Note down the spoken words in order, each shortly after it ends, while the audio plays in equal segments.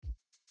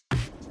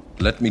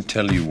Let me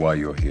tell you why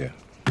you're here.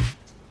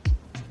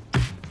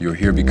 You're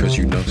here because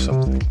you know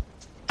something.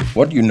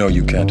 What you know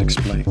you can't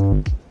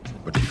explain,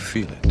 but you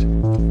feel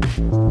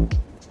it.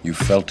 You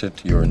felt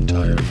it your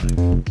entire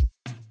life.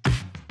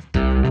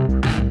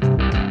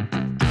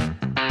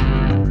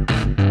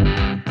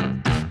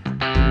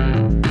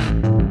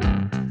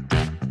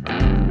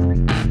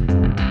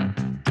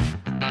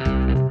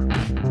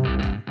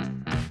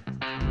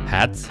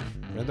 Hats.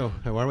 Redo,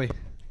 how are we?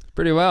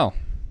 Pretty well.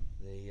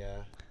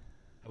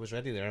 I was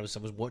ready there. I was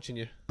watching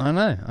you. I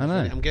know.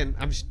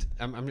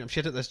 I'm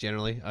shit at this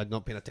generally. I'd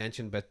not paying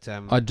attention, but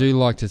I do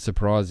like to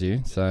surprise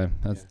you, so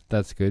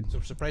that's good.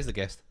 so surprise the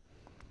guest.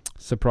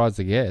 Surprise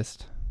the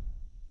guest.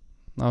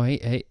 Oh,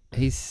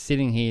 he's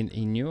sitting here.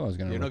 He knew I was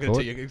going to record.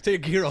 You're not going to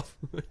take your gear off.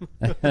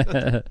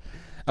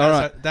 All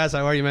right, Daz,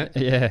 how are you, mate?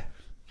 yeah.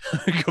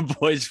 Good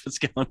boys, what's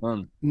going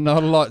on?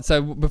 Not a lot.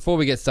 So before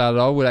we get started,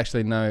 I would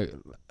actually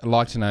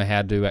like to know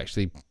how to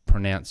actually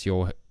pronounce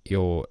your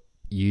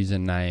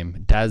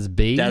username. Daz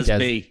B. Daz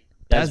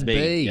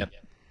B. Yep.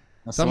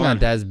 That's Some the going one.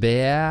 Daz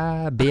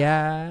Beer.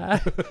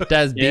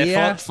 Daz Beer.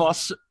 Yeah,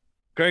 Foss.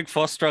 Greg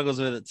Foss struggles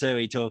with it too.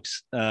 He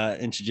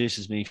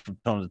introduces me from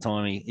time to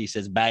time. He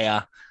says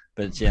Bayer,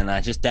 but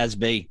just Daz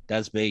B.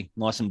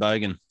 Nice and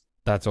bogan.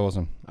 That's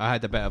awesome. I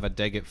had a bit of a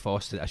dig at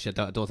Foster. I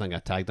don't think I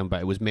tagged him,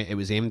 but it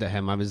was aimed at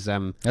him. I was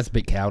That's a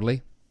bit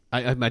cowardly.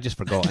 I just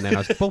forgot, and then I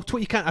was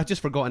you can't. I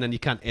just forgot, and then you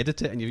can't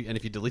edit it, and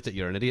if you delete it,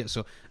 you're an idiot.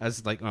 So I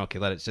was like, okay,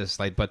 let it just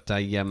slide. But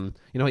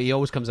he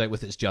always comes out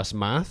with it's just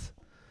math.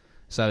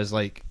 So I was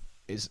like,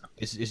 it's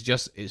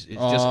just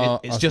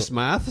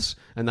maths,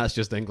 and that's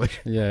just English.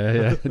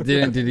 Yeah.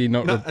 Did he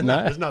not?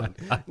 No, there's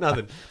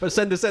nothing. But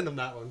send him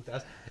that one.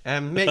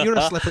 Mate,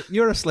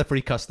 you're a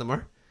slippery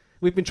customer.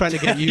 We've been trying to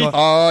get you.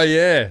 Oh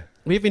yeah.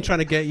 We've been trying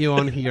to get you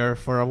on here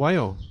for a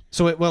while.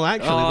 So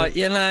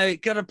actually,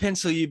 got to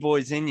pencil you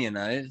boys in.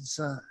 It's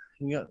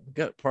we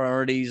got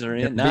priorities are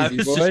in. Busy No,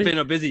 it's boy. just been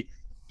a busy,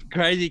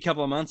 crazy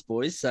couple of months,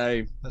 boys.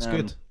 So that's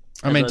good.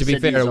 I mean, to be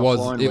fair, it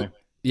was leading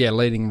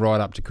leading right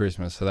up to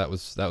Christmas, so that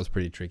was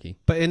pretty tricky.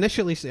 But it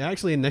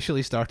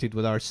initially started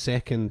with our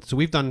second. So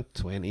we've done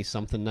 20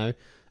 something now,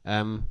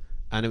 and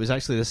it was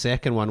actually the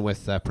second one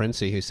with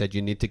Princey who said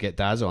you need to get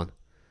Daz on.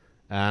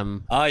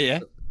 Oh yeah.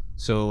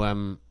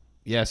 So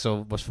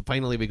so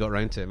finally we got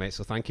around to it, mate.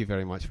 So thank you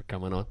very much for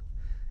coming on.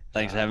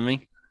 Thanks for having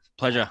me.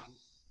 Pleasure.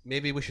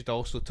 Maybe we should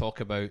also talk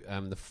about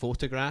the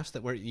photographs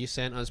that you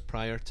sent us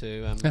prior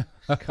to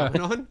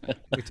coming on.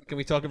 Can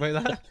we talk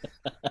about that?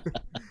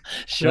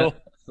 Sure.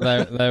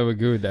 They were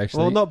good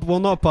actually. We'll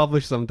not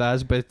publish them,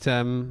 Daz, but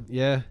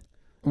yeah.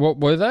 What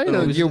were they?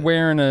 was You're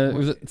wearing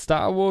was it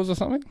Star Wars or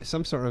something?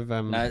 Some sort of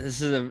No,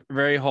 this is a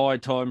very high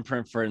time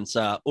preference.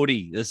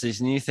 Hoodie. There's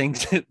these new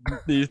things out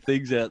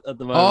at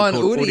the moment. Oh, an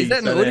called hoodie. Is that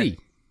an So hoodie?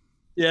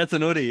 Yeah, it's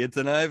an hoodie. It's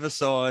an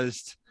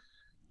oversized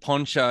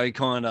poncho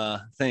kind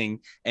of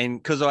thing.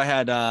 And because I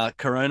had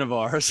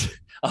coronavirus,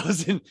 I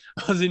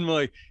was in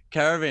my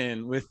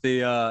caravan with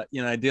the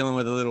dealing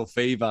with a little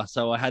fever.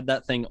 So I had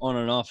that thing on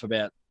and off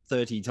about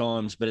 30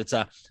 times. But it's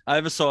a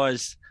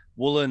oversized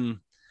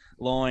woolen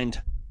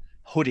lined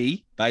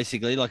hoodie,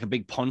 basically like a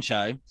big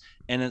poncho,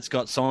 and it's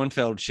got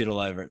Seinfeld shit all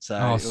over it. So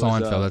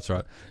Seinfeld, that's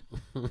right.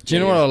 Do you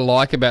know what I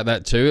like about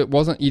that too?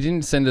 You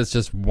didn't send us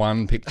just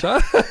one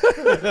picture.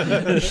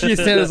 You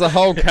sent us a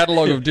whole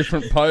catalogue of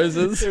different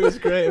poses. It was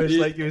great. It was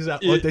like he was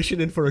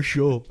auditioning for a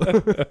show.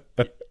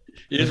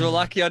 You were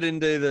lucky I didn't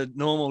do the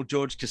normal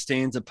George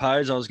Costanza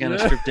pose. I was going to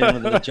strip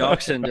down with the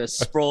jocks and just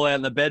sprawl out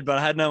in the bed, but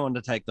I had no one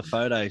to take the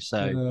photo. So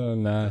Oh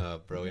no.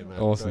 Oh, brilliant, man.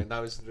 Awesome. Brilliant.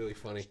 That was really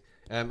funny.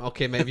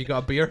 Okay, mate, have you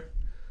got a beer?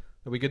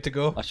 Are we good to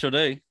go? I sure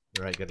do.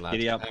 Right, good lad.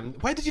 Giddy up.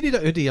 Why did you need a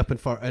hoodie up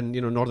in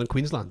northern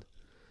Queensland?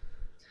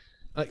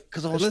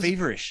 Because I was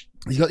feverish.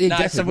 You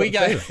got So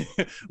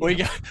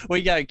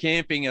we go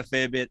camping a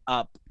fair bit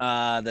up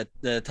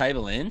the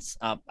Tablelands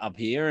up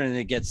here, and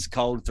it gets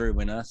cold through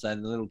winter. So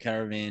the little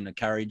caravan, a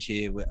carriage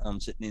here where I'm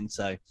sitting in.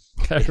 So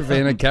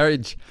Caravan and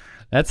carriage.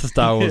 That's a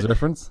Star Wars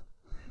reference.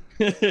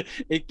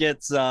 it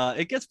gets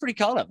pretty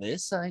cold up there.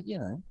 So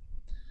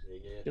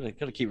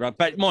gotta keep right.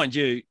 But mind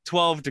you,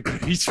 12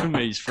 degrees for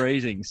me is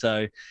freezing.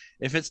 So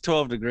if it's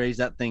 12 degrees,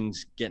 that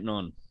thing's getting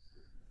on.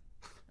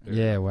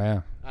 Yeah,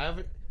 wow.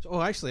 I've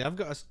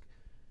got a.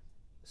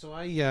 So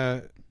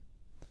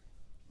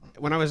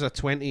when I was a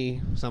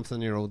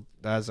 20-something-year-old,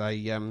 as I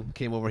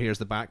came over here as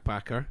the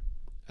backpacker,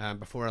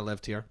 before I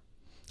lived here,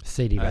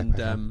 CD and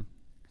backpacker.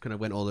 kind of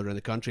went all around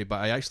the country.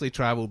 But I actually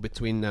travelled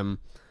between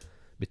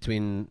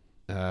Darwin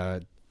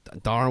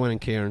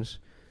and Cairns,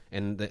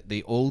 and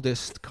the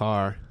oldest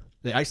car.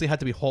 They actually had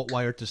to be hot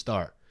wired to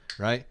start,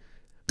 right?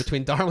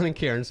 Between Darwin and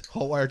Cairns,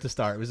 hot wired to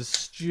start. It was the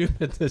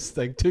stupidest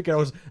thing. 2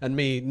 girls and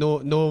me,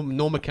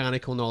 no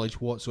mechanical knowledge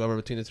whatsoever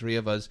between the 3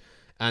 of us.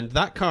 And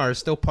that car is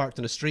still parked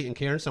in a street in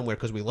Cairns somewhere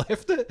because we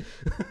left it.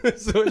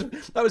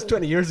 That was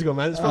 20 years ago,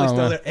 man. It's probably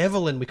still there.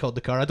 Evelyn, we called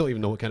the car. I don't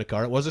even know what kind of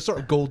car it was. It's sort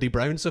of goldy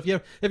brown. So if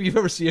you've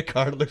ever seen a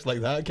car that looks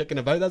like that kicking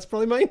about, that's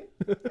probably mine.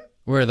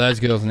 Where are those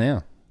girls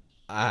now?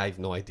 I have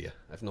no idea.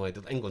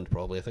 England,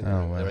 probably. I think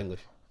Oh, wow. they're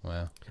English.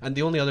 Wow. And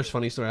the only other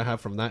funny story I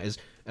have from that is,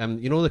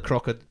 you know, the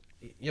crocodile.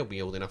 You'll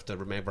be old enough to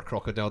remember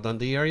Crocodile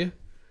Dundee, are you?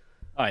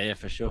 Oh yeah,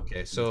 for sure.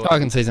 Okay, so I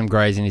can see some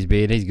greys in his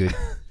beard. He's good.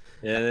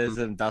 Yeah, there's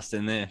some dust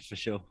in there for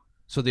sure.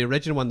 so the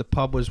original one, the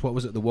pub was, what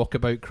was it? The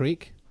Walkabout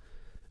Creek.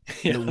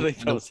 Yeah, I think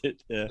that was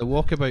it. Yeah. The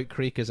Walkabout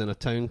Creek is in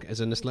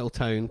this little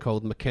town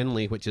called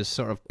McKinley, which is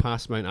sort of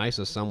past Mount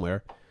Isa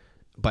somewhere,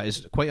 but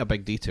it's quite a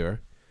big detour.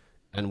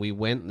 And we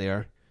went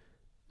there,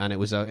 and it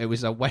was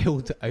a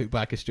wild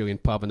outback Australian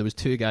pub, and there was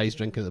two guys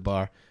drinking at the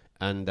bar,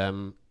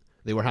 and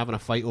they were having a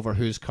fight over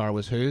whose car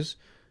was whose.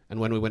 And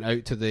when we went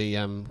out to the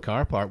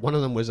car park, one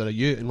of them was in a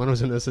Ute and one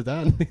was in a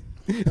sedan.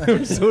 They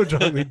were so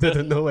drunk we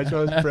didn't know which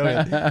one was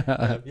brilliant.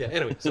 Yeah.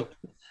 Anyway, so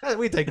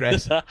we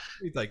digress.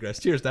 We digress.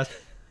 Cheers, Dad.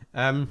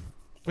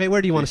 Wait,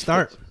 where do you want to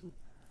start?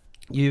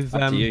 You've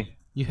Up to you.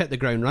 you hit the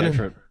ground Go running.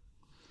 for it.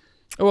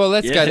 Well,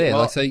 let's Yeah, go there.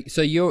 well- Like,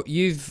 so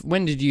you've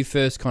when did you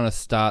first kind of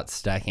start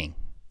stacking?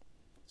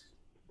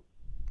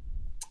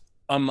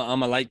 I'm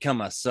a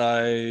latecomer, so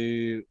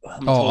I'm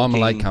I'm a talking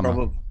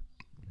latecomer.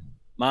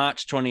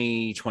 March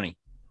 2020.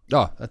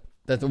 Oh,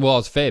 that well,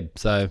 it's Feb,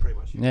 so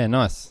yeah,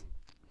 nice.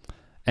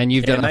 And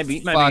you've Yeah, done maybe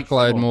a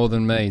fuckload more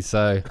than me,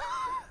 so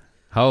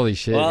holy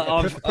shit.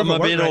 Well, I'm a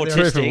bit right there.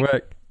 Proof of autistic.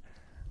 work.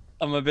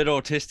 I'm a bit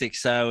autistic,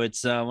 so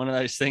it's one of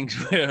those things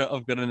where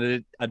I've got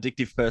an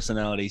addictive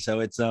personality. So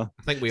it's I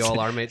think we all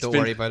are, mate. Don't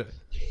been- worry about it.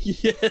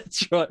 yeah,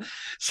 that's right.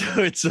 So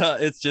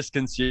it's just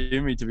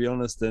consumed me, to be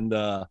honest. And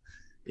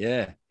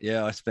yeah,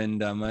 I spend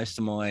most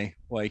of my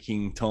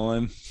waking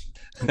time.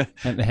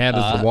 And how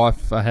does the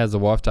wife? How's the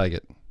wife take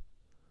it?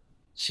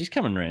 She's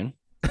coming round.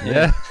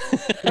 Yeah,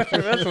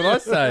 that's what I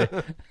say.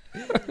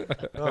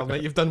 Oh,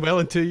 mate, you've done well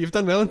in 2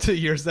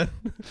 years then.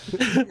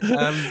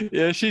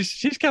 Yeah,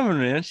 she's coming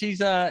around.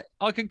 She's I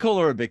could call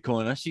her a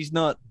Bitcoiner. She's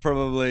not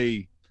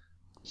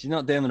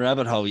down the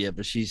rabbit hole yet,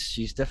 but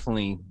she's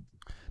definitely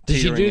Did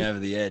she teetering do? over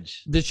the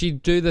edge. Did she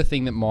do the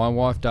thing that my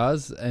wife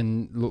does?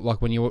 And look,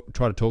 like when you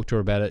try to talk to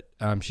her about it,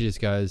 she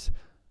just goes,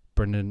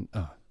 "Brendan."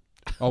 Oh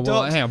well,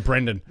 Dogs. hang on,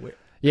 Brendan. Wait,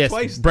 Yes,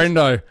 twice.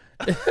 Brendo.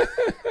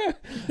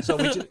 So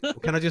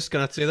can I just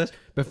say this?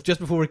 Just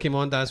before we came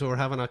on, Daz, we were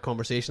having a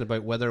conversation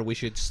about whether we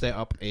should set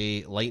up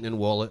a Lightning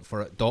wallet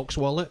for Doc's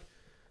wallet.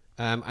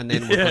 And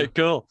then Yeah,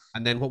 cool.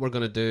 and then what we're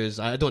going to do is,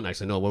 I don't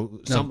actually know.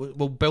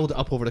 We'll build it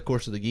up over the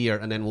course of the year,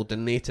 and then we'll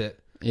donate it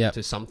Yeah,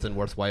 to something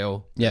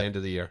worthwhile at Yeah. the end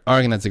of the year. I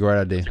reckon that's a great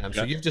idea.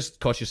 So you've just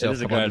cost yourself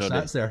is a a couple great of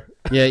idea. stats there.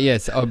 Yeah,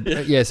 yes,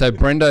 yeah. So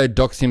Brendo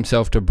docks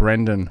himself to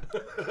Brendan.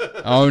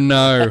 Oh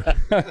no!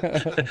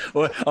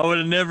 Well, I would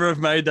have never have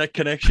made that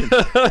connection.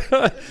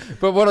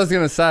 But what I was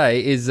going to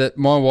say is that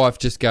my wife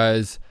just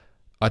goes,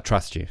 "I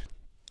trust you."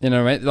 You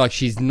know what I mean? Like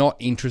she's not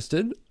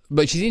interested,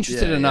 but she's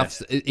interested Yeah,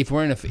 enough. If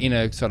we're in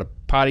a sort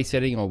of party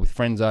setting or with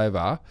friends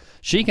over,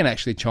 she can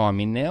actually chime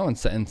in now and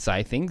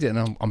say things,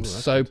 and I'm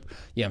so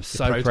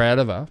proud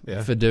of her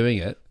Yeah. for doing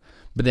it.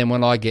 But then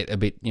when I get a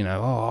bit,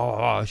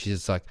 she's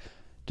just like,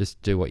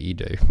 "Just do what you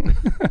do."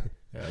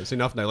 Yeah, it's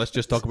enough now. Let's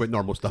just talk about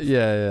normal stuff.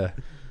 yeah.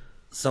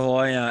 So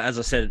I, as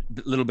I said,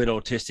 a little bit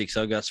autistic.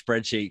 So I got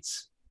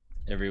spreadsheets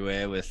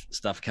everywhere with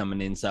stuff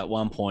coming in. So at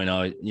one point,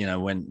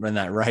 when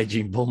that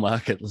raging bull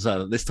market,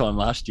 so this time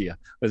last year,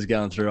 was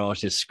going through, I was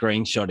just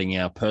screenshotting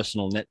our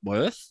personal net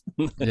worth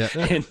Yeah.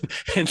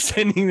 and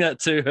sending that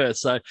to her.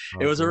 So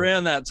it was cool.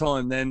 around that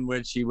time then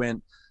when she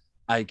went,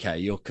 "Okay,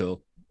 you're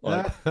cool."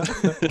 Like,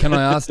 Can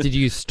I ask, did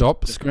you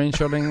stop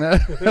screenshotting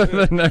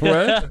that? No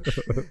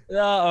way?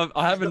 no,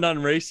 I haven't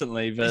done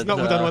recently, but It's not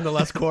done one the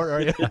last quarter,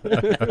 are you?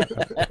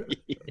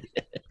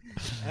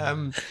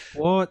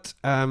 What?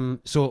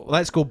 So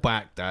let's go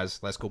back, Daz.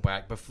 Let's go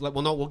back.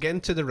 We'll get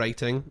into the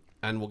writing,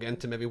 and we'll get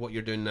into maybe what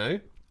you're doing now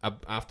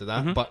after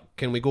that. But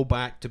can we go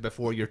back to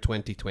before your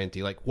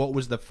 2020? Like, what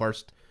was the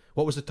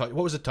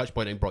touch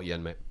point that brought you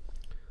in, mate?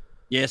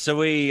 Yeah, so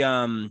we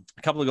a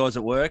couple of guys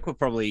at work were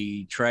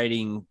probably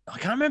trading. I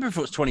can't remember if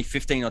it was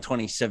 2015 or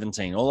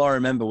 2017. All I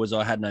remember was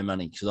I had no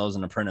money because I was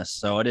an apprentice.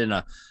 So I did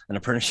an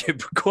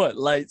apprenticeship quite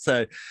late.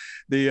 So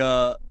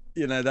the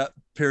that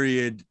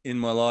period in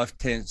my life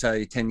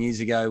 10 years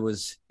ago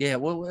was it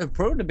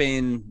probably would have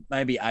been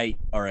maybe 8,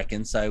 I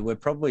reckon. So we're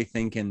probably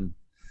thinking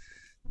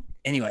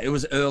anyway, it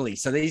was early.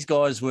 So these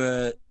guys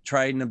were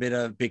trading a bit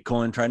of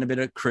Bitcoin, trading a bit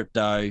of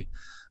crypto.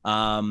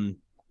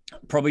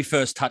 Probably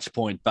first touch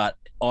point, but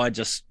I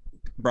just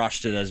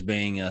brushed it as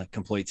being a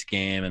complete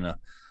scam and a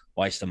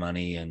waste of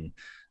money, and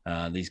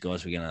these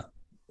guys were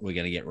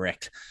gonna get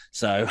wrecked.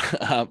 So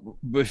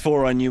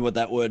before I knew what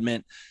that word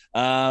meant,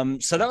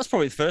 so that was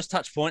probably the first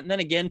touch point. And then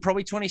again,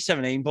 probably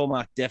 2017 bull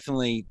market.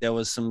 Definitely, there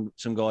was some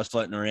guys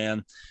floating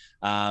around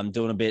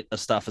doing a bit of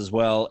stuff as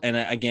well. And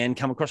again,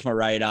 come across my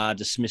radar,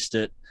 dismissed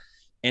it,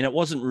 and it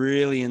wasn't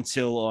really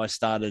until I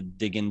started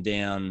digging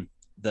down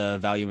the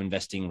value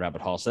investing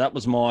rabbit hole. So that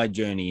was my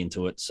journey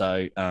into it.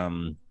 So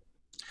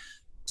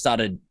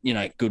started,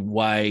 good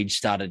wage,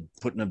 started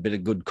putting a bit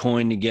of good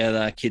coin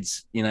together.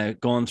 Kids,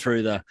 gone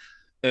through the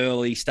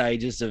early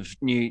stages of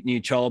new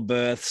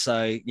childbirth.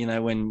 So,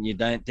 when you're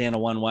down to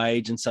one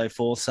wage and so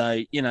forth.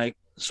 So,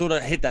 sort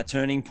of hit that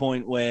turning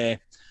point where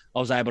I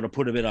was able to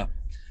put a bit of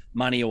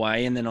money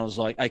away, and then I was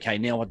like, okay,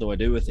 now what do I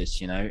do with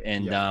this?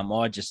 And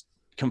I just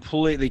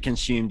completely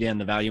consumed down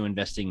the value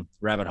investing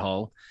rabbit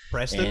hole.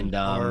 Preston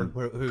and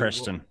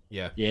Preston.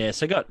 Yeah.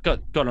 So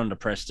got onto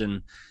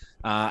Preston,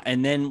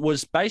 and then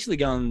was basically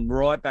going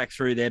right back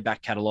through their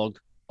back catalogue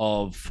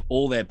of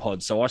all their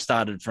pods. So I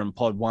started from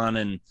pod 1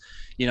 and,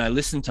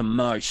 listened to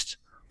most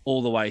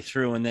all the way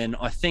through. And then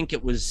I think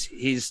it was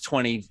his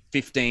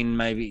 2015,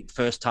 maybe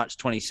first touch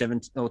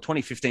 2017 or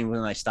 2015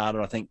 when they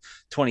started, I think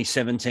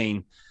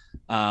 2017.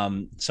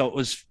 So it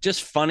was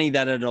just funny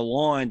that it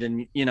aligned,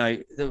 and,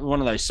 one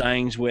of those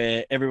sayings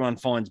where everyone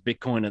finds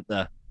Bitcoin at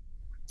the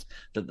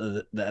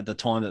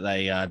time that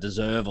they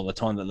deserve, or the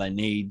time that they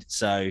need.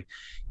 So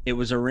it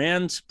was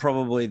around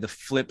probably the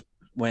flip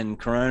when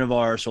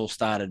coronavirus all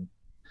started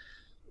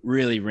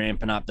really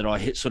ramping up that I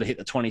hit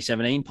the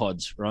 2017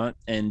 pods, right?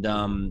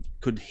 And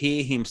could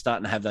hear him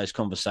starting to have those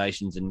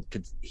conversations and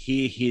could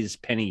hear his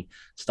penny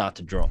start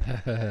to drop.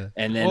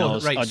 And then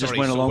I just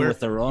went along with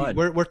the ride.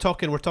 We're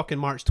talking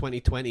March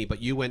 2020,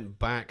 but you went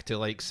back to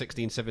like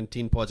 16,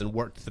 17 pods and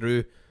worked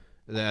through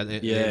the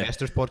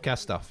Investors Podcast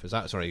stuff. Is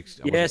that sorry?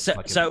 Yeah,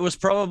 so it was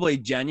probably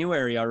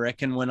January, I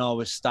reckon, when I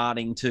was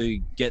starting to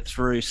get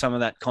through some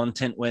of that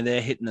content where they're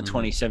hitting the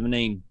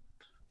 2017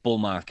 bull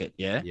market.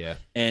 Yeah.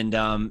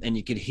 And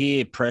you could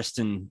hear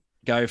Preston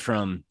go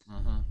from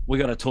we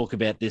got to talk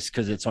about this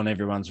because it's on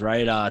everyone's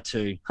radar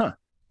to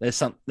there's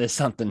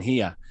something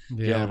here.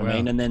 You know what I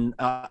mean? And then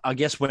I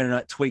guess when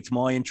it tweaked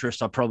my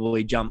interest, I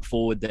probably jumped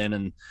forward then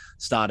and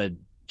started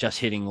just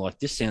hitting like,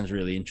 this sounds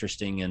really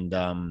interesting,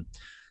 and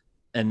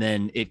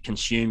then it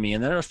consumed me.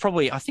 And then it was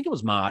probably, I think it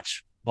was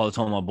March by the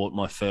time I bought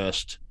my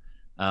first.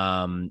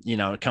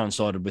 It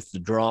coincided with the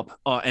drop.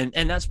 Oh,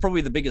 and that's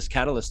probably the biggest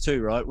catalyst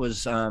too, right?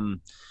 Was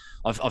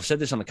I've said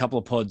this on a couple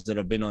of pods that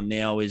I've been on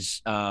now,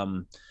 is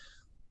I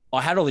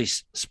had all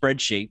these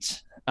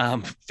spreadsheets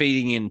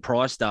feeding in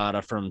price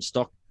data from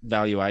stock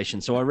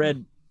valuation. So I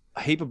read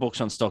a heap of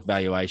books on stock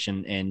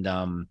valuation,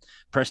 and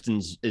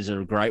Preston's is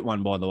a great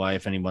one, by the way,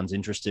 if anyone's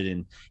interested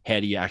in how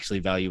do you actually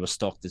value a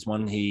stock. There's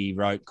one he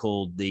wrote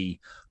called the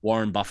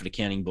Warren Buffett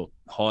Accounting Book.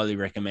 Highly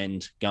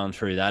recommend going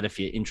through that if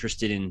you're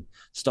interested in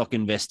stock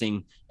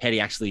investing. How do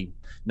you actually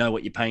know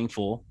what you're paying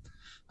for?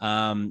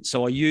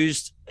 So I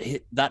used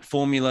that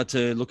formula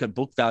to look at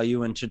book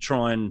value and to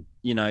try and,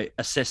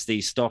 assess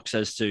these stocks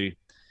as to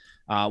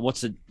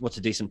what's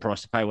a decent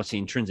price to pay, what's the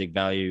intrinsic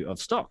value of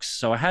stocks.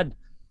 So I had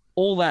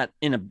all that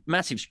in a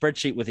massive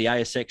spreadsheet with the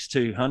ASX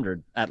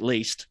 200 at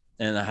least,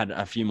 and I had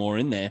a few more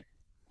in there,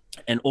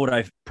 and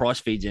auto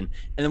price feeds in.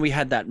 And then we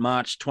had that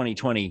March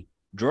 2020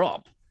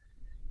 drop.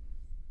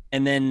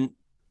 And then,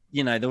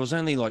 there was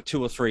only like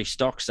 2 or 3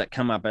 stocks that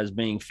come up as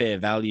being fair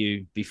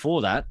value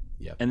before that.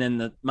 Yep. And then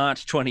the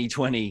March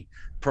 2020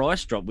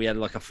 price drop, we had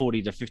like a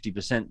 40 to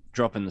 50%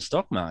 drop in the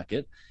stock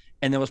market.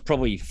 And there was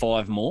probably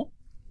 5 more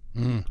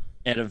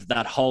out of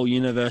that whole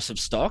universe of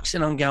stocks.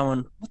 And I'm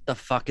going, what the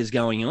fuck is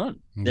going on?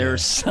 Yeah. There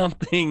is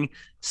something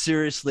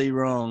seriously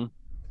wrong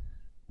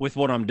with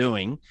what I'm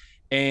doing.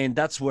 And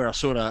that's where I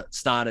sort of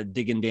started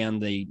digging down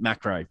the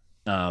macro.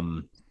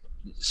 I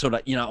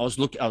was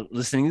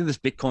listening to this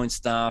Bitcoin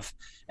stuff,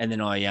 and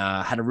then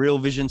I had a Real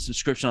Vision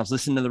subscription. I was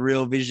listening to the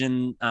Real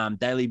Vision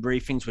daily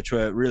briefings, which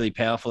were really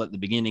powerful at the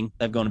beginning.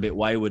 They've gone a bit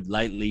wayward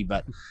lately,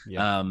 but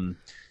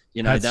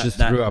that's just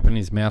threw up in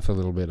his mouth a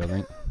little bit, I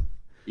think.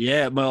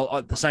 Yeah,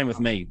 well, the same with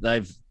me.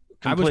 They've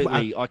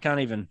completely. I can't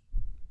even.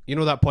 You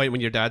know that point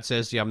when your dad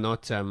says, "Yeah, I'm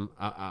not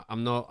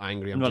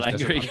angry. I'm not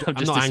angry.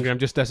 I'm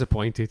just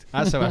disappointed."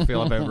 That's how I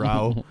feel about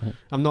Raoul.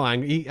 I'm not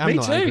angry. I'm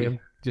not angry.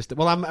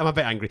 I'm a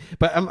bit angry,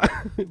 but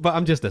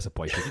I'm just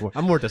disappointed.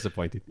 I'm more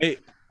disappointed.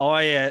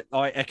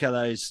 I echo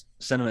those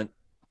sentiment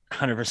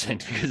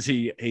 100% because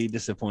he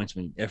disappoints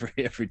me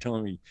every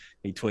time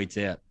he tweets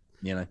out,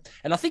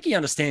 And I think he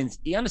understands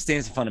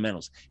the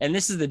fundamentals. And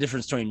this is the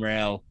difference between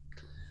Raoul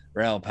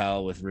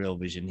Pal with Real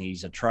Vision.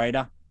 He's a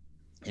trader,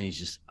 and he's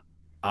just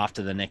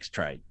after the next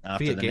trade,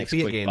 after the next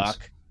quick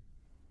buck.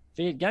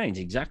 Fiat gains,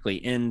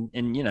 exactly. And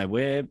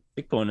we're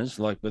Bitcoiners,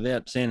 like,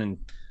 without sounding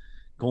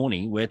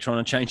corny, we're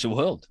trying to change the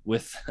world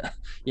with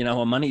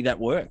a money that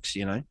works,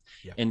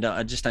 and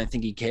I just don't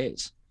think he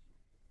cares.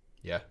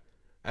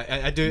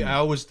 I do.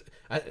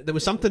 There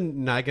was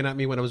something nagging at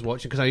me when I was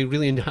watching, because I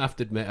really have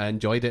to admit I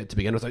enjoyed it to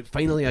begin with. Like,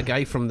 finally a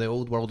guy from the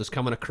old world is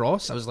coming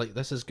across. I was like,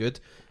 this is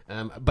good.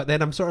 But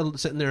then I'm sort of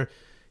sitting there,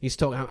 he's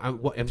talking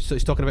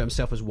about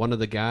himself as one of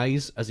the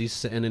guys as he's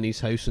sitting in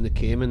his house in the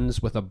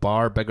Caymans with a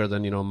bar bigger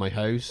than my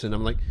house, and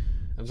I'm like,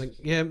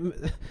 yeah,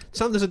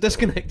 there's a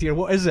disconnect here.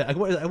 What is it?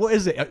 What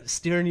is it? It's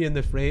staring you in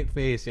the face,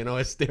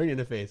 It's staring you in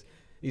the face.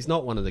 He's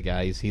not one of the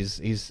guys.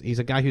 He's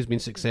a guy who's been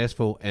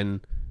successful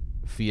in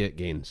fiat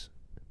gains.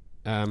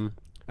 And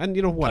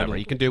whatever, totally.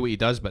 He can do what he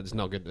does, but it's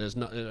not good.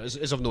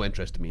 It's of no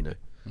interest to me now.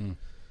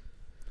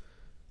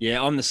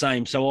 Yeah, I'm the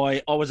same. So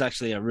I was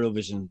actually a Real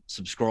Vision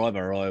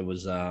subscriber. I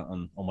was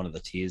on one of the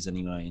tiers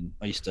anyway, and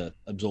I used to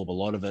absorb a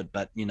lot of it.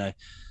 But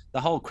the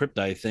whole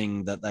crypto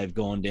thing that they've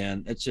gone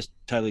down, it's just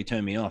totally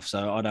turned me off.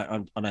 So I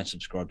don't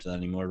subscribe to that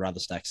anymore. I'd rather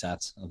stack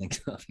sats. I think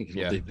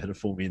it'll do better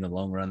for me in the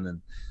long run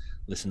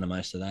listen to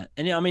most of that.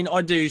 And yeah, I mean,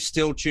 I do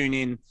still tune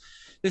in.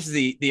 This is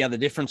the other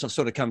difference I've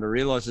sort of come to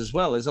realize as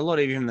well. There's a lot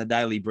of even the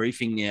daily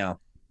briefing now.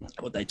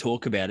 What they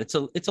talk about, it's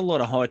a lot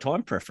of high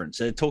time preference.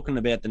 They're talking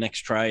about the next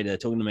trade. They're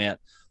talking about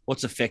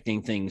what's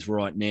affecting things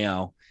right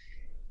now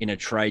in a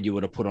trade you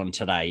would have put on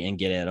today and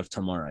get out of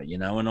tomorrow, you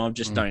know. And I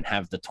just don't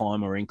have the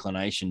time or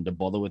inclination to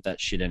bother with that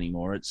shit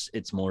anymore.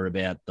 It's more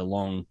about the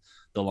long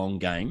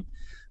game.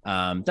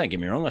 Don't get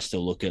me wrong, I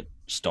still look at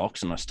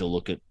stocks and I still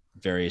look at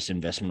various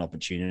investment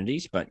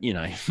opportunities, but you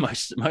know,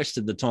 most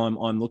of the time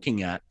I'm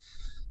looking at,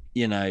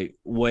 you know,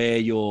 where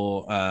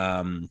your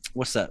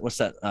what's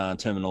that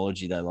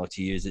terminology they like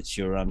to use? It's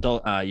your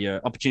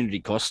opportunity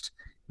cost.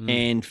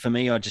 And for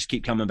me, I just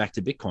keep coming back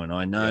to Bitcoin.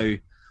 I know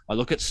I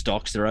look at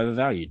stocks, they're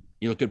overvalued.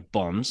 You look at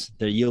bonds,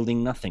 they're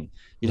yielding nothing.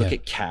 You look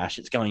at cash,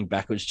 it's going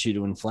backwards due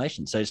to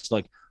inflation. So it's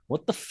like,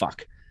 what the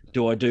fuck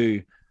do I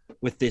do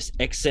with this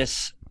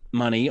excess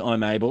money?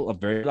 I'm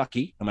very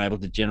lucky. I'm able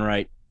to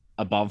generate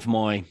above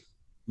my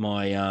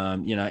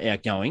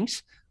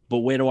outgoings, but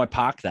where do I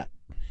park that?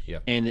 Yeah.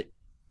 And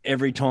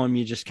every time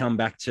you just come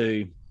back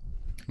to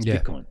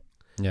Bitcoin.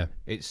 Yeah.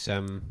 It's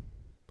the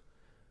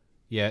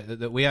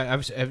way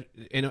I've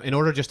in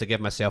order just to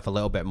give myself a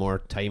little bit more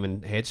time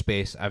and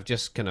headspace, I've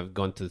just kind of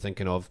gone to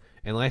thinking of,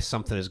 unless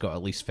something has got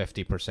at least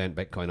 50%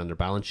 Bitcoin on their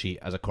balance sheet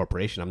as a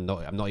corporation, I'm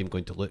not even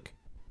going to look.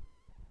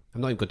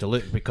 I'm not even going to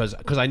look because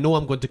I know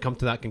I'm going to come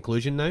to that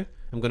conclusion now.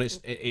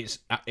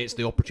 It's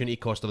the opportunity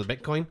cost of the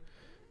Bitcoin.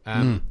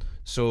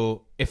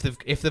 So if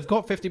they've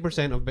got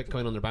 50% of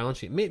Bitcoin on their balance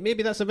sheet,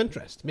 maybe that's of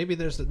interest. Maybe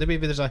there's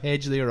a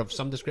hedge there of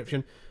some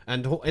description.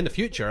 And in the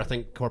future, I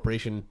think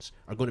corporations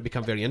are going to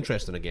become very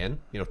interesting again.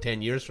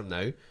 10 years from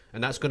now,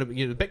 and that's going to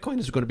be Bitcoin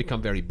is going to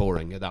become very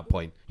boring at that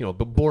point. But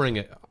boring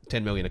at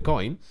 10 million a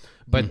coin,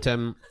 but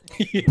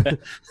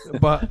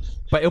but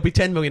it'll be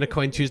 10 million a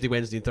coin Tuesday,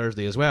 Wednesday, and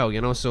Thursday as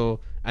well. So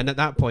and at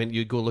that point,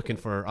 you go looking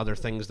for other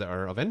things that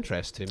are of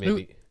interest to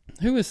maybe.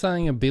 Who was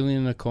saying $1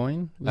 billion a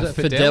coin? Was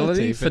that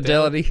Fidelity?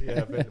 Fidelity.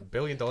 Yeah, $1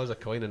 billion a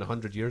coin in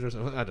 100 years or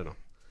something. I don't know.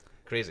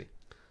 Crazy.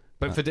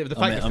 But the fact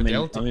that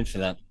Fidelity, I'm in for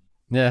that.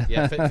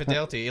 Yeah.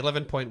 Fidelity,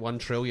 11.1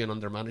 trillion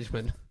under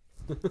management.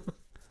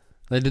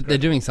 They're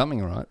doing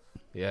something right.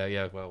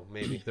 Yeah. Well,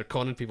 maybe they're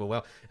conning people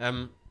well.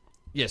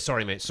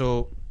 Sorry, mate.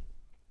 So,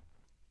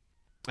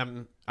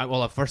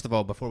 first of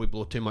all, before we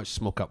blow too much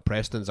smoke up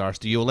Preston's arse,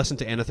 do you listen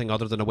to anything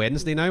other than a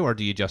Wednesday now, or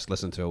do you just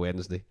listen to a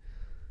Wednesday?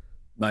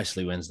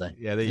 Mostly Wednesday.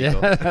 Yeah, there you go.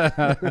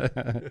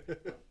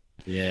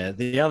 Yeah,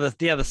 the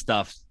other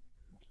stuff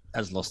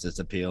has lost its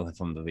appeal, if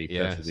I'm to be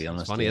perfectly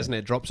honest. It's funny, isn't it?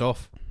 It drops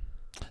off.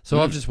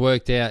 So I've just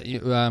worked out,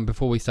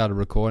 before we started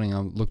recording, I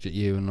looked at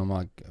you and I'm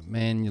like,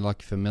 man, you're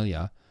like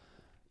familiar.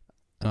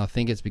 And I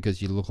think it's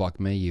because you look like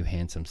me, you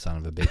handsome son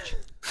of a bitch.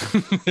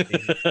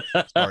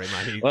 Sorry,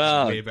 man. He's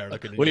way better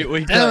looking than you.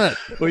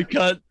 We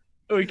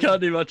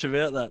can't do much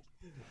about that.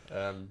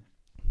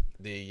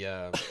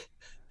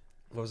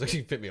 What was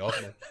actually fit me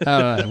off, man?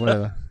 Oh, no,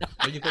 whatever.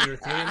 Oh, you've got your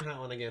Ethereum hat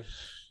on again.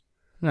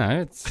 No,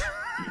 it's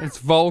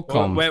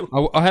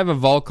Volcom. I have a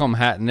Volcom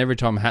hat, and every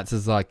time hats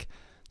is like,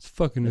 it's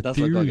fucking Ethereum. It does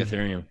look like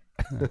Ethereum.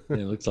 Yeah,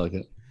 it looks like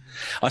it.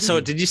 I saw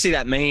it. Did you see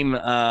that meme?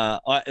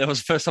 It was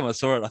the first time I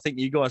saw it. I think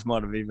you guys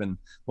might have even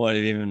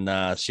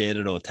shared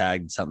it or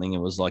tagged something.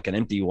 It was like an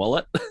empty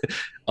wallet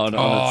on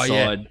its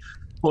side.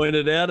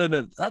 Pointed out,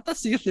 and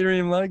that's the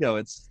Ethereum logo.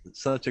 It's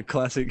such a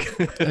classic.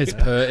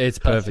 It's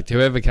perfect.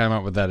 Whoever came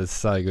up with that is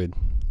so good.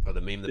 Oh, the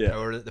meme,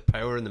 the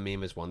power in the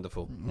meme is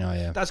wonderful. Oh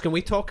yeah. Can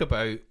we talk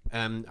about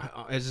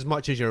as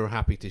much as you're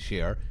happy to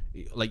share,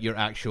 like your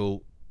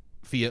actual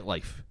fiat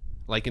life?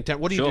 Like,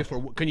 what do you do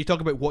for? Can you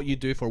talk about what you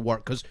do for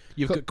work? Because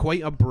you've got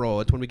quite a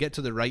broad. When we get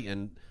to the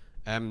writing,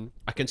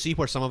 I can see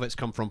where some of it's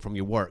come from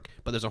your work,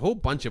 but there's a whole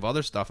bunch of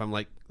other stuff. I'm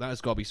like, that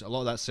has got to be a lot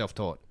of that's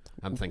self-taught.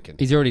 I'm thinking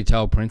he's already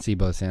told Princey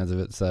by the sounds of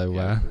it, so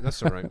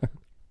that's all right.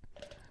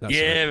 But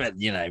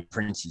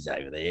Princey's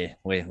over there.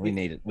 We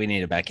need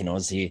it back in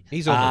Oz here.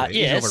 He's over.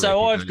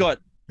 So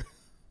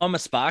I'm a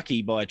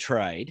Sparky by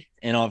trade,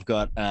 and I've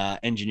got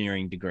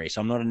engineering degree. So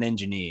I'm not an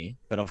engineer,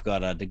 but I've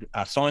got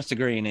a science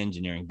degree in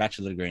engineering,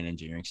 bachelor degree in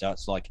engineering. So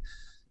it's like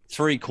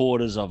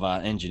 3/4 of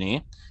an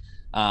engineer.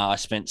 I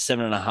spent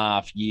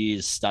 7.5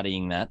 years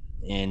studying that,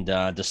 and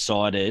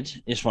decided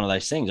it's one of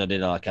those things. I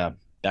did like a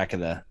back of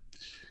the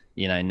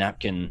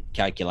napkin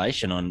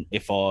calculation on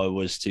if I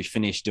was to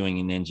finish doing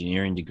an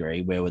engineering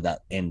degree, where would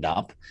that end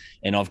up?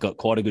 And I've got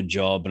quite a good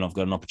job, and I've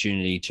got an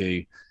opportunity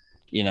to,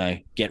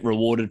 get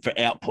rewarded for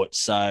output.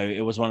 So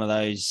it was one of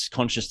those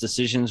conscious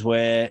decisions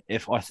where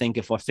if I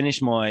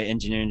finish my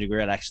engineering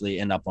degree, I'd actually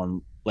end up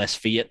on less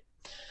fiat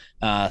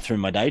through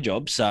my day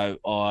job. So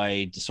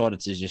I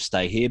decided to just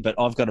stay here. But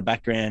I've got a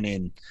background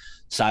in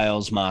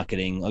sales,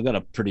 marketing. I've got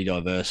a pretty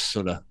diverse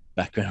sort of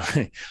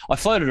background. I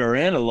floated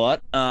around a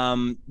lot.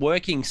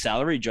 Working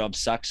salary jobs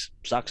sucks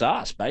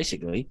ass,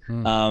 basically.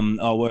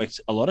 I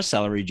worked a lot of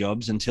salary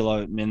jobs until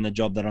I'm in the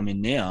job that I'm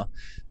in now,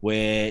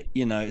 where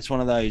it's one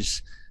of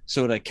those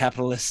sort of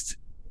capitalist,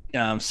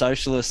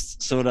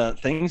 socialist sort of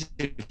things.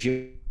 If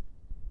you're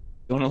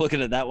want to look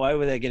at it that way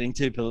without getting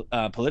too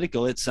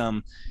political, it's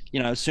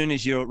as soon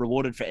as you're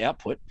rewarded for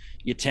output,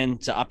 you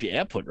tend to up your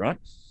output, right?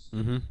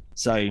 Mm-hmm.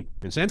 So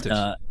incentives.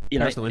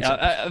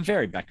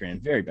 Very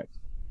background.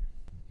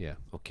 Yeah.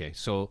 Okay.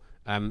 So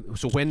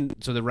so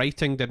the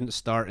writing didn't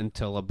start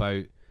until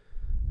about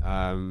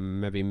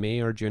maybe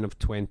May or June of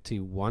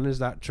 21. Is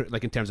that true?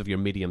 Like in terms of your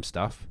medium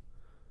stuff?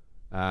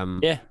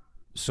 Yeah.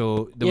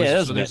 So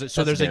there's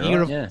a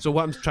year right, of. So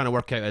what I'm trying to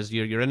work out is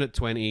you're in at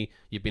 20.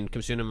 You've been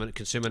consuming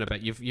a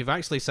bit. You've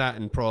actually sat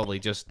and probably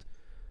just,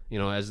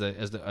 as the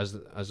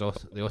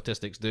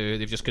autistics do,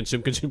 they've just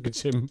consume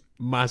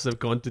massive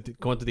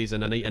quantities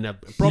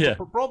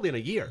probably in a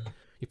year.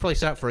 You probably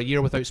sat for a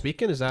year without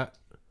speaking. Is that?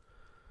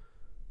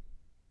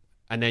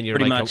 And then you're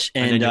pretty like, much,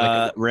 and then you're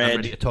like, read I'm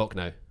ready to talk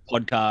now.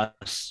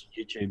 Podcasts,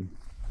 YouTube.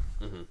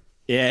 Mm-hmm.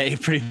 Yeah,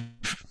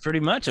 pretty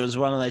much. It was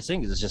one of those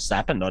things. It just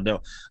happened. I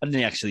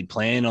didn't actually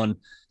plan on.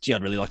 Gee,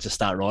 I'd really like to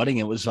start writing.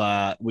 It was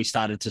we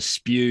started to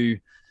spew.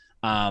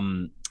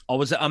 I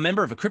was a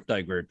member of a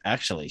crypto group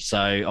actually, so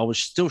I was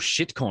still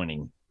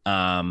shitcoining.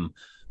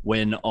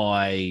 When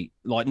I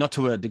not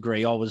to a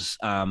degree, I was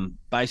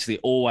basically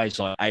always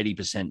like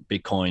 80%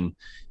 Bitcoin,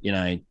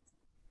 10%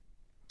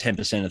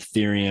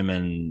 Ethereum,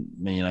 and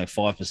 5%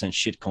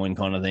 shitcoin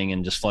kind of thing,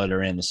 and just float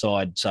around the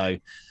side. So.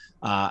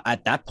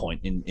 At that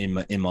point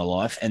in my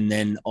life, and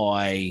then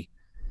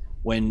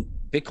when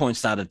Bitcoin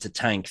started to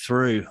tank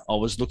through, I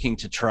was looking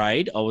to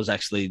trade. I was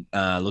actually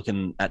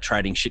looking at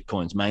trading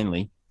shitcoins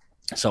mainly.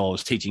 So I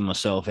was teaching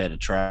myself how to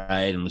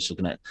trade and was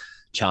looking at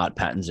chart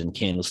patterns and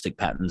candlestick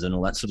patterns and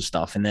all that sort of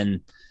stuff. And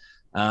then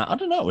I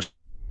don't know, it was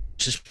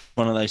just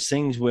one of those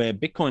things where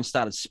Bitcoin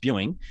started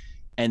spewing,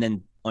 and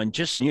then I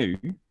just knew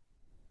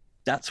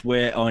that's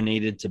where I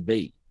needed to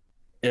be.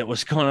 It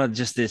was kind of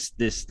just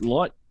this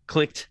light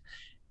clicked.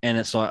 And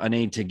it's like, I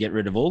need to get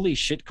rid of all these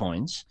shit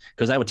coins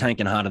because they were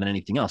tanking harder than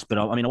anything else. But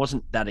I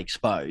wasn't that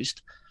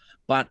exposed.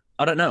 But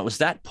I don't know. It was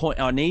that point.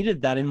 I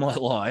needed that in my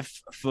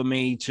life for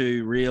me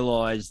to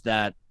realize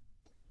that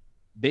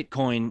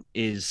Bitcoin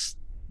is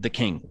the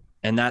king.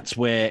 And that's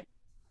where,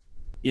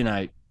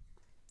 I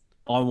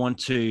want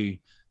to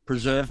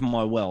preserve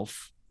my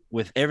wealth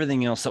with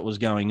everything else that was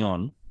going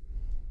on.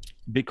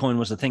 Bitcoin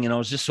was the thing. And I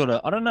was just sort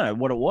of, I don't know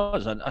what it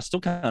was. I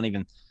still can't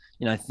even,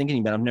 thinking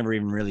about it, I've never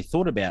even really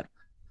thought about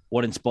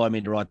what inspired me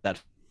to write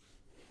that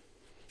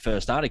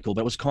first article.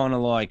 But it was kind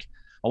of like,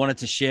 I wanted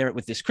to share it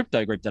with this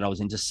crypto group that I was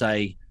in to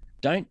say,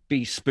 don't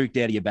be spooked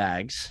out of your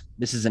bags.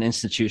 This is an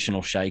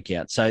institutional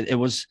shakeout. So it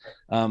was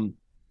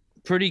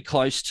pretty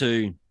close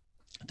to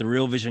the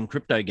Real Vision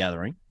Crypto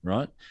Gathering,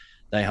 right?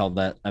 They hold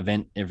that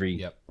event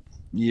every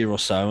year or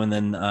so. And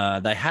then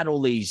they had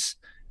all these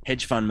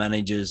hedge fund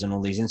managers and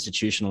all these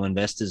institutional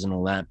investors and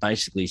all that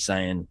basically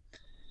saying,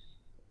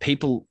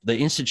 the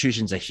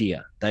institutions are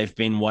here. They've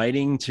been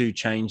waiting to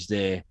change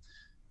their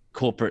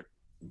corporate,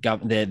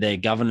 their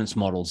governance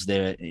models,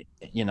 to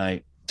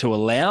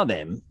allow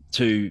them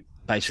to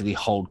basically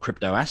hold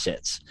crypto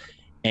assets.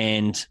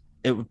 And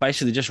it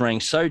basically just rang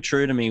so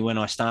true to me when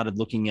I started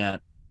looking at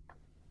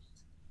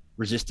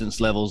resistance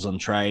levels on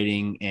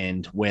trading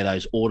and where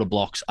those order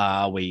blocks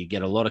are, where you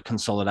get a lot of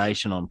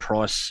consolidation on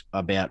price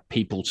about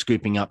people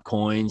scooping up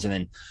coins, and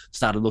then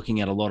started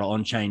looking at a lot of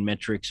on-chain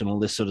metrics and all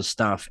this sort of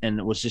stuff. And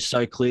it was just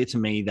so clear to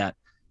me that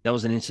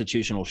was an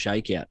institutional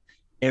shakeout.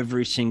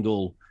 Every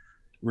single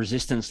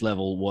resistance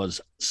level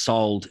was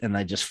sold and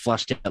they just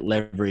flushed out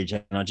leverage.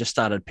 And I just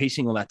started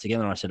piecing all that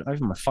together. And I said, oh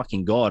my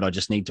fucking God, I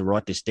just need to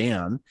write this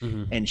down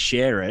and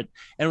share it.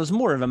 And it was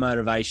more of a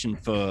motivation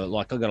for,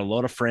 like, I got a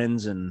lot of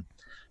friends and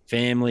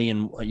family,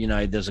 and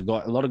there's a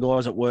lot of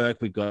guys at work.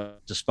 We've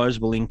got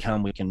disposable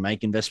income. We can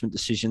make investment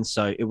decisions.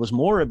 So it was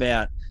more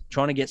about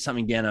trying to get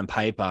something down on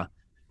paper,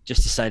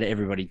 just to say to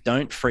everybody,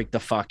 don't freak the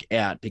fuck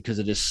out, because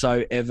it is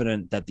so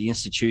evident that the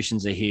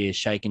institutions are here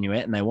shaking you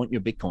out and they want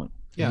your Bitcoin.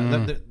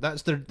 Yeah,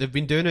 they've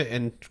been doing it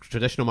in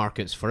traditional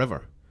markets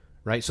forever,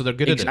 right? So they're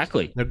good at it.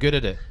 Exactly. They're good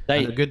at it.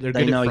 They're good at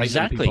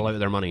frightening people out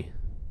of their money.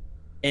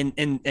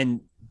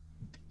 And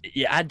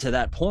you add to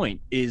that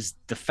point is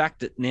the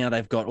fact that now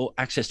they've got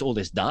access to all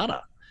this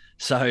data.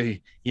 So,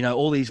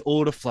 all these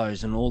order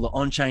flows and all the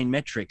on-chain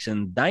metrics,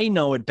 and they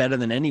know it better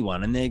than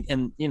anyone. And they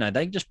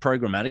just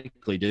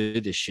programmatically do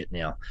this shit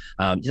now.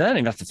 They don't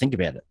even have to think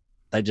about it.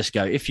 They just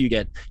go, if you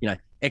get,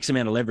 X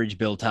amount of leverage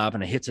built up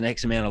and it hits an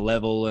X amount of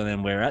level, and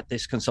then we're at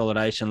this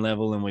consolidation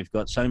level and we've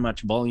got so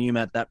much volume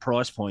at that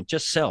price point,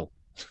 just sell,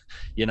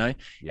 Yeah.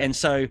 And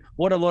so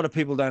what a lot of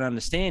people don't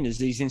understand is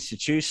these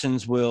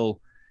institutions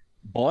will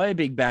buy a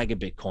big bag of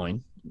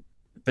Bitcoin,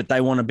 but they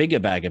want a bigger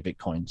bag of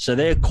Bitcoin. So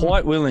they're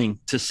quite willing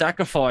to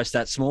sacrifice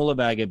that smaller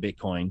bag of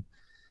Bitcoin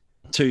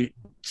to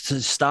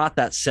start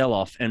that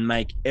sell-off and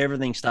make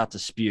everything start to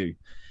spew.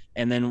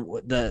 And then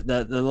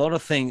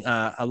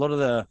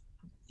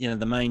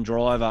the main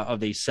driver of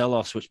these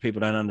sell-offs, which people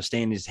don't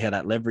understand, is how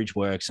that leverage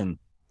works and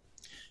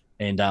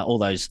all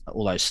those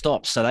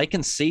stops. So they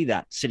can see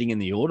that sitting in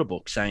the order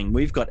book saying,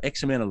 we've got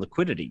X amount of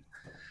liquidity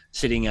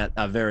sitting at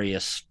a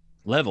various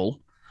level.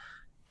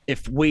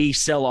 If we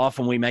sell off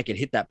and we make it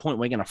hit that point,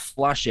 we're going to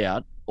flush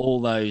out all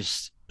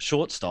those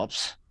short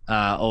stops,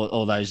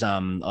 or those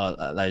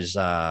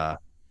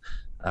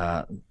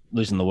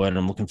losing the word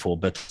I'm looking for,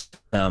 but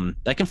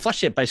they can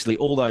flush out basically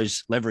all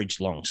those leveraged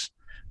longs,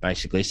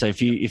 basically. So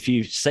if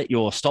you set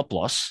your stop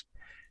loss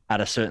at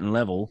a certain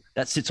level,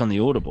 that sits on the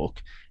order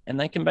book, and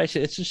they can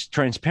basically, it's just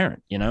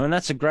transparent, and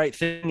that's a great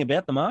thing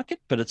about the market.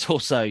 But it's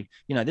also,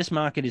 this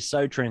market is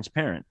so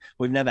transparent.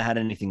 We've never had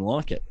anything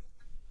like it.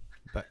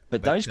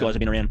 But those guys have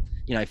been around,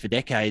 for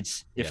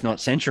decades, if not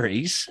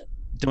centuries,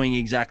 doing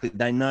exactly.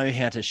 They know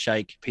how to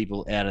shake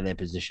people out of their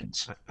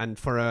positions. And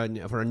for a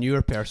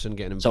newer person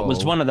getting involved, so it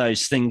was one of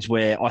those things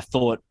where I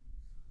thought.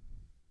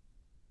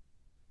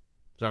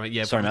 Sorry,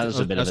 yeah. Sorry, mate, that was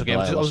a bit of a delay.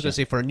 I was going to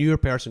say, for a newer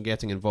person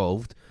getting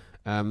involved,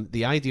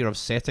 the idea of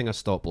setting a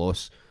stop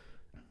loss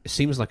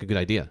seems like a good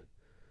idea.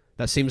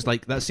 That seems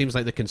like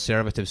the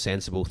conservative,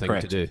 sensible thing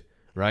Correct. to do,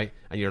 right?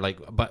 And you're like,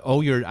 but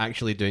all you're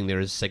actually doing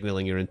there is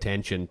signaling your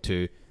intention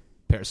to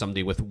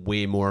somebody with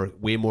way more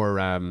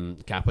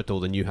capital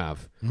than you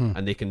have,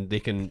 and they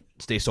can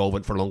stay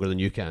solvent for longer than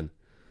you can.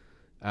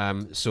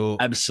 So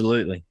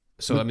Absolutely.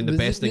 So I mean, the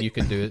best thing you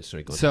can do is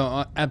sorry. Go on.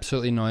 So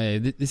absolutely no.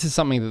 Yeah. This is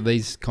something that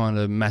these kind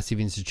of massive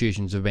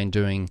institutions have been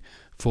doing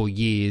for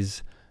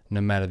years,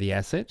 no matter the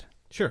asset.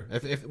 Sure,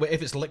 if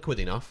it's liquid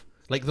enough,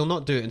 like they'll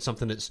not do it in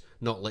something that's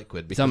not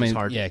liquid because Something, it's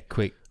hard. yeah,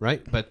 quick,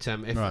 right? But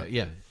if Right.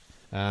 yeah,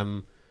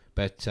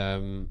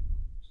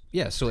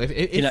 yeah. So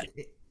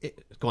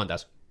if go on,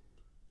 Daz.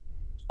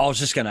 I was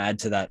just going to add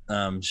to that,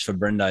 just for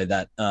Brendo,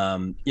 that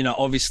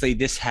obviously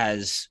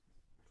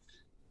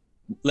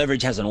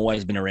leverage hasn't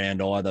always been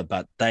around either,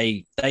 but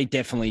they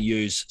definitely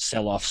use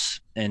sell-offs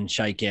and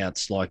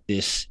shakeouts like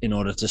this in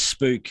order to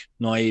spook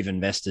naive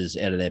investors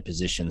out of their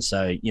position.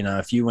 So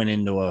if you went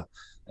into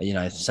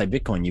say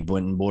Bitcoin, you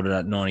went and bought it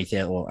at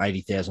 $90,000 or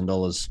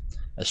 $80,000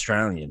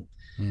 Australian.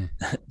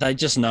 They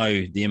just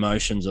know the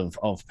emotions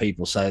of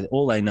people. So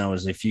all they know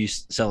is if you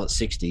sell at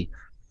 60,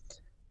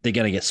 they're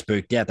going to get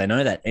spooked out. They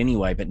know that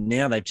anyway, but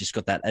now they've just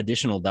got that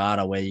additional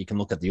data where you can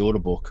look at the order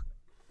book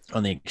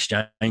on the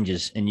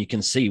exchanges and you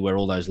can see where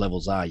all those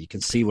levels are. You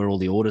can see where all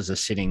the orders are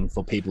sitting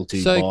for people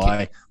to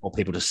buy or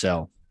people to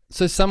sell.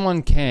 So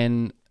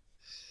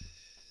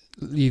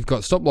you've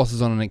got stop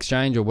losses on an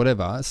exchange or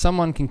whatever,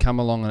 someone can come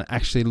along and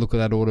actually look at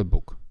that order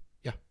book.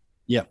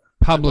 Yeah.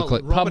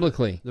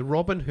 Publicly. The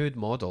Robinhood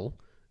model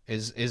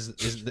is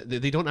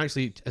they don't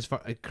actually, as far,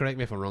 correct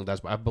me if I'm wrong,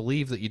 Daz, but I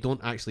believe that you don't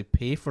actually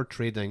pay for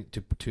trading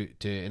to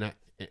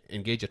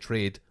engage a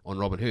trade on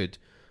Robinhood,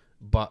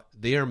 but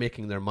they are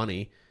making their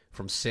money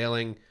from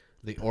selling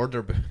the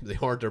order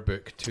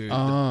book to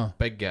the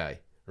big guy,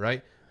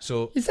 right?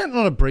 So Is that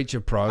not a breach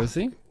of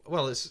privacy?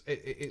 well, it's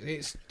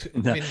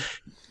No.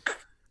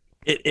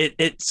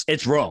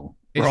 It's wrong.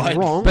 It's right?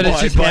 wrong, But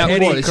it's just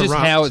it's just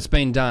how it's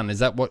been done. Is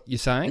that what you're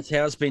saying? It's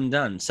how it's been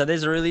done. So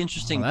there's a really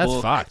interesting that's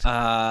book. fucked.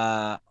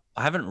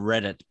 I haven't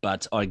read it,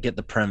 but I get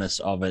the premise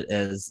of it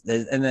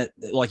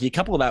like you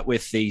couple that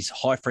with these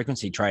high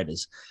frequency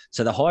traders.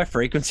 So the high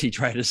frequency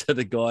traders are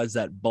the guys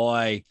that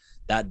buy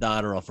that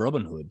data off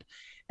Robinhood,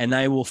 and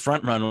they will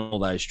front run all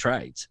those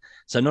trades.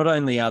 So not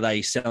only are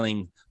they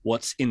selling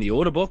what's in the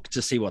order book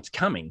to see what's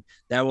coming,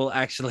 they will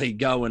actually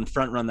go and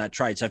front run that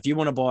trade. So if you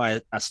want to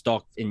buy a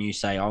stock and you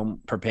say, I'm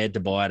prepared to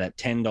buy it at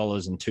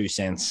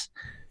 $10.02,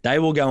 they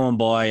will go and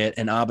buy it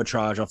and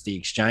arbitrage off the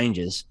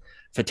exchanges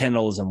for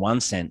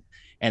 $10.01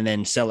 and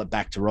then sell it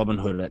back to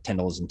Robinhood at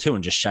 $10.02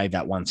 and just shave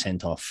that 1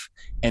 cent off.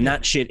 And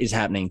that shit is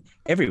happening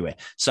everywhere.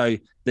 So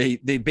the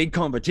big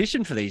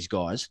competition for these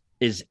guys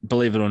is,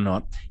 believe it or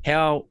not,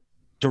 how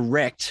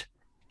direct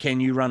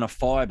can you run a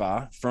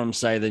fiber from,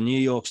 say, the New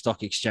York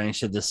Stock Exchange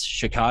to the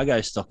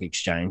Chicago Stock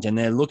Exchange? And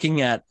they're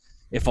looking at,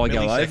 if I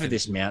go over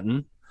this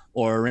mountain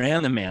or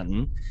around the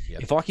mountain,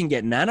 if I can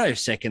get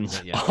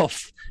nanoseconds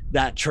off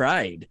that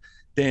trade,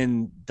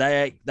 then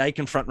they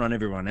can front run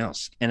everyone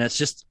else. And it's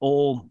just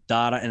all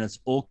data and it's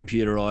all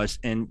computerized.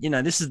 And,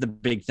 this is the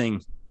big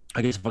thing.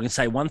 I guess if I can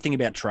say one thing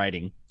about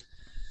trying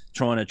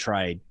to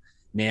trade.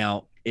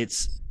 Now,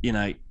 it's,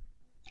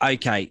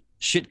 okay,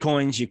 shit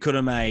coins you could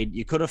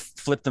have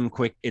flipped them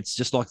quick. It's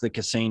just like the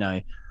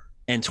casino.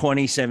 In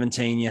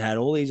 2017, you had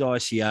all these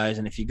ICOs,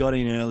 and if you got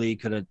in early, you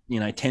could have,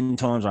 10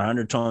 times or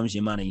 100 times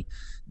your money.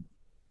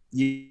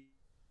 The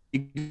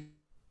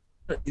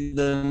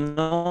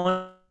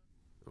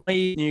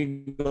new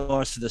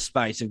guys to the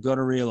space have got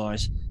to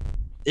realize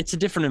it's a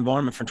different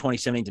environment from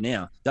 2017 to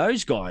now.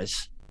 Those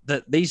guys,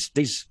 these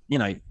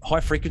high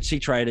frequency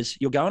traders,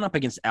 you're going up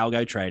against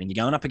algo trading,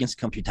 you're going up against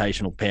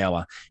computational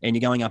power, and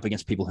you're going up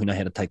against people who know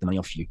how to take the money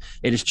off you.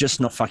 It is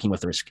just not fucking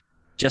with the risk.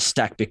 Just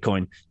stack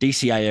Bitcoin,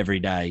 DCA every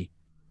day,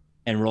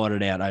 and ride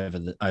it out over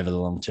the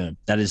long term.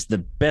 That is the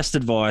best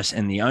advice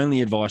and the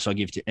only advice I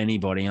give to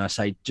anybody. And I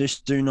say,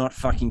 just do not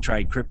fucking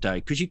trade crypto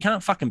because you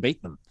can't fucking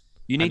beat them.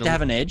 You need to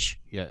have an edge.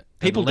 Yeah,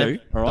 people do.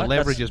 All right, the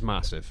leverage is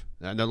massive,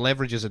 and the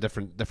leverage is a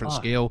different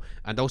scale.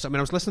 And also,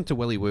 I was listening to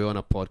Willy Woo on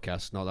a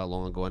podcast not that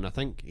long ago, and I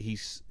think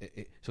he's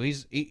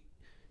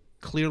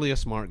clearly a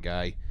smart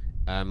guy,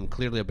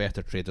 clearly a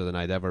better trader than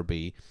I'd ever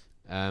be.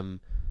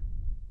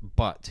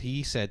 But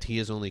he said he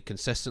is only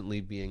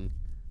consistently being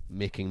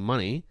making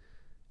money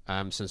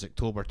since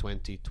October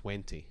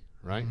 2020,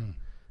 right?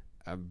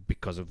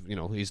 Because of,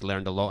 he's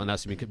learned a lot, and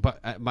that's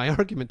but my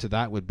argument to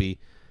that would be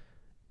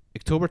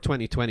October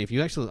 2020. If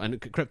you actually, and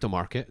crypto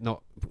market,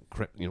 not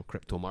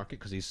crypto market,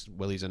 because he's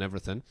in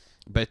everything,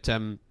 but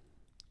and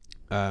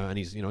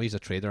he's a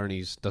trader and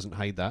he doesn't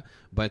hide that.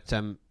 But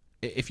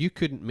if you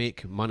couldn't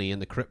make money in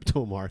the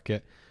crypto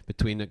market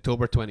between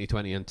October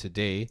 2020 and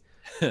today,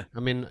 I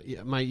mean,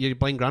 your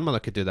blind grandmother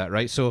could do that,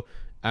 right? So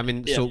I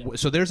mean,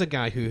 so there's a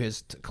guy who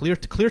has clear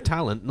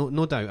talent,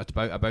 no doubt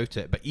about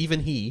it. But even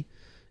he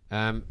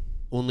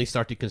only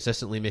started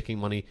consistently making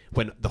money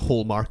when the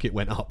whole market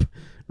went up,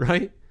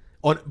 right?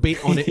 On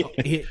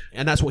it,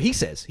 and that's what he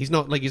says. He's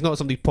not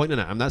somebody pointing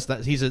at him.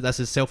 That's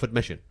his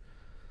self-admission.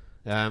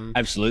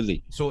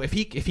 Absolutely. So if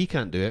he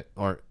can't do it,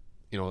 or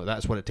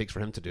that's what it takes for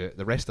him to do it,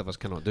 the rest of us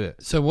cannot do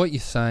it. So what you're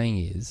saying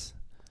is,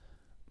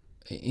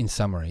 in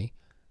summary,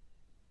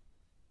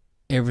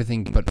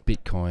 everything but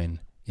Bitcoin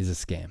is a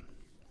scam.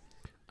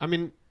 I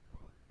mean,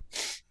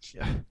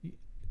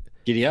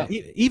 giddy up.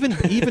 Even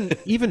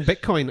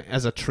Bitcoin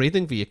as a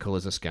trading vehicle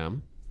is a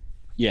scam.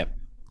 Yeah.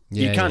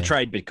 You can't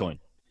trade Bitcoin.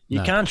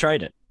 You can't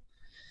trade it.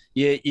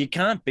 You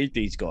can't beat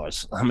these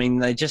guys. I mean,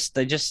 they just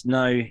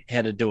know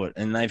how to do it,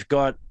 and they've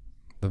got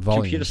the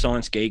volume. Computer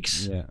science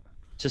geeks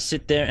to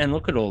sit there and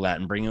look at all that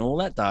and bring all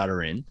that data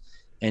in,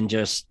 and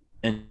just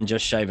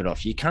shave it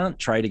off. You can't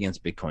trade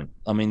against Bitcoin.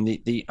 I mean,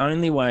 the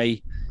only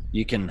way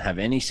you can have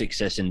any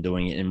success in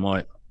doing it, in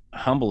my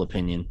humble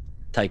opinion,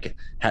 take a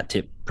hat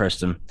tip,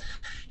 Preston,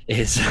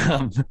 is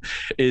to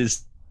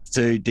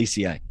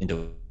DCA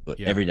into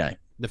it every day.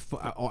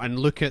 And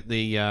look at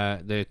the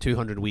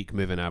 200-week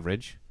moving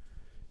average,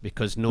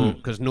 because no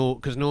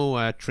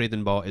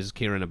trading bot is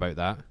caring about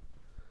that,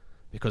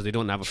 because they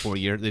don't have a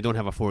 4-year, they don't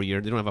have a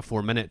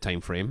 4-minute time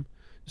frame.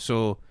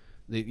 So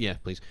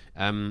please.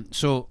 I mean,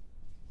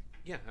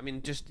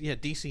 just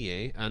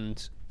DCA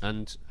and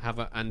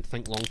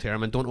think long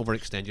term, and don't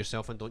overextend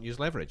yourself, and don't use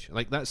leverage.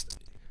 Like that's,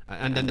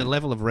 and then the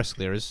level of risk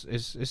there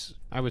is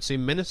I would say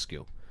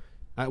minuscule.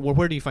 Well,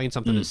 where do you find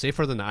something that's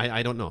safer than that?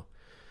 I don't know.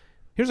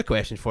 Here's a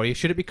question for you: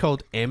 should it be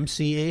called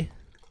MCA?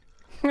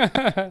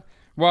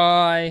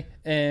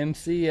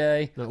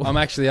 YMCA. I'm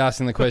actually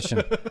asking the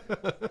question.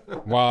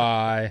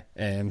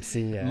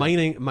 YMCA.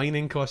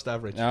 Mining cost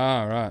average. Oh,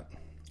 right.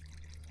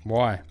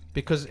 Why?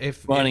 Because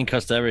if mining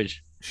cost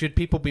average. Should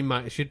people be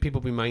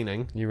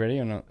mining? You ready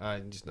or not?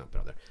 Just not,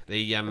 brother.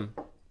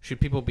 Should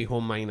people be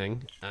home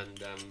mining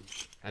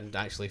and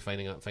actually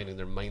finding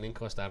their mining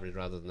cost average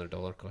rather than their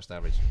dollar cost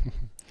average?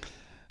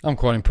 I'm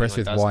quite impressed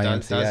with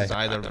YMCA. That's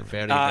either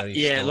very strong.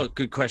 Look,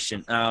 good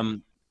question.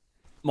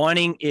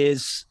 Mining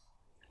is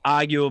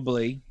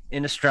arguably,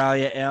 in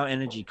Australia, our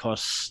energy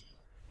costs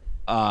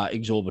are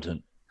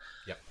exorbitant.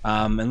 Yep.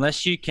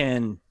 Unless you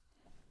can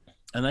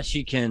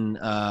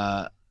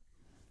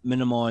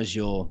minimize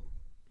your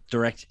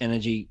direct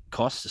energy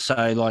costs.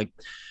 So like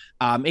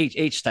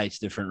each state's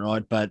different,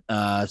 right? But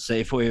so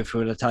if we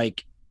were to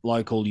take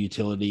local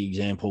utility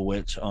example,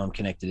 which I'm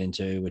connected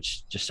into,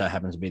 which just so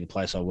happens to be the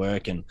place I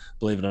work, and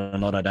believe it or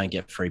not, I don't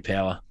get free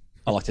power.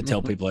 I like to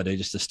tell people I do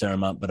just to stir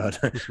them up, but I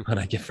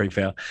don't get free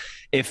power.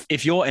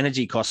 If your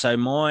energy cost, so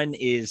mine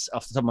is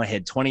off the top of my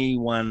head,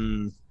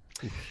 21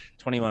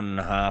 and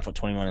a half or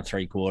 21 and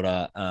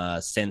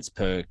 3/4 cents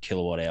per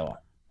kilowatt hour.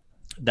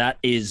 That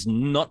is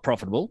not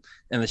profitable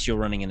unless you're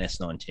running an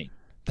S19.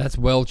 That's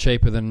well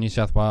cheaper than New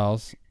South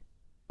Wales,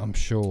 I'm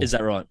sure. Is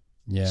that right?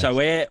 Yeah. So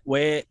we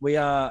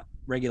are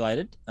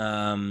regulated.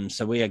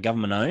 So we are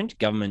government owned,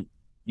 government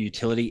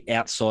utility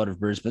outside of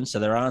Brisbane. So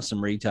there are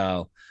some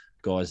retail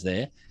guys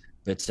there,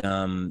 but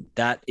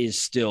that is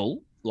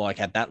still like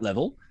at that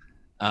level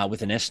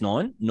with an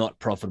S9, not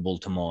profitable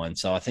to mine.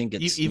 So I think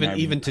it's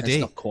even today,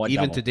 it's not quite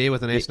even double. today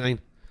with an S9.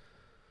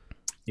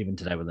 Even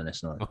today with an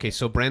S9. Okay,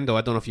 so Brendo,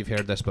 I don't know if you've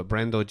heard this, but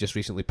Brendo just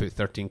recently put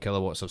 13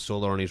 kilowatts of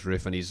solar on his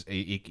roof, and he's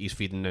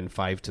feeding in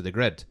 5 to the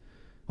grid.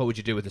 What would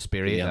you do with the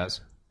spare 8 that's?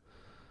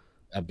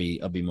 I'd be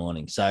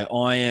mining. So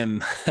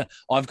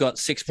I've got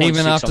 6.6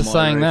 even after on my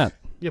saying roof. that.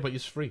 Yeah, but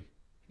it's free.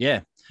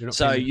 Yeah.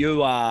 So paying.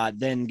 you are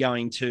then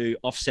going to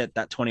offset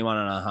that 21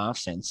 and a half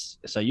cents.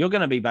 So you're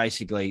going to be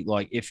basically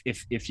like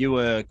if you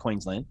were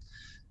Queensland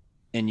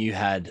and you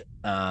had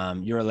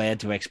you're allowed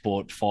to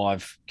export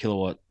 5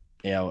 kilowatts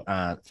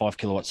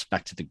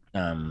back to the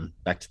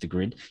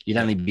grid, you'd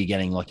only be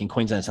getting, like in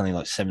Queensland, it's only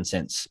like 7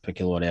 cents per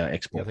kilowatt hour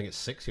export. Yeah, I think it's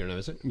 6 here now,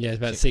 is it? Yeah, it's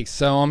about 6.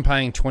 So I'm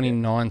paying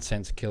 29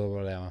 cents a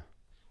kilowatt hour.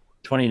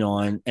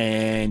 29,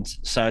 and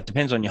so it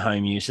depends on your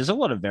home use. There's a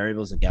lot of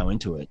variables that go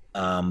into it,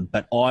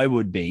 but I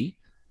would be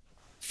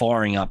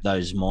firing up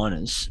those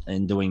miners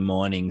and doing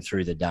mining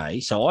through the day.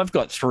 So I've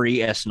got 3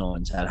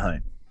 S9s at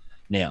home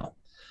now.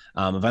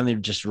 I've only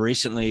just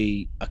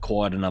recently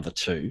acquired another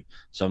 2,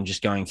 so I'm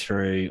just going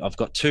through. I've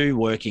got 2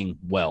 working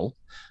well,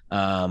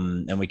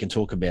 and we can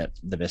talk about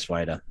the best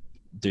way to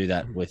do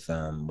that with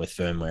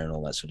firmware and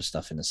all that sort of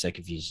stuff in a sec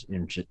if you're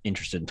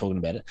interested in talking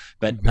about it.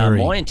 But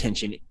my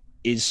intention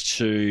is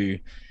to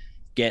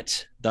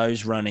get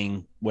those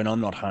running when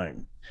I'm not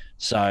home.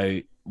 So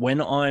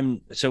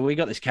so we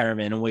got this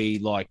caravan and we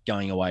like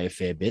going away a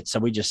fair bit. So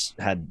we just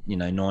had,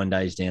 9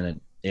 days down at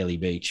Airlie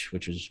Beach,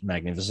 which was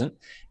magnificent.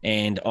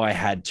 And I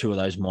had 2 of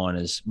those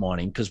miners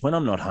mining because when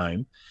I'm not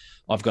home,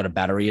 I've got a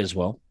battery as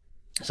well.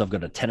 So I've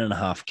got a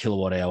 10.5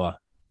 kilowatt hour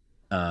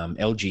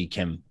LG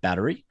Chem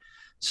battery.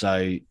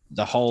 So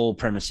the whole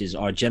premise is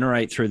I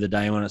generate through the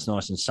day when it's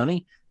nice and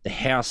sunny. The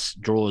house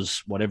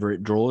draws whatever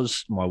it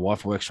draws. My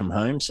wife works from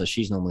home, so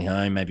she's normally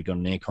home, maybe got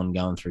an aircon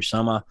going through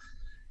summer.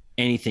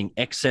 Anything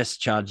excess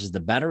charges the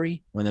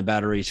battery. When the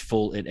battery's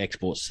full, it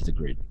exports to the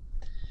grid.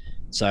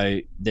 So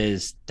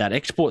there's that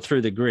export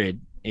through the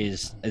grid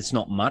it's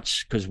not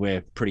much because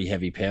we're pretty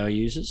heavy power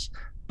users,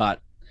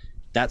 but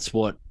that's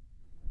what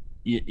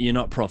you're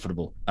not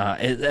profitable.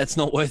 It's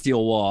not worth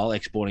your while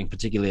exporting,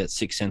 particularly at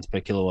 6 cents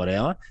per kilowatt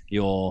hour.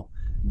 You're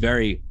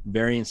very,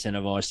 very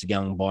incentivized to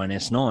go and buy an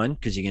S9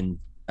 because you can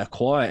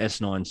acquire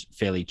S9s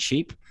fairly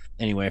cheap,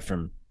 anywhere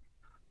from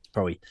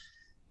probably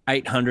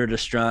 800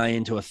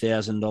 Australian to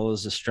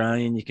 $1,000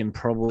 Australian. You can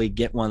probably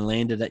get one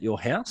landed at your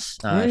house.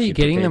 Where are you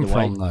getting them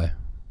from, though?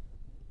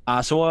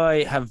 So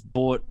I have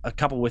bought a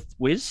couple with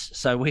Wiz.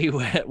 So we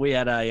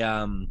had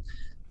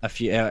a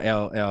few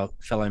our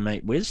fellow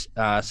mate Wiz.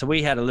 So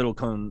we had a little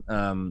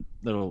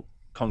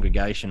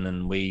congregation,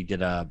 and we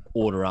did a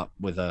order up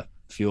with a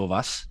few of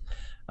us,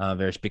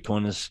 various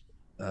Bitcoiners,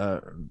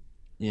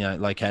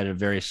 located at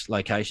various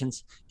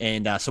locations,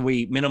 and so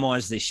we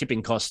minimised the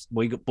shipping costs.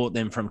 We bought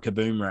them from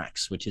Kaboom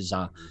Racks, which is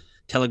a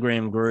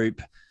Telegram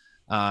group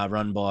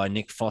run by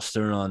Nick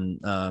Foster on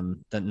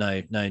that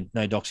no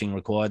doxing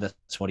required.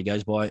 That's what he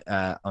goes by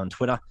on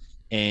Twitter,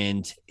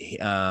 and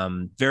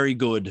very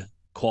good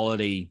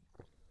quality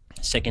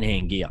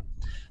secondhand gear.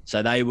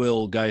 So they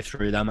will go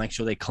through, they'll make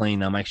sure they're clean,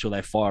 they'll make sure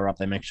they fire up,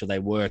 they make sure they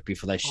work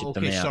before they ship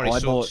them out. Sorry,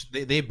 so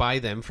they buy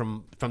them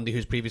from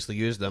who's previously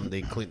used them,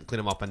 they clean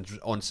them up and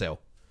on sale.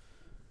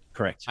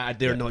 Correct.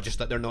 They're not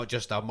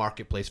just a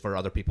marketplace for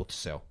other people to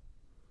sell.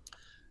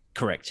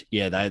 Correct.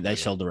 Yeah, they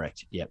sell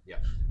direct. Yep. Yeah.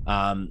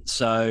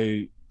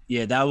 So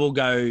yeah, they will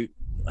go.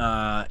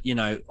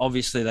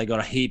 Obviously they got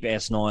a heap of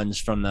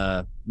S9s from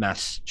the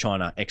mass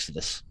China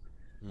exodus.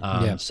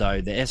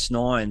 So the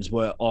S9s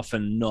were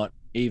often not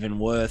even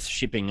worth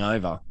shipping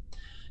over.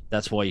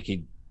 That's why you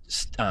could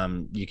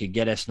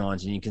get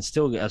S9s, and you can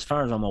still, as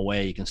far as I'm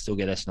aware, you can still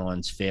get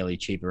S9s fairly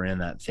cheap, around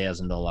that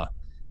 $1,000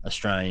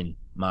 Australian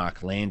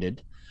mark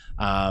landed.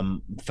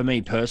 For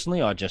me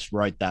personally, I just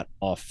wrote that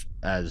off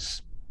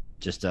as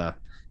just a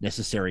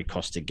necessary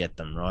cost to get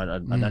them, right? I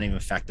don't even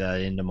factor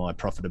that into my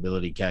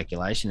profitability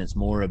calculation. It's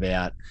more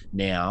about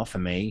now for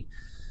me,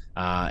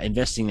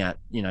 investing that,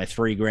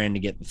 $3,000 to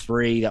get the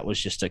 3, that was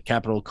just a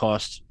capital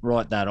cost,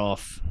 write that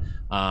off.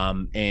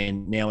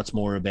 And now it's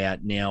more about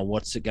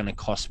what's it going to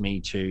cost me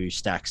to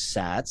stack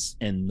sats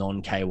and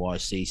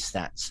non-KYC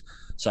stats.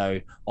 So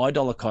I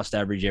dollar cost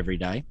average every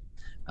day.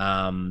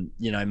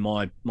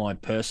 My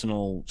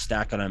personal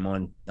stack, I don't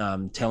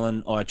mind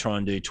telling, I try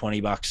and do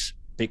 $20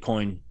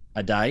 Bitcoin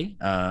a day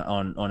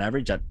on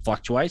average. That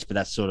fluctuates, but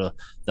that's sort of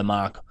the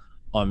mark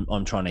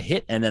I'm trying to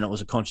hit. And then it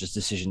was a conscious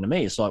decision to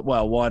me. It's like,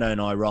 well, why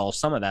don't I roll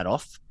some of that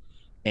off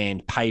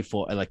and pay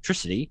for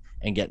electricity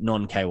and get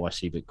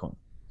non-KYC Bitcoin?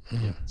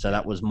 Yeah. So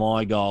that was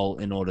my goal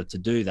in order to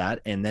do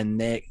that. And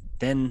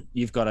then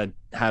you've got to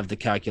have the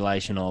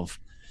calculation of,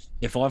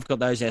 if I've got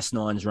those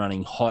S9s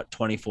running hot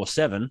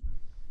 24/7,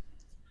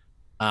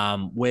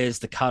 where's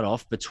the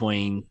cutoff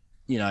between,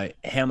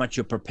 how much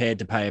you're prepared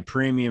to pay a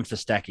premium for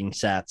stacking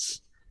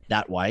sats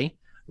that way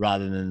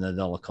rather than the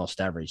dollar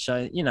cost average.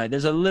 So,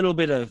 there's a little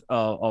bit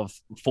of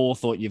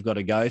forethought you've got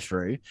to go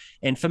through.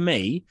 And for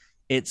me,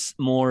 it's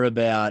more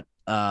about,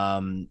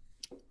 I've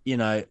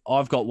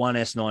got one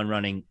S9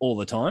 running all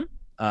the time.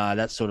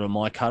 That's sort of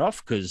my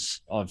cutoff,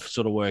 because I've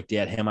sort of worked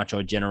out how much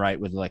I generate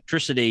with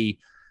electricity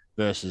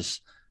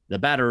versus the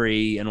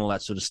battery and all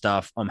that sort of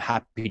stuff. I'm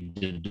happy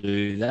to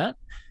do that.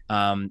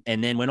 And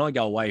then when I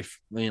go away,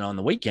 on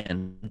the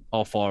weekend,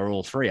 I'll fire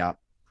all 3 up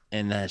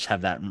and just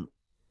have that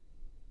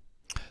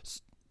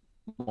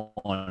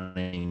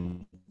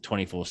morning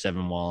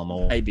 24/7 while I'm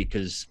away,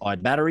 because I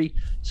had battery,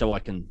 so I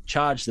can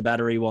charge the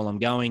battery while I'm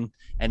going,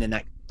 and then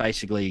that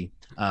basically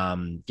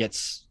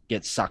gets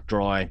sucked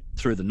dry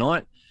through the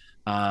night,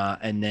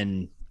 and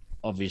then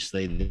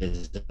obviously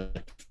there's a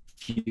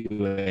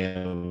few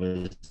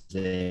hours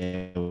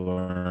there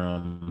where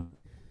I'm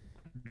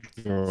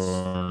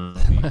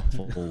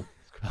full.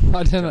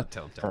 I don't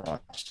know.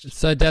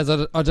 So Daz,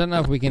 I don't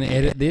know if we can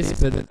edit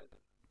this, but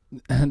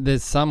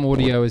there's some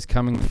audio is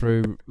coming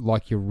through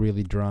like you're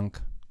really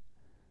drunk.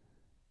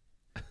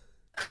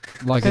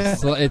 Like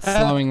it's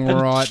slowing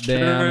right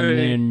down, and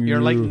then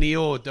you're like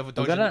Neo, dodging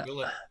the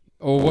bullet.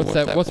 Or what's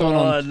that? What's the one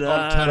on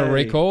Total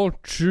Recall?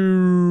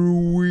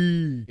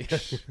 Chewy.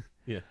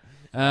 Yeah.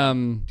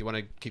 Do you want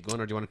to keep going,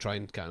 or do you want to try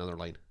and get another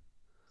line?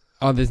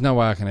 Oh, there's no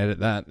way I can edit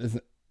that.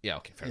 Yeah.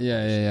 Okay. Fair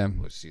Yeah.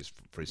 Let's see. It's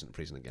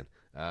freezing again.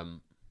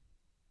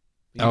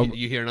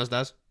 You hearing us,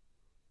 Daz?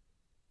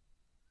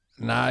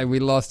 No, we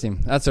lost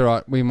him. That's all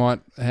right. We might.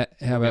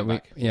 How about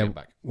we? Yeah,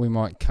 back. we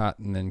might cut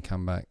and then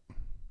come back.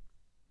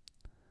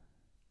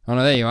 Oh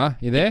no, there you are.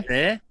 You there?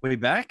 There, we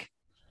back.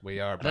 We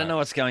are. I don't know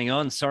what's going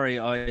on. Sorry,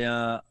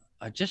 I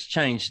just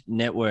changed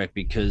network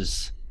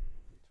because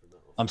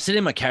I'm sitting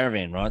in my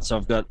caravan, right? So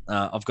I've got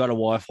a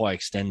Wi-Fi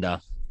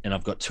extender, and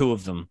I've got two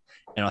of them,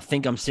 and I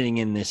think I'm sitting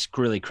in this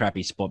really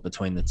crappy spot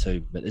between the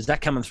two. But is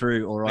that coming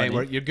through all right?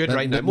 Mate, you're good That-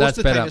 right now. that- Most that's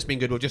of the time better. it's been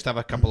good. We'll just have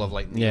a couple of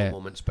like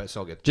moments, but it's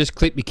all good. Just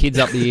clip your kids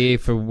up the ear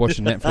for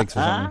watching Netflix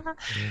or something.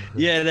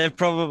 Yeah, they're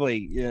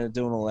probably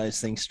doing all those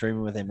things,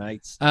 streaming with their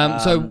mates.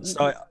 So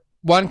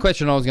one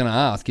question I was going to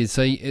ask is,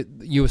 so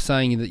you were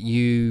saying that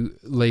you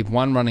leave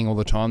one running all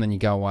the time, then you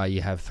go away,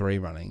 you have three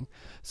running.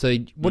 So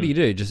what do you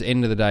do? Just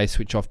end of the day,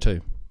 switch off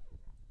two?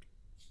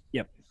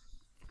 Yep.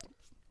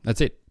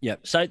 That's it?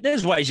 Yep. So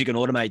there's ways you can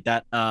automate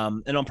that.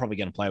 And I'm probably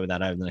going to play with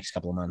that over the next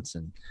couple of months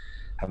and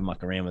have a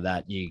muck around with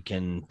that. You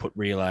can put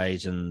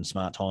relays and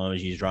smart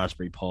timers, use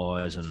Raspberry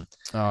Pis and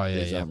Oh, yeah,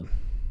 there's, yeah.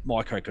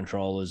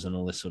 microcontrollers and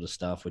all this sort of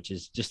stuff, which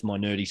is just my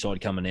nerdy side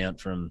coming out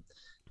from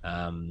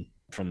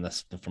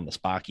the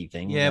Sparky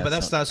thing. Yeah, but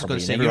that's going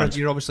to say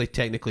you're obviously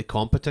technically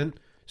competent.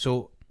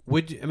 So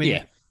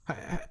Yeah.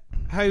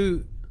 how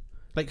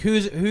like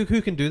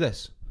who can do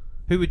this?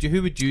 Who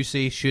would you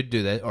say should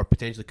do this or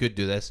potentially could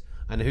do this?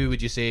 And who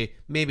would you say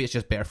maybe it's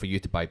just better for you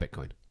to buy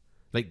Bitcoin?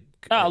 Like,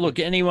 look,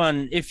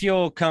 anyone, if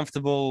you're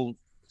comfortable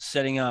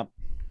setting up,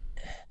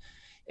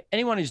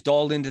 anyone who's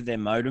dialed into their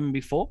modem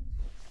before,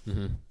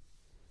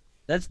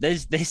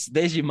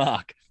 there's your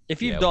mark.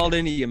 If you've dialed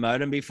into your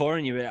modem before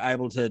and you're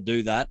able to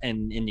do that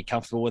and you're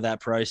comfortable with that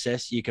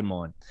process, you can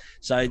mine.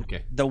 So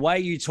the way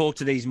you talk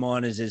to these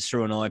miners is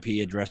through an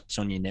IP address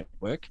on your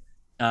network.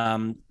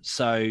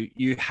 So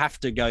you have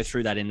to go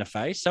through that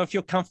interface. So if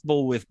you're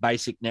comfortable with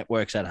basic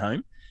networks at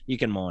home, you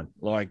can mine.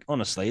 Like,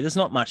 honestly, there's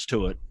not much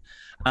to it.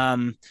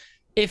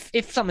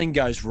 If something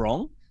goes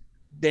wrong,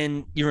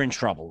 then you're in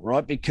trouble,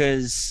 right?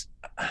 Because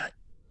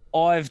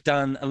I've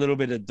done a little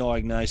bit of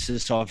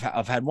diagnosis. So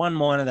I've had one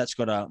miner that's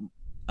got a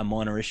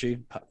minor issue,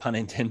 pun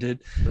intended,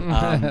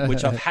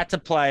 which I've had to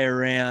play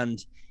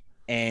around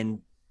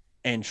and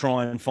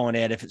try and find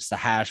out if it's the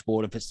hash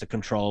board, if it's the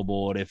control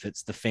board, if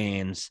it's the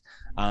fans.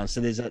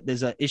 So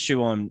there's a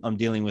issue I'm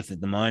dealing with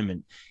at the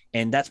moment,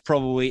 and that's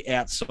probably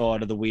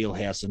outside of the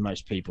wheelhouse of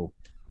most people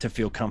to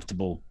feel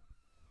comfortable,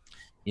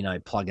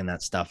 plugging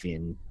that stuff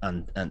in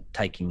and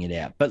taking it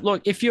out. But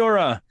look, if you're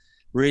a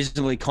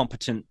reasonably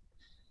competent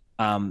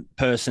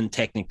person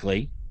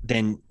technically,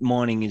 then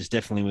mining is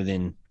definitely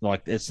within,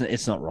 like,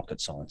 it's not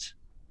rocket science.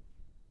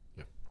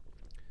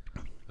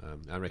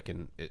 I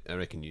reckon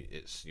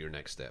it's your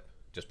next step,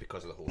 just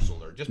because of the whole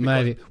solar. Just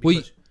Maybe.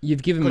 because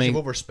You've given me you've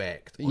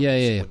overspec.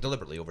 Yeah.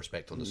 Deliberately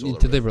overspec on the solar.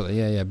 Deliberately,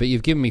 yeah. But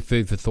you've given me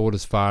food for thought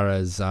as far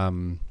as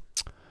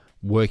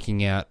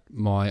working out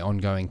my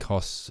ongoing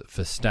costs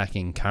for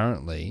stacking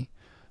currently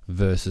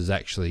versus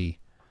actually,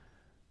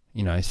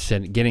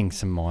 getting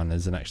some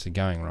miners and actually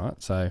going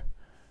right. So,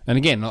 and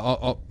again,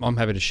 I'm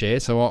happy to share.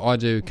 So I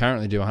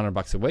currently do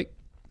 $100 a week.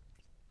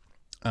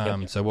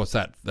 So what's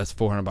that? That's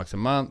 $400 a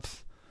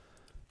month,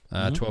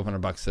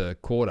 $1,200 a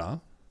quarter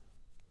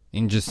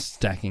in just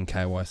stacking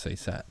KYC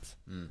sats.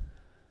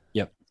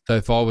 Yep. So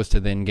if I was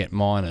to then get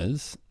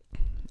miners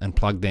and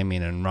plug them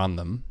in and run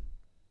them,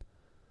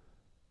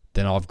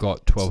 then I've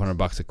got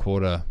 $1,200 a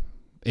quarter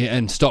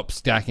and stop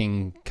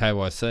stacking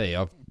KYC.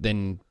 I've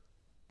then,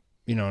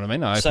 you know what I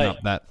mean? I open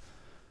up that.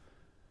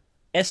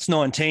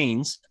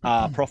 S19s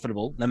are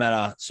profitable no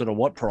matter sort of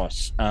what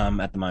price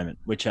at the moment,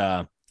 which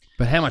are...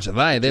 But how much are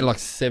they? They're like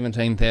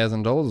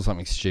 $17,000 or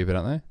something stupid,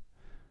 aren't they?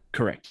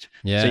 Correct.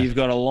 Yeah. So you've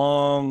got a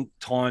long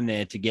time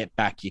there to get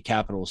back your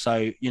capital. So,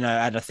 at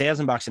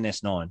 $1,000 in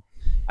S9,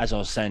 as I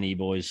was saying to you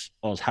boys,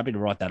 I was happy to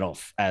write that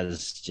off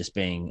as just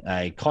being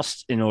a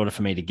cost in order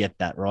for me to get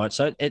that, right?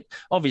 So it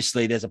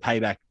obviously there's a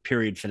payback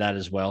period for that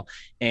as well.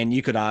 And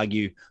you could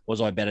argue,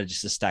 was I better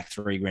just to stack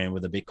 $3,000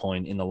 with a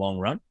Bitcoin in the long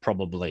run?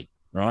 Probably,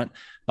 right?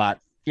 But,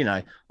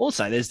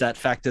 also there's that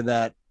factor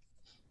that,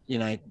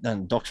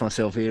 and dox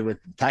myself here with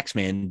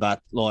Taxman, but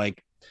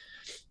like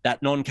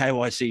that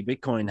non-KYC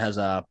Bitcoin has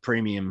a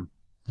premium,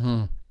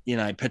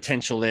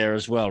 potential there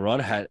as well,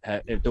 right?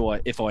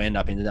 If I end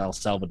up in El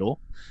Salvador.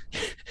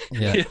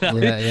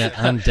 Yeah,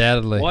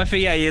 undoubtedly.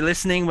 Wifey, are you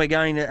listening? We're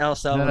going to El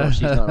Salvador.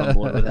 She's not on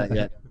board with that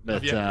yet.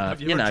 But,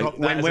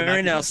 when we're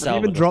in El Salvador.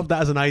 Have you even dropped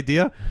that as an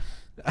idea?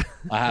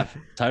 I have,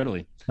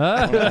 totally.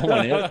 I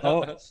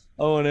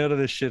want out of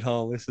this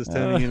shithole. This is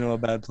turning into a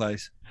bad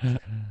place.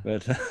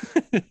 But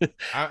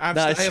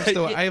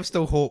I have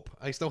still hope.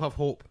 I still have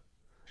hope.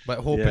 But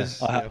hope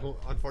is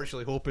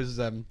unfortunately hope is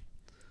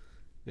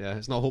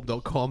it's not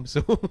hope.com,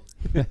 so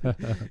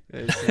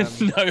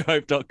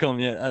nohope.com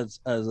yet, as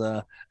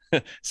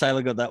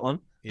Sailor got that one.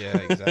 Yeah,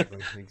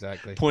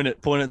 exactly. Point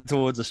it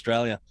towards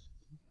Australia.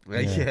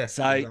 Yeah.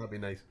 So that'd be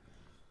nice.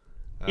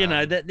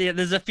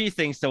 There's a few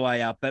things to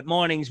weigh up, but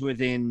mining's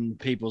within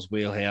people's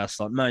wheelhouse.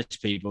 Like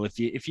most people, if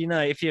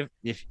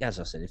as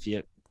I said, if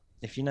you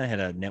know how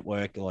to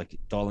network, like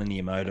dial into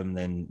your modem,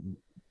 then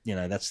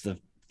that's the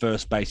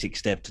first basic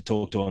step to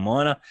talk to a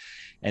miner,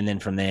 and then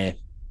from there,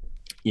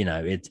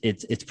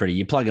 it's pretty.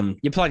 You plug them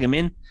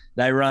in,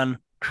 they run,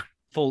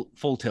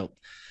 full tilt.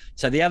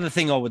 So the other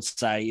thing I would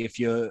say, if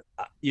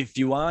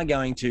you are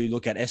going to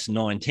look at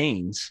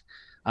S19s,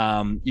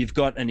 you've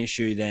got an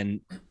issue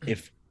then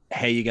if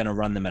how you're going to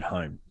run them at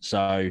home.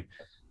 So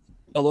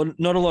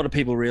not a lot of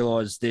people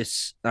realize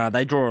this.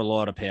 They draw a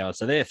lot of power.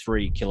 So they're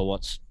 3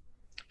 kilowatts.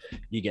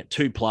 You get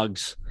 2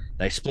 plugs.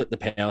 They split the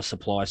power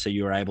supply, so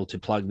you're able to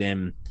plug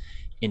them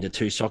into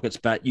 2 sockets.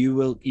 But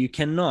you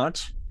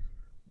cannot,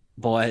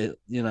 by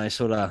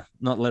sort of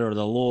not letter of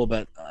the law,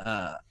 but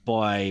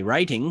by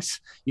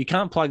ratings, you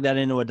can't plug that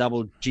into a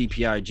double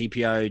GPO.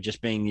 GPO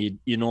just being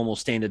your normal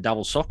standard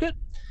double socket.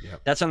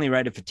 Yep. That's only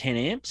rated for 10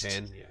 amps.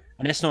 10, yeah.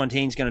 An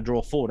S19 is going to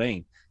draw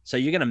 14. So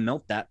you're going to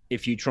melt that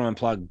if you try and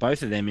plug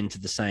both of them into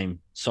the same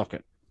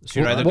socket. So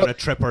you're either going to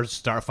trip or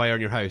start a fire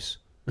in your house.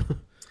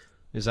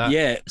 Is that?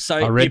 Yeah.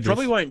 So you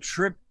probably won't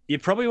trip. You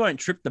probably won't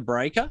trip the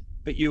breaker,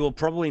 but you will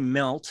probably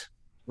melt,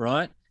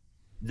 right,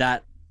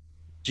 that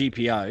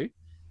GPO.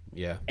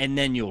 Yeah. And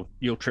then you'll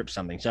trip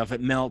something. So if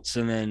it melts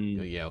and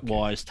then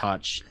wires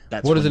touch,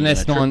 that's what does an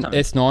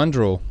S9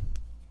 draw?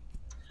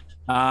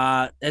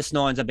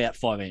 S9's about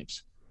 5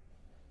 amps.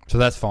 So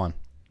that's fine.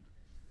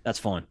 That's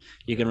fine.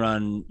 You can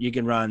run 2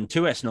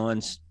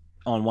 S9s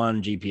on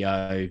one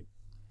GPO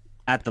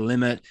at the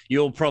limit.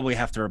 You'll probably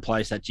have to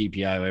replace that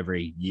GPO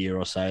every year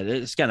or so.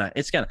 It's gonna.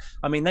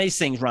 I mean, these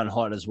things run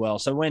hot as well.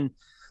 So when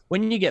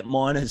you get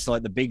miners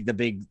like the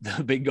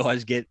big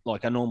guys get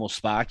like a normal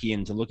Sparky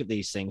and to look at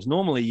these things,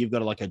 normally you've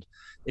got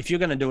if you're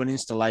going to do an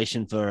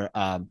installation for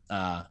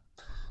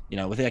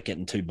without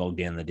getting too bogged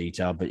down in the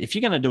detail, but if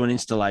you're going to do an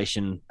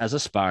installation as a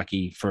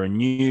Sparky for a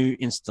new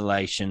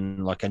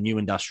installation, like a new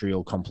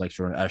industrial complex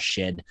or a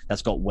shed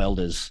that's got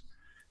welders,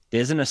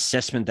 there's an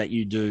assessment that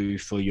you do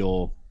for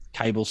your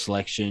cable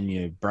selection,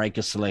 your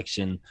breaker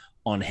selection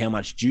on how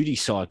much duty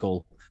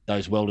cycle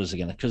those welders are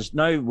going to, because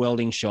no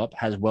welding shop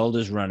has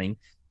welders running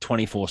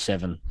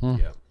 24/7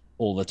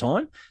 all the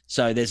time.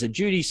 So there's a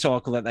duty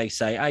cycle that they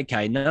say,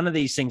 okay, none of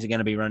these things are going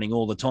to be running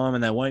all the time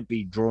and they won't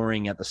be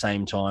drawing at the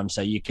same time.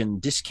 So you can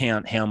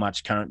discount how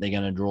much current they're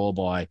going to draw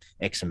by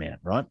X amount,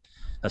 right?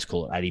 Let's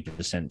call it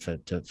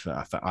 80%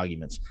 for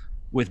arguments.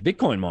 With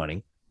Bitcoin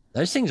mining,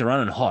 those things are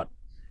running hot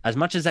as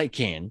much as they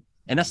can.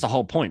 And that's the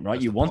whole point, right?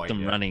 You want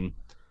them running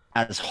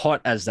as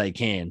hot as they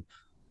can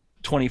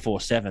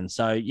 24/7.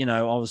 So,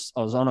 I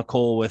was on a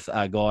call with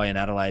a guy in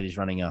Adelaide who's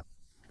running a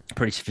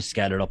pretty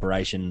sophisticated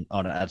operation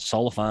at a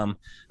solar farm,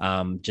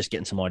 just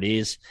getting some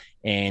ideas.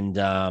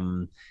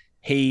 And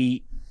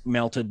he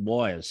melted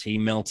wires. He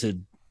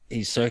melted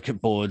his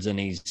circuit boards and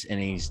his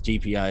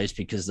GPOs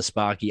because the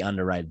Sparky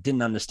underrated.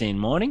 Didn't understand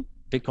mining,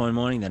 Bitcoin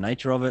mining, the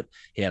nature of it.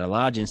 He had a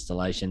large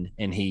installation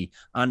and he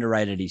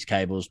underrated his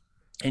cables.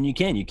 And you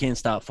can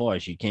start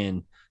fires.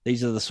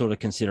 These are the sort of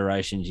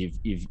considerations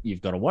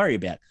you've got to worry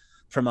about.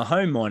 From a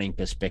home mining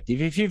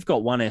perspective, if you've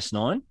got one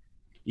S9,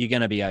 you're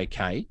going to be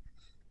okay.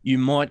 You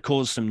might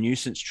cause some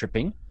nuisance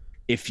tripping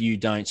if you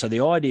don't. So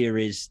the idea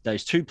is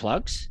those 2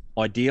 plugs,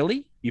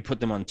 ideally, you put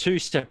them on 2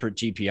 separate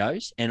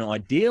GPOs and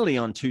ideally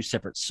on 2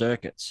 separate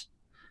circuits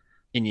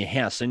in your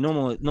house. So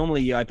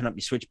normally you open up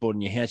your switchboard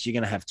in your house, you're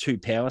going to have 2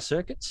 power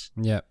circuits.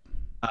 Yeah.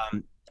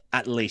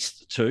 At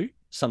least 2,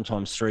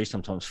 sometimes 3,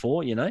 sometimes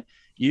 4,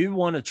 You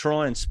want to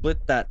try and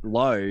split that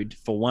load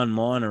for one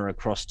miner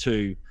across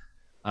 2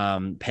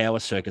 power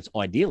circuits,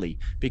 ideally,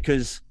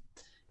 because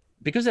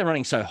they're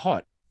running so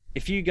hot.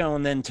 If you go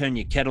and then turn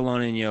your kettle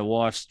on and your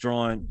wife's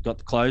got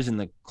the clothes in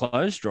the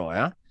clothes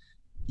dryer,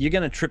 you're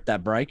going to trip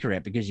that breaker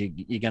out because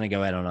you're going to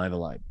go out on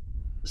overload.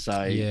 So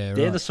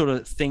they're the sort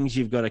of things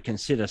you've got to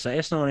consider. So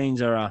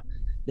S19s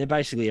they're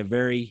basically a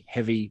very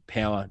heavy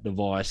power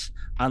device,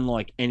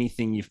 unlike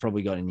anything you've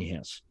probably got in your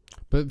house.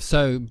 But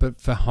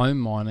for home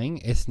mining,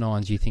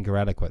 S9s you think are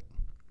adequate?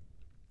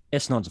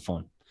 S9s are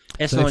fine.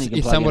 S9 so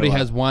if somebody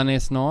has one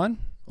S9,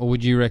 or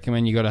would you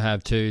recommend you got to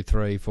have 2,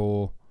 3,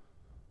 4?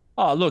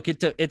 Oh, look, it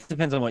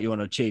depends on what you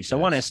want to achieve. So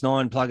one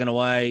S9 plugging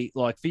away,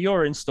 like for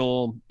your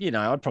install,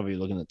 I'd probably be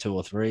looking at 2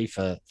 or 3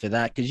 for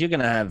that, because you're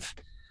going to have,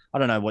 I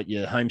don't know what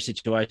your home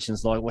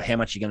situation's like, how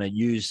much you're going to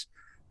use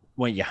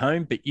when you're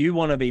home, but you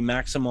want to be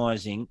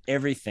maximizing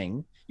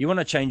everything. You want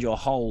to change your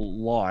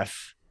whole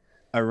life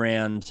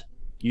around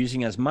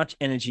using as much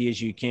energy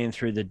as you can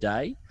through the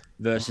day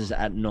versus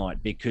at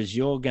night, because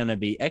you're going to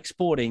be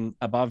exporting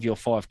above your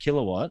 5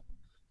 kilowatt,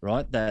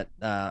 right?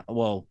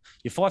 Your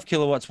 5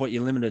 kilowatts, what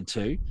you're limited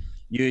to,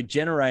 you're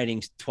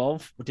generating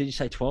 12, what did you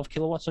say, 12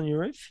 kilowatts on your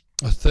roof?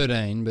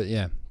 13, but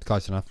yeah,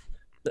 close enough.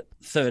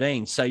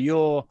 13.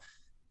 So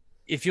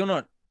if you're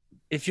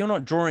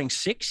not drawing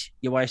 6,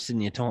 you're wasting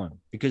your time,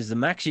 because the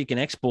max you can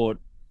export,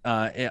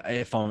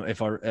 if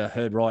I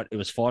heard right, it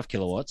was 5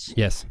 kilowatts.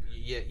 Yes.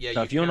 Yeah.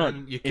 So if you're not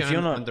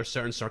under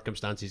certain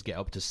circumstances get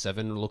up to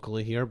 7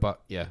 locally here,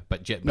 but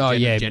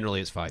generally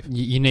it's 5.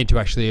 You need to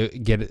actually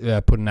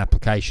get put an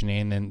application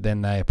in, and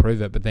then they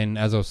approve it. But then,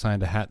 as I was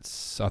saying to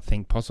Hats, I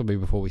think possibly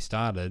before we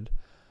started,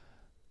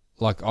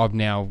 like I've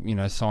now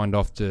signed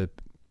off to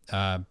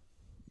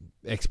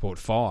export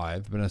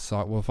 5, but it's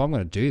like, well, if I'm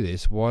going to do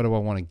this, why do I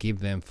want to give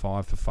them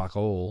 5 for fuck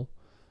all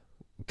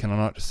can I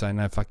not just say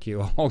no? Fuck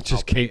you. I'll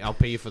just I'll keep. I'll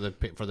pay you for the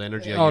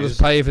energy. I'll I use.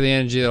 just pay you for the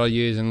energy that I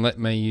use and let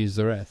me use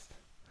the rest.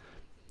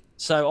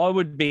 So I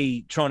would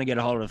be trying to get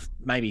a hold of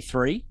maybe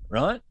 3,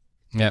 right?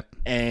 Yep.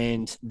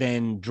 And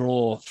then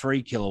draw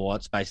 3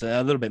 kilowatts, basically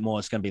a little bit more.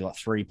 It's going to be like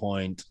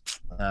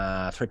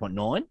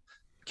 3.9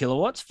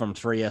 kilowatts from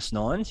 3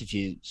 S9s. If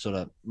you sort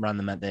of run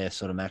them at their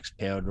sort of max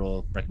power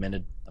draw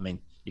recommended, I mean,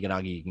 you could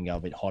argue you can go a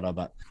bit hotter,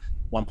 but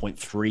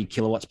 1.3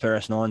 kilowatts per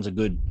S9 is a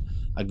good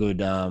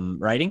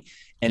rating.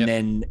 And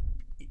then,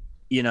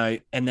 you know,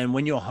 and then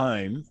when you're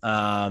home,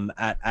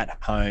 at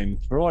home,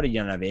 provided you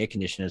don't have air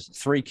conditioners,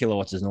 3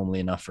 kilowatts is normally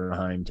enough for a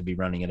home to be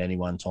running at any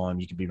one time.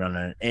 You could be running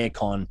an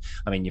aircon.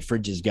 I mean, your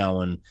fridge is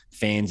going,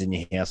 fans in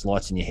your house,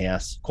 lights in your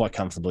house, quite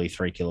comfortably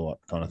 3 kilowatt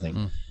kind of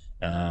thing.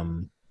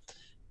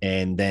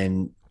 And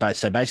then,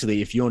 so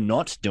basically, if you're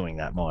not doing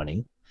that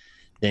mining,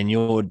 then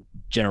your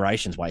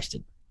generation's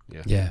wasted.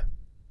 Yeah.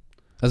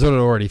 That's what it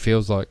already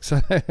feels like.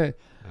 So,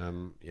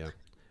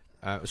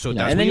 So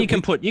and then you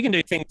can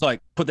do things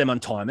like put them on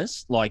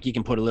timers. Like you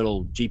can put a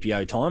little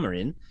GPO timer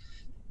in,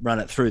 run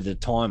it through the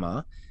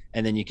timer,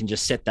 and then you can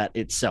just set that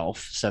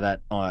itself so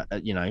that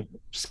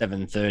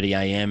 7:30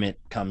 a.m. it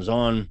comes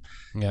on,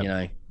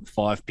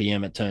 5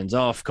 p.m. it turns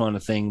off, kind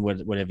of thing.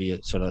 Whatever you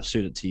sort of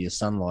suit it to your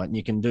sunlight, and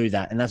you can do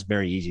that, and that's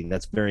very easy.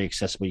 That's very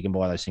accessible. You can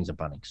buy those things at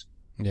Bunnings.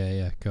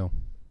 Yeah, cool.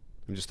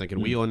 I'm just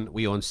thinking, we own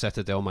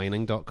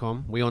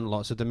citadelmining.com. We own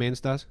lots of domains,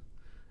 Daz.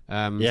 See,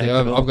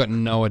 I've got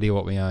no idea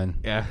what we own.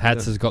 Yeah,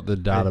 Hats has got the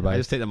database. I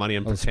just take the money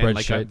and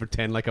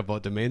pretend like I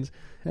bought domains.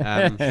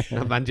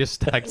 Man, just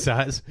stack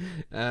sats.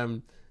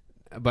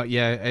 But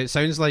yeah, it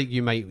sounds like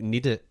you might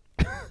need it.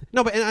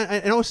 No, but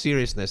in all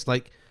seriousness,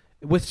 like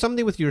with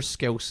somebody with your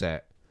skill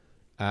set,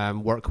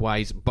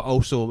 work-wise, but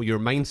also your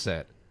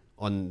mindset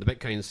on the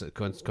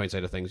Bitcoin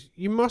side of things,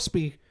 you must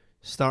be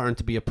starting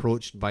to be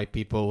approached by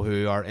people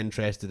who are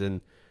interested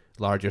in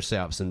larger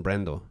setups than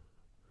Brendo.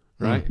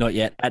 Right? Not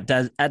yet. At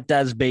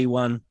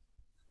DazB1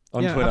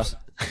 on Twitter.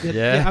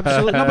 Yeah,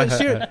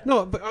 absolutely.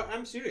 No, but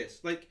I'm serious.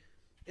 Like,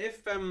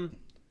 if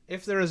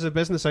there is a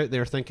business out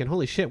there thinking,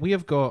 holy shit, we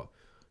have got,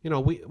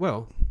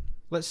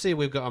 let's say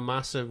we've got a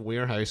massive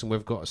warehouse and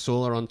we've got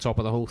solar on top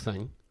of the whole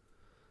thing,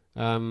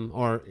 and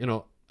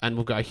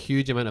we've got a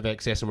huge amount of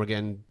excess and we're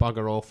getting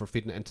bugger all for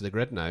feeding it into the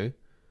grid now.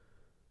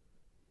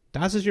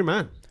 Daz is your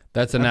man.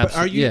 That's an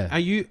absolute. Are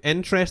you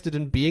interested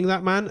in being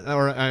that man,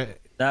 or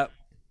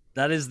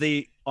that is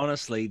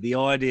honestly the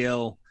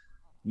ideal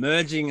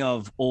merging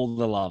of all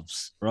the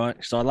loves,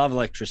 right? So I love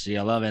electricity,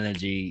 I love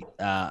energy.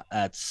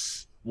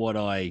 That's what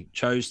I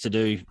chose to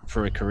do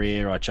for a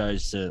career. I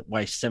chose to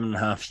waste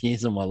 7.5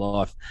 years of my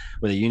life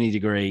with a uni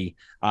degree,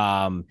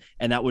 and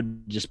that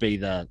would just be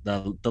the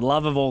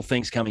love of all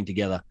things coming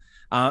together.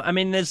 I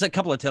mean, there's a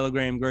couple of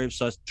Telegram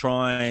groups I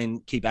try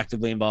and keep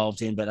actively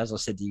involved in, but as I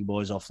said to you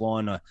boys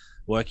offline, I'm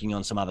working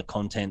on some other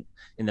content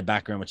in the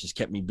background, which has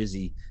kept me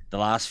busy the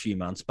last few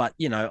months. But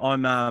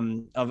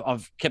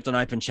I've kept an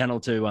open channel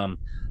to I'm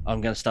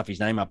going to stuff his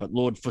name up, but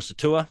Lord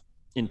Fusatua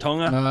in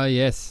Tonga. Oh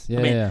yes,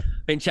 yeah.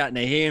 Been chatting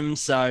to him,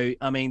 so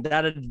I mean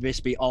that'd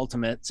just be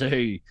ultimate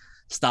to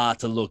start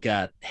to look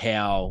at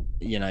how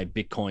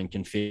Bitcoin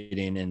can fit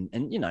in, and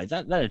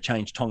that'd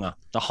change Tonga,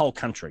 the whole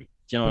country.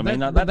 Do you know what I mean?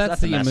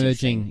 That's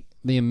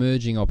the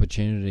emerging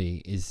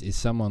opportunity is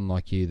someone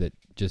like you that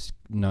just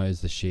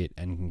knows the shit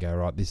and can go,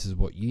 right, this is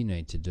what you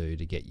need to do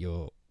to get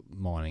your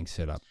mining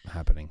setup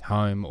happening,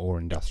 home or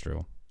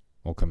industrial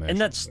or commercial. And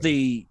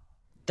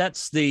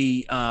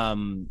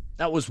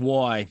that was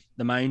why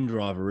the main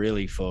driver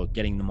really for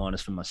getting the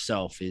miners for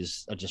myself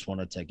is I just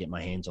wanted to get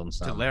my hands on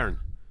some to learn,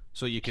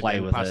 so you could play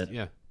with it.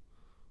 Yeah,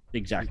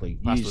 exactly.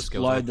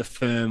 Load the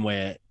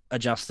firmware,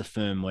 adjust the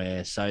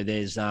firmware. So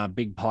there's a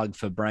big plug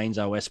for Brains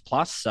OS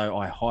Plus. So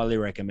I highly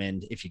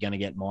recommend if you're going to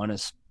get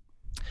miners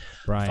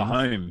for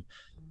home.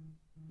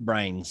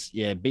 Brains,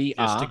 yeah,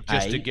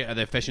 just to get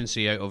the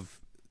efficiency out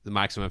of the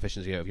maximum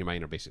efficiency out of your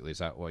miner. Basically, is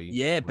that why you?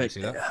 Yeah, but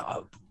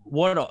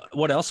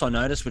what else I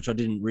noticed, which I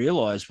didn't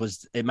realize,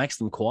 was it makes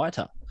them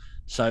quieter.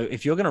 So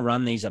if you're going to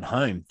run these at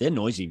home, they're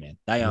noisy, man.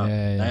 They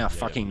are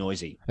fucking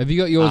noisy. Have you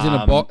got yours in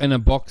a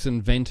box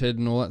and vented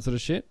and all that sort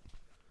of shit?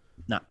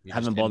 No,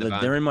 haven't bothered.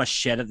 They're in my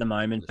shed at the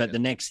moment, but the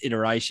next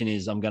iteration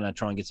is I'm going to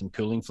try and get some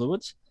cooling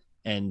fluids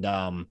and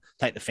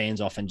take the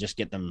fans off and just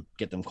get them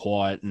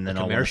quiet, and then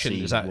I'll immersion.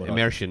 Is that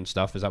immersion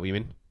stuff? Is that what you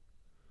mean?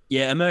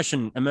 Yeah,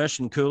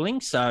 immersion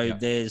cooling. So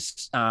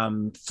there's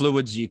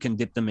fluids you can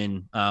dip them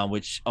in,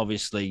 which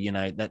obviously,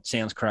 that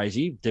sounds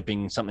crazy,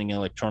 dipping something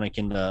electronic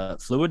into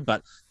fluid,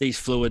 but these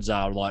fluids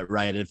are like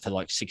rated for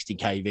like 60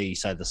 kV.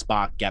 So the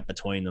spark gap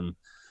between them,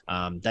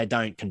 they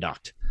don't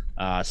conduct.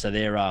 So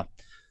they're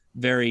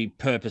very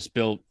purpose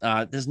built.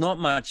 There's not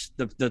much.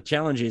 The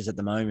challenge is at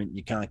the moment,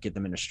 you can't get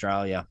them in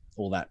Australia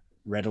all that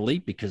readily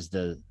because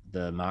the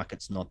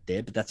market's not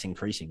there, but that's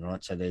increasing,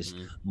 right? So there's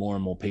more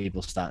and more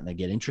people starting to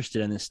get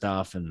interested in this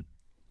stuff,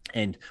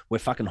 and we're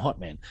fucking hot,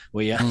 man.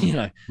 We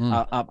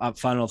up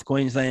far north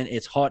Queensland,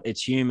 it's hot,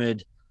 it's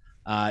humid.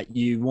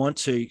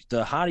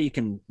 The harder you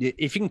can,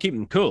 if you can keep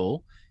them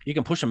cool, you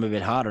can push them a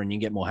bit harder and you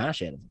get more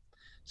hash out of them.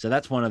 So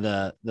that's one of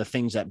the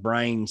things that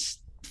Brain's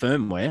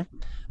firmware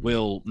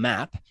will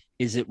map,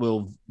 is it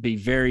will be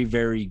very,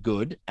 very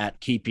good at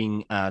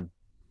keeping a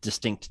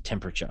distinct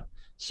temperature.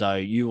 So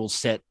you will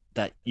set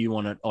that you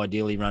want it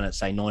ideally run at,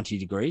 say, 90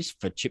 degrees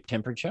for chip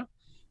temperature,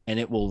 and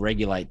it will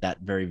regulate that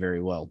very,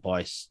 very well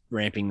by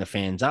ramping the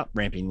fans up,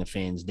 ramping the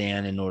fans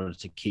down in order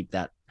to keep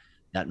that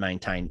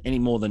maintained. Any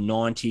more than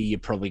 90, you're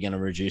probably going to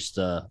reduce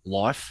the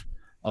life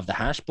of the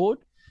hash board.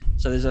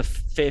 So there's a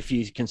fair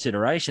few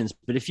considerations,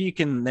 but if you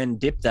can then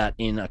dip that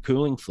in a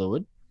cooling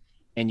fluid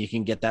and you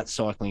can get that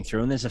cycling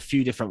through, and there's a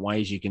few different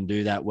ways you can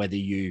do that, whether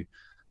you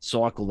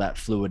cycle that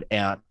fluid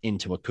out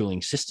into a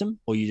cooling system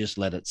or you just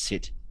let it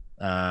sit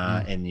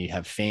and you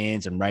have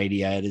fans and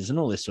radiators and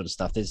all this sort of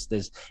stuff.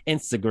 There's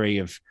nth degree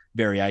of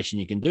variation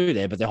you can do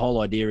there, but the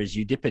whole idea is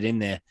you dip it in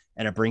there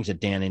and it brings it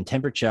down in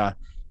temperature,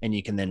 and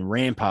you can then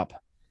ramp up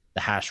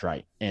the hash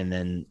rate, and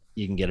then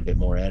you can get a bit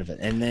more out of it.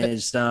 And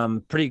there's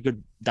pretty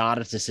good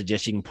data to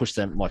suggest you can push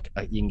them, like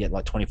you can get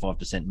like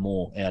 25%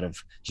 more out of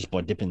just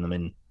by dipping them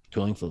in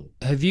cooling fluid.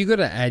 Have you got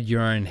to add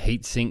your own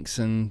heat sinks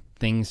and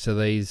things to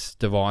these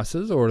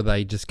devices, or do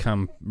they just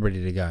come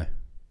ready to go?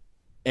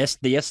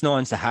 The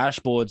S9s, the hash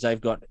boards, they've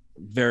got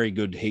very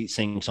good heat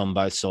sinks on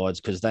both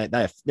sides because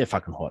they're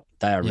fucking hot.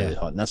 They are really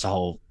hot, and that's the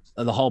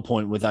whole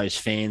point with those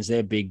fans.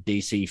 They're big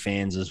DC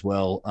fans as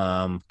well.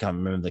 Can't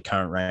remember the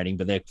current rating,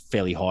 but they're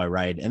fairly high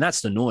rated, and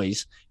that's the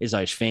noise, is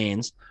those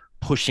fans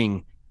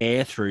pushing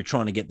air through,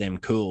 trying to get them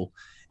cool.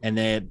 And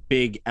they're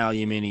big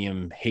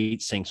aluminium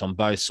heat sinks on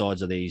both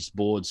sides of these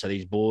boards. So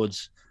these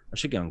boards, I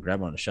should go and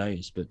grab one to show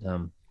you, but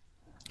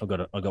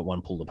I've got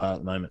one pulled apart at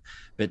the moment.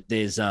 But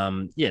there's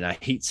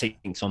heat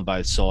sinks on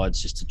both sides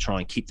just to try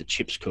and keep the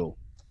chips cool.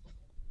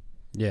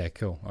 Yeah,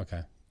 cool.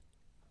 Okay.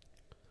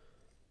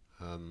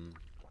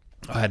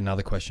 I had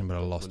another question, but I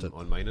lost it.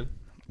 On mining?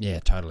 Yeah,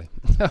 totally.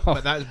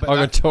 But I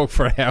could talk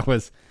for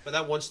hours. But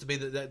that wants to be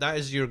that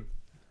is your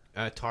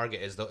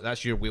target.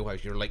 That's your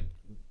wheelhouse. You're like,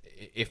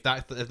 if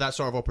that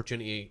sort of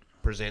opportunity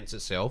presents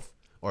itself,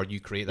 or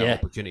you create that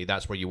opportunity,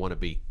 that's where you want to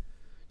be.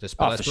 Let's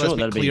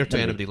be clear to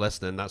anybody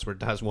listening. That's where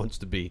Daz wants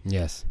to be.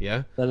 Yes.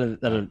 Yeah.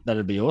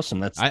 That'd be awesome.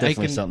 That's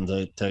definitely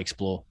something to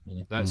explore.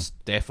 Yeah. That's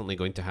definitely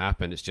going to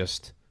happen. It's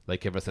just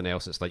like everything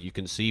else. It's like you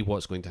can see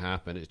what's going to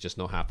happen. It's just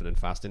not happening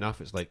fast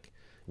enough. It's like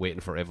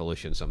waiting for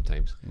evolution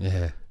sometimes.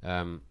 Yeah.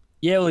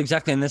 Yeah, well,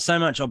 exactly. And there's so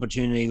much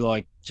opportunity,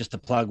 like just to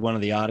plug one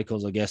of the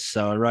articles, I guess.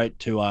 So I wrote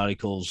 2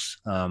 articles,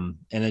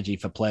 Energy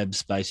for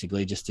Plebs,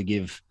 basically, just to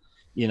give,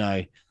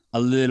 a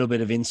little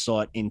bit of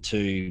insight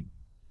into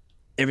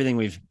everything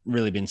we've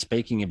really been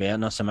speaking about,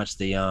 not so much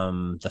the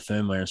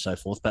firmware and so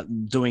forth,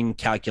 but doing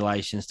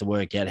calculations to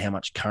work out how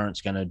much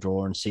current's going to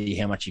draw and see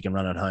how much you can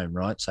run at home,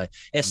 right? So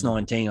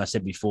S19, I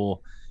said before,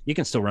 you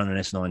can still run an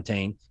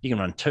S19. You can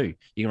run 2.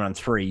 You can run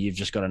 3. You've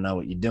just got to know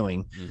what you're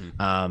doing.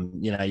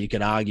 Mm-hmm. You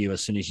could argue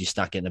as soon as you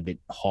start getting a bit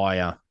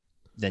higher,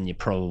 then you're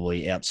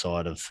probably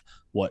outside of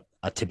what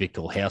a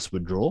typical house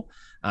would draw.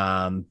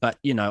 But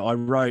I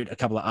wrote a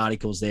couple of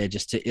articles there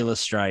just to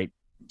illustrate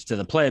to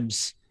the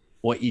plebs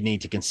what you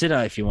need to consider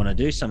if you want to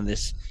do some of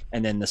this.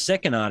 And then the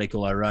second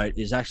article I wrote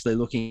is actually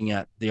looking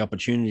at the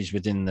opportunities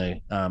within the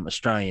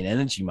Australian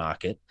energy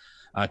market,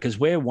 because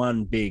we're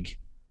one big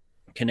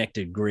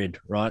connected grid,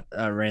 right,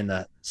 around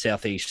the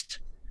southeast.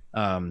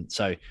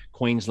 So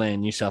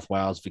Queensland, New South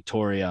Wales,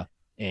 Victoria,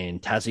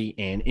 and Tassie,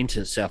 and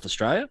into South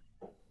Australia.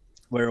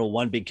 We're all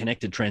one big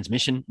connected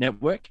transmission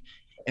network,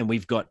 and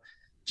we've got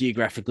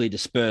geographically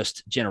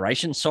dispersed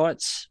generation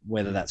sites,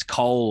 whether that's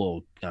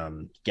coal or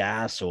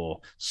gas or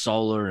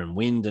solar and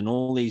wind and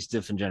all these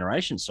different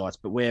generation sites.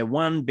 But we're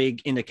one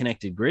big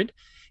interconnected grid.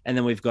 And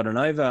then we've got an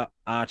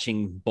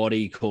overarching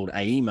body called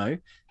AEMO,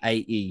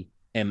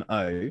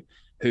 AEMO,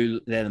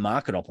 who they're the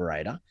market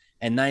operator,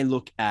 and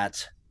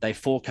they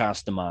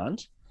forecast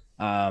demand.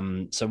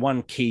 So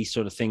one key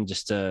sort of thing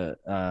just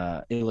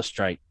to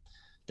illustrate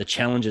the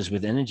challenges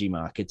with energy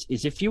markets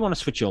is if you want to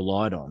switch your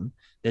light on,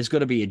 there's got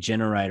to be a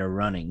generator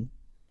running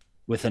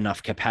with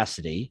enough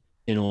capacity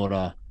in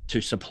order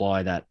to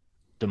supply that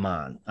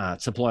demand,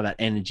 supply that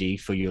energy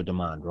for your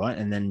demand, right?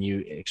 And then you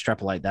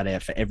extrapolate that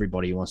out for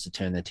everybody who wants to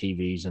turn their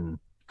TVs and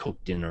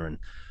cook dinner and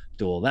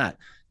do all that.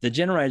 The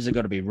generators have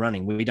got to be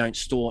running. We don't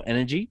store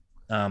energy.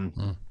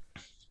 And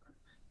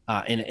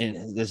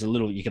there's a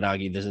little, you could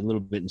argue, there's a little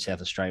bit in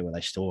South Australia where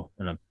they store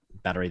in a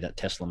battery that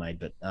Tesla made.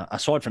 But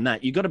aside from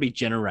that, you've got to be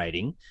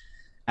generating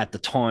at the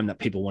time that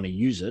people want to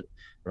use it,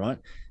 right?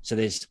 So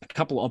there's a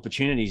couple of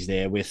opportunities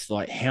there with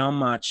like how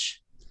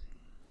much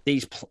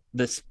this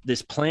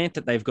plant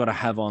that they've got to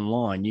have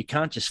online. You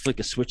can't just flick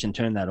a switch and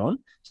turn that on.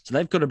 So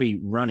they've got to be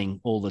running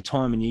all the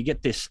time, and you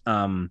get this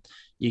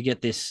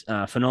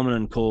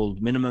phenomenon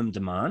called minimum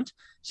demand.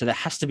 So there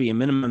has to be a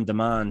minimum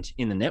demand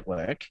in the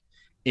network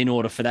in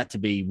order for that to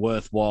be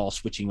worthwhile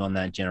switching on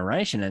that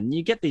generation. And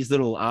you get these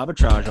little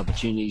arbitrage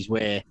opportunities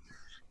where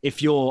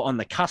if you're on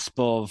the cusp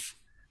of,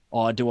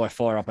 do I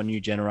fire up a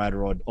new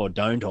generator or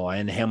don't I?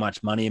 And how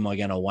much money am I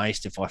going to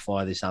waste if I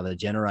fire this other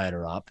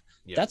generator up?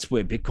 Yep. That's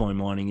where Bitcoin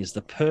mining is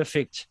the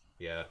perfect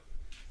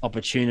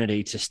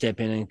opportunity to step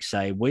in and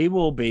say, we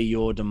will be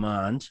your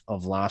demand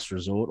of last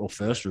resort or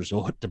first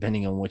resort,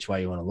 depending on which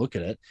way you want to look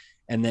at it.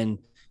 And then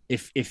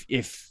if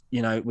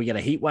you know, we get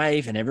a heat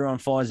wave and everyone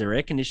fires their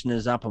air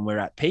conditioners up and we're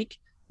at peak,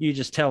 you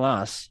just tell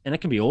us, and it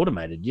can be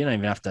automated. You don't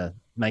even have to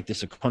make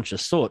this a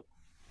conscious thought.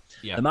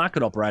 Yeah. The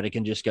market operator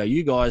can just go,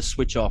 you guys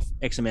switch off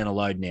X amount of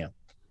load now.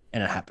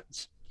 And it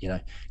happens, you know,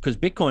 because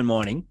Bitcoin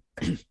mining,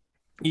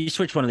 you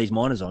switch one of these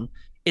miners on,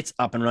 it's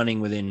up and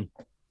running within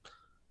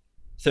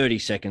 30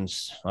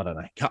 seconds. I don't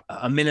know,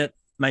 a minute,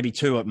 maybe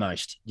 2 at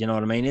most. You know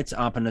what I mean? It's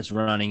up and it's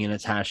running and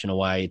it's hashing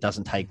away. It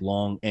doesn't take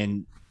long.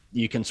 And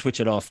you can switch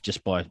it off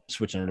just by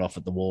switching it off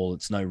at the wall.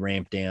 It's no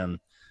ramp down.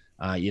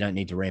 You don't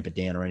need to ramp it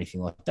down or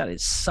anything like that.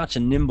 It's such a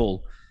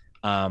nimble,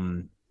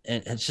 and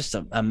it's just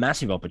a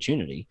massive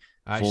opportunity.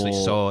 I actually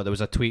saw there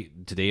was a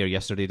tweet today or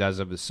yesterday.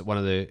 It was one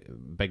of the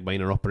big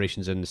miner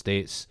operations in the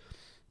States.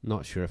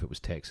 Not sure if it was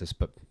Texas,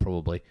 but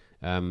probably.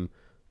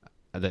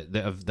 That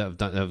have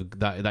done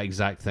that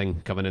exact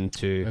thing coming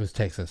into. It was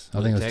Texas.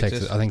 I think it was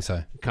Texas. I think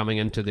so. Coming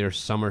into their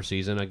summer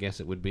season, I guess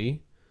it would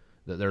be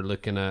that they're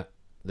looking at.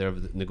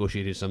 They've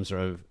negotiated some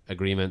sort of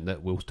agreement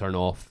that will turn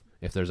off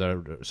if there's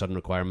a sudden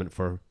requirement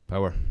for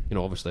power. You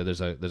know, obviously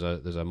there's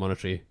a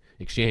monetary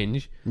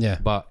exchange. Yeah.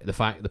 But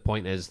the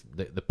point is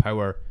the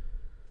power.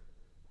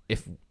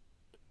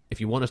 If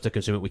you want us to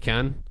consume it, we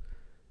can.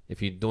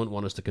 If you don't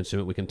want us to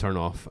consume it, we can turn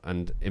off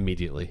and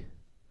immediately.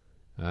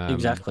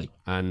 Exactly.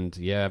 And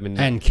yeah, I mean,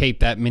 and keep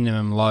that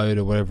minimum load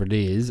or whatever it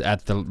is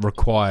at the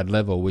required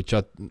level. Which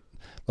are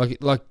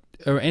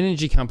are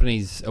energy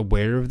companies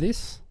aware of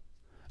this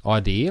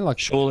idea? Like,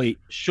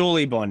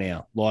 surely by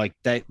now, like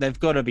they've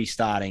got to be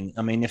starting.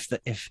 I mean,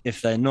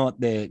 if they're not,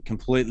 they're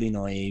completely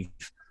naive.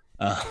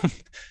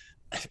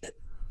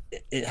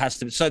 It has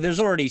to. So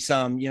there's already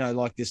some, you know,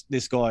 like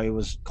this guy who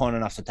was kind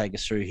enough to take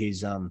us through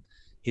his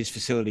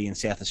facility in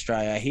South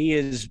Australia. He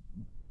is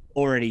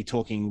already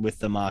talking with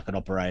the market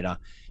operator.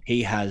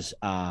 He has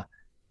a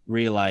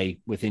relay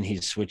within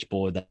his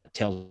switchboard that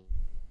tells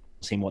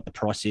him what the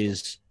price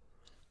is.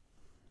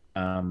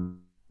 So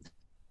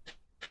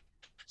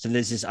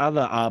there's this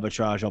other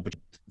arbitrage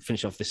opportunity.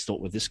 Finish off this thought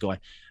with this guy.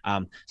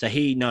 So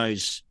he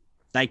knows.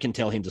 They can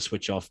tell him to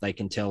switch off. They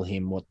can tell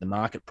him what the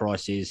market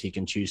price is. He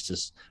can choose to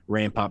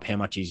ramp up how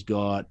much he's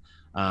got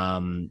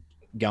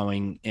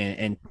going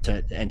and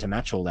to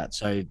match all that.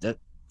 So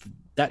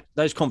that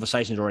those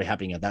conversations are already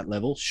happening at that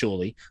level.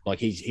 Surely, like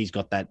he's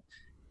got that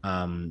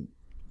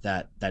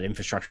that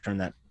infrastructure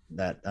and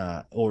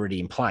that already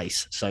in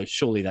place. So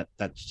surely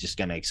that's just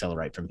going to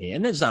accelerate from here.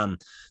 And there's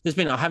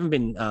been, I haven't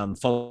been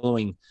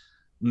following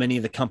many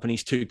of the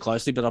companies too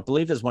closely, but I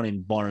believe there's one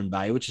in Byron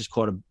Bay, which is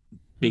quite a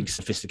big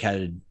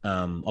sophisticated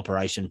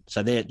operation.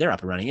 So they're up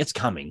and running. It's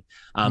coming.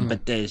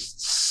 But there's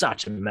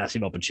such a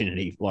massive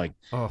opportunity for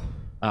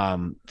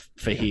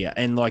here.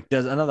 And like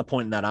there's another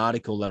point in that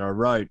article that I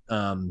wrote,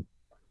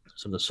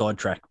 sort of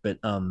sidetrack, but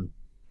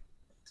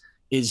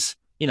is,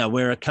 you know,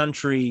 we're a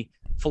country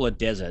full of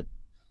desert,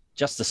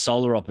 just the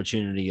solar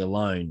opportunity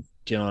alone.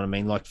 Do you know what I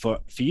mean? Like for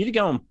you to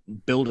go and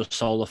build a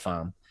solar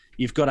farm,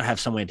 you've got to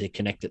have somewhere to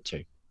connect it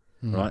to.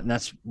 Right. And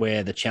that's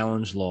where the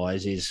challenge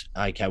lies is,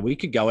 okay, we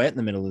could go out in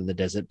the middle of the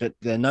desert, but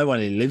no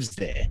one lives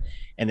there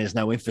and there's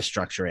no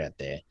infrastructure out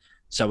there.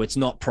 So it's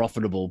not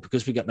profitable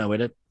because we got nowhere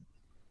to,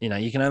 you know,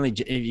 you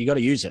got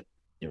to use it,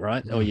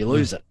 right? Or you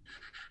lose it.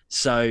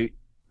 So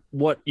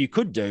what you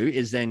could do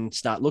is then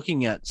start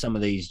looking at some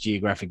of these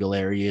geographical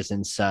areas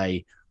and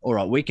say, all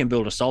right, we can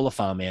build a solar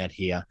farm out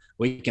here.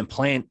 We can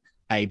plant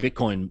a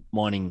Bitcoin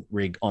mining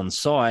rig on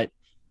site,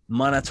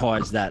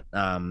 monetize that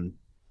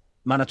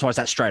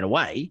straight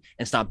away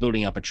and start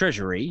building up a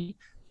treasury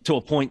to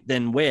a point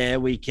then where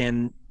we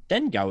can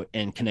then go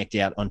and connect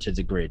out onto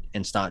the grid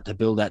and start to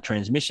build that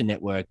transmission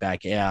network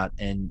back out.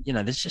 And, you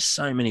know, there's just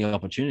so many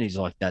opportunities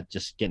like that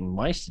just getting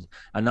wasted.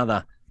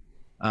 Another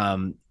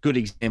good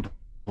example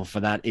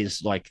for that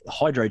is like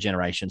hydro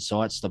generation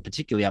sites,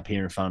 particularly up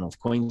here in far north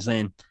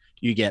Queensland.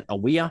 You get a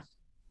weir.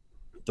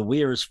 The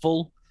weir is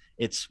full.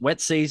 It's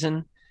wet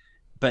season.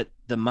 But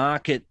the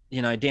market,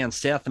 you know, down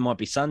south, there might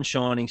be sun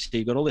shining. So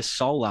you've got all this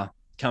solar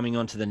coming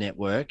onto the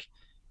network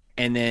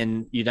and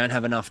then you don't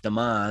have enough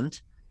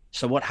demand.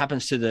 So what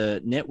happens to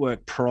the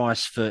network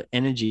price for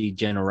energy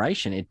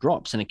generation? It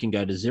drops and it can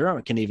go to zero.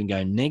 It can even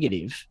go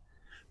negative.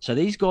 So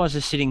these guys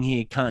are sitting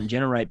here, can't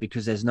generate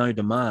because there's no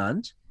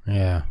demand.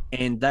 Yeah.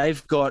 And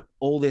they've got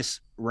all this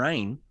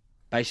rain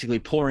basically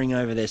pouring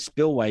over their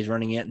spillways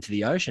running out into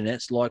the ocean.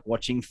 It's like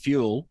watching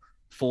fuel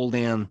fall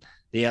down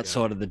the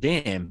outside of the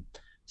dam.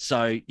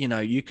 So, you know,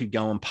 you could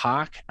go and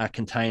park a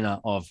container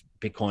of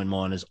Bitcoin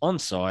miners on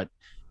site,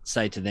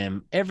 say to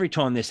them, every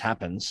time this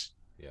happens,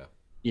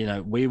 you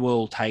know, we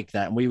will take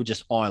that and we will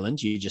just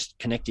island. You just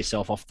connect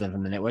yourself off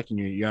from the network and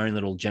your own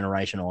little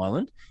generation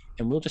island,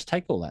 and we'll just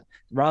take all that.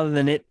 Rather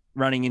than it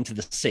running into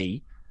the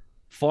sea,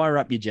 fire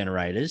up your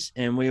generators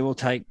and we will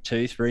take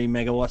 2-3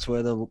 megawatts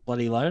worth of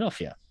bloody load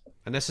off you.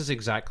 And this is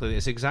exactly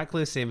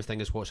the same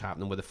thing as what's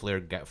happening with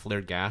the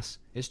flared gas.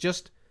 It's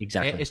just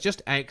exactly it's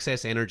just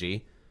excess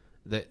energy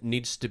that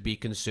needs to be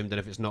consumed, and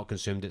if it's not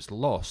consumed, it's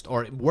lost,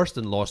 or worse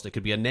than lost, it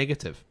could be a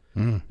negative.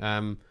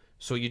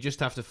 So you just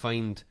have to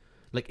find,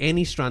 like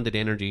any stranded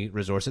energy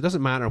resource, it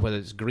doesn't matter whether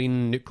it's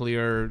green,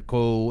 nuclear,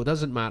 coal, it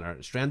doesn't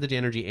matter. Stranded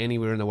energy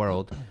anywhere in the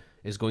world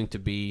is going to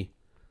be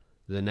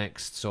the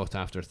next sought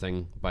after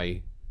thing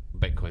by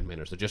Bitcoin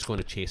miners. They're just going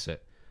to chase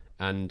it.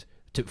 And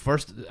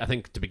first, I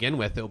think to begin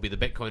with, it'll be the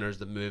Bitcoiners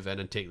that move in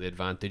and take the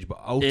advantage, but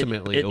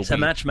ultimately it's a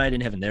match made in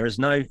heaven. There is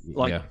no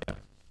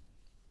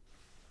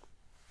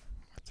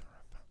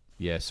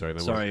Yeah, sorry,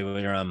 man. Sorry,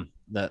 we're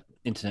the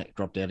internet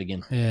dropped out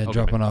again. Yeah,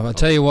 dropping off. I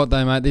tell you what,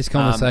 though, mate, this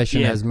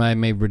conversation yeah. has made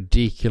me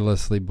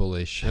ridiculously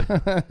bullish.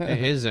 It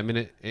is. I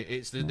mean,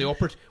 it's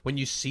the when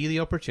you see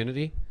the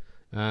opportunity,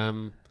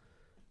 and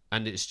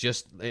it's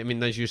just. I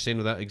mean, as you're saying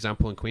with that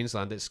example in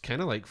Queensland, it's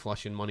kind of like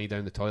flushing money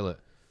down the toilet.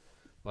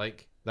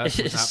 Like that's,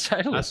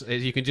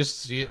 you can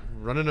just see it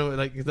running out.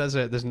 Like that's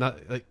it. There's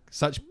not like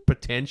such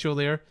potential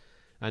there,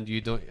 and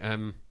you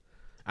don't.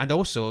 And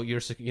also,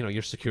 you're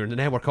securing the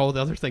network, all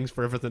the other things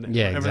for everything.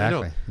 Yeah,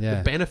 exactly. Yeah.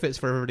 The benefits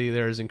for everybody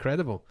there is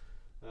incredible.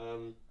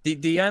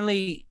 The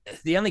only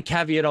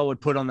caveat I would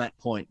put on that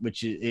point,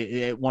 which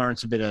it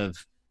warrants a bit of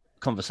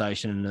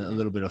conversation and a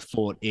little bit of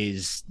thought,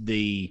 is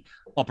the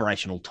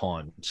operational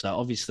time. So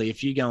obviously,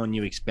 if you go and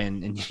you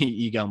expend and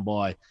you go and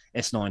buy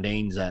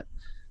S19s at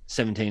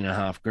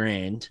 17.5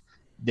 grand,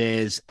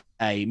 there's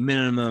a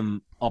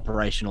minimum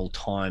operational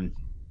time.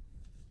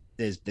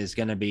 There's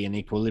going to be an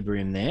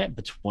equilibrium there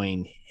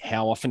between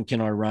how often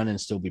can I run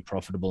and still be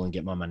profitable and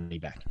get my money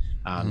back.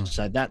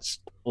 So that's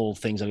all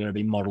things are going to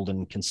be modeled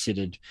and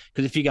considered.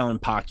 Because if you go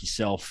and park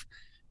yourself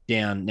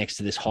down next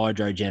to this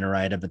hydro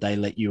generator, but they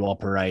let you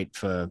operate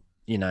for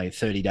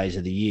 30 days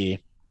of the year,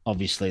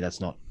 obviously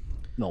that's not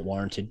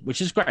warranted,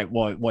 which is great.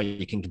 Why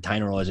you can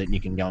containerize it and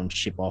you can go and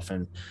ship off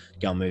and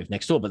go and move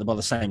next door. But by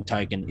the same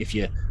token, if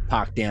you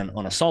park down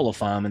on a solar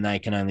farm and they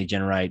can only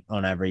generate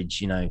on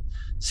average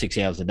 6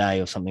 hours a day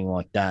or something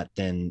like that,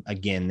 then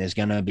again there's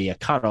going to be a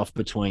cutoff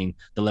between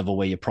the level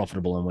where you're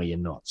profitable and where you're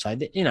not. So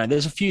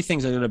there's a few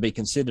things that are going to be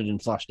considered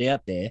and flushed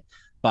out there,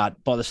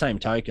 but by the same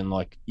token,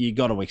 like, you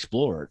got to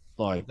explore it.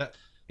 Like that,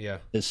 yeah,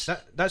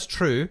 that's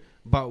true.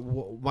 But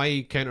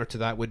my counter to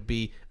that would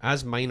be,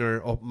 as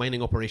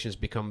mining operations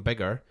become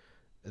bigger,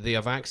 they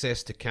have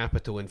access to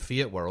capital in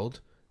fiat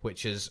world,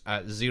 which is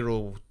at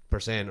 0% or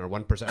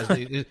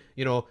 1%.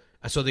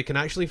 So they can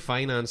actually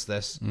finance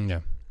this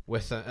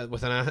with fiat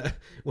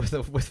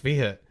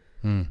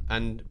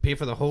and pay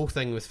for the whole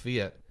thing with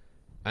fiat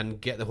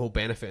and get the whole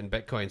benefit in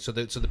Bitcoin. So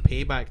the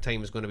payback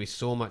time is going to be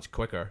so much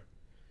quicker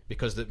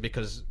because the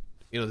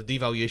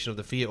devaluation of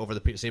the fiat over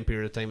the same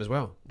period of time as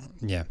well.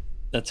 Yeah.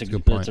 That's a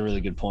good point. That's a really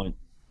good point.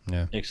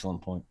 Yeah.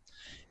 Excellent point.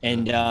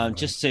 And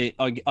just to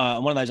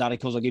one of those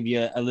articles, I'll give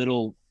you a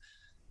little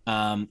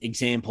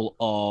example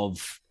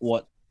of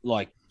what,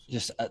 like,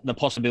 just the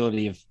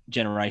possibility of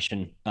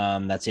generation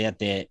that's out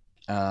there.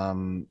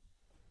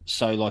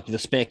 So, like, the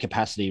spare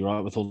capacity, right,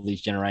 with all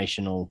these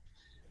generational,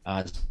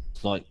 I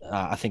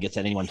think it's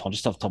at any one time,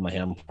 just off the top of my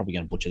head, I'm probably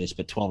going to butcher this,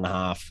 but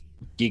 12.5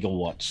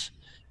 gigawatts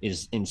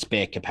is in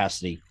spare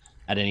capacity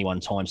at any one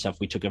time. So if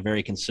we took a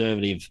very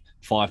conservative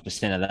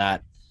 5% of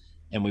that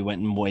and we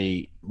went and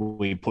we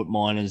put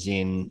miners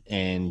in,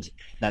 and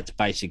that's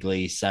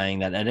basically saying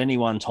that at any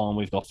one time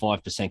we've got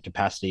 5%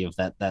 capacity of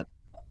that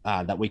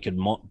we could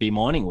be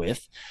mining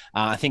with.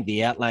 I think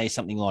the outlay is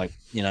something like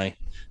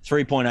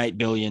 $3.8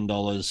 billion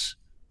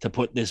to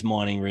put this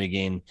mining rig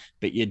in,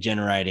 but you're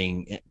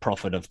generating a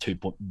profit of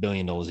 $2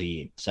 billion a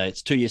year. So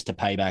it's 2 years to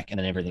pay back, and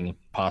then everything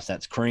past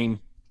that's cream.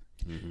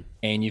 Mm-hmm.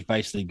 And you've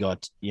basically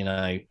got,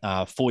 a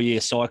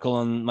 4-year cycle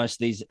on most of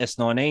these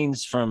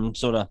S19s from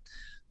sort of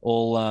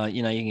all,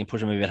 you can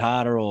push them a bit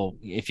harder, or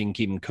if you can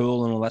keep them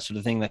cool and all that sort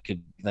of thing, that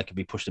could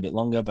be pushed a bit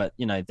longer. But,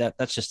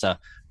 that's just a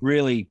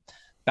really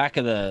back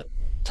of the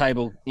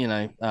table,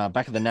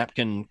 back of the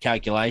napkin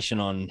calculation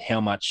on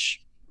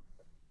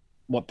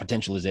what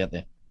potential is out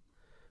there.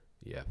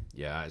 Yeah,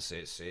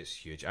 it's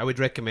huge. I would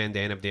recommend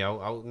anybody.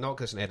 I'll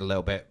knock this in the head a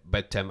little bit,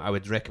 but I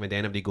would recommend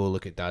anybody go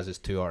look at Daz's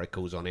 2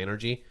 articles on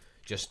energy,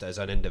 just as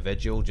an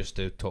individual, just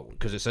to talk,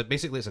 because it's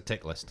basically a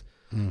tick list.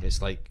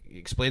 It's like, he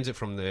explains it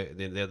from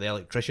the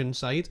electrician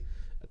side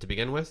to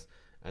begin with,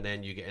 and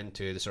then you get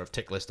into the sort of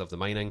tick list of the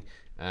mining,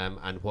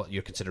 and what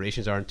your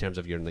considerations are in terms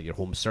of your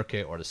home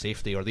circuit or the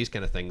safety or these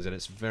kind of things, and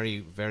it's very,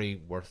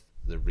 very worth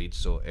the read.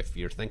 So if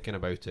you're thinking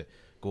about it,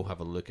 go have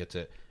a look at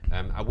it.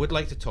 I would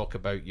like to talk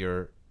about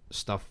your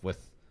stuff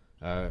with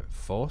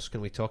Foss.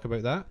 Can we talk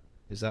about that?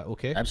 Is that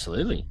okay?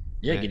 Absolutely.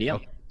 Yeah, giddy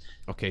up.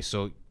 Okay,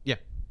 so yeah,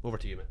 over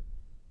to you, man.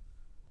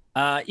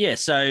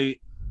 So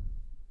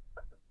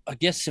I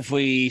guess if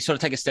we sort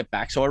of take a step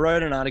back, so I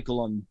wrote an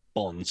article on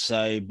bonds.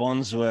 So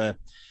bonds were,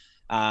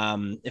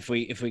 if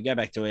we go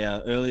back to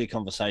our earlier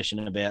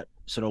conversation about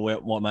sort of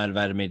what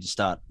motivated me to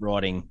start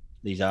writing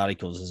these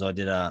articles, is I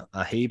did a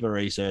heap of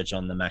research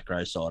on the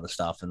macro side of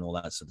stuff and all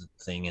that sort of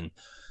thing, and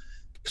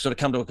sort of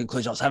come to a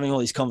conclusion. I was having all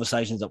these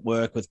conversations at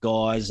work with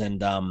guys,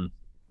 and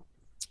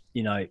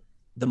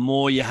the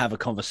more you have a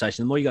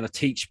conversation, the more you got to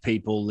teach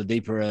people, the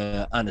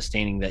deeper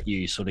understanding that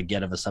you sort of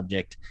get of a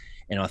subject.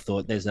 And I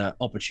thought there's an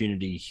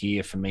opportunity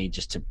here for me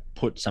just to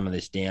put some of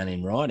this down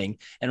in writing.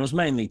 And it was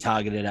mainly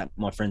targeted at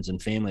my friends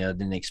and family. I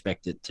didn't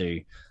expect it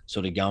to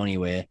sort of go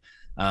anywhere.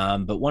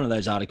 But one of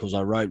those articles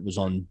I wrote was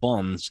on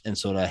bonds and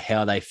sort of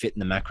how they fit in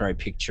the macro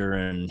picture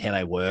and how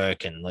they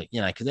work. And like,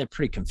 you know, because they're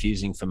pretty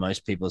confusing for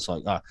most people. It's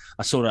like, oh,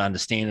 I sort of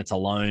understand it's a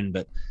loan,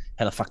 but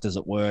how the fuck does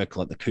it work?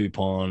 Like the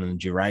coupon and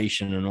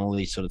duration and all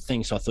these sort of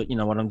things. So I thought, you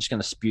know what, I'm just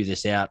going to spew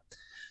this out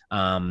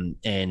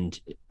in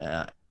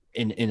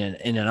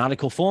an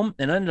article form,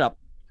 and I ended up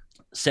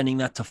sending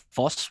that to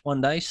Foss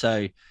one day.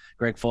 So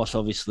Greg Foss,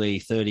 obviously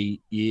 30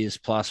 years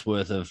plus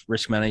worth of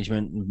risk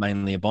management,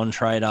 mainly a bond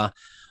trader.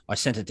 I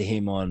sent it to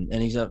him and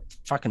he's a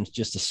fucking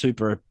just a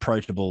super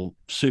approachable,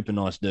 super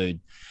nice dude.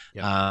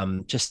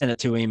 Yep. Just sent it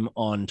to him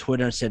on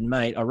Twitter and said,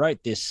 mate, I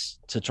wrote this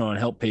to try and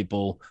help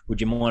people. Would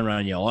you mind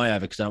running your eye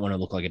over? Because I don't want to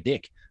look like a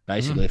dick,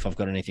 basically, if I've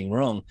got anything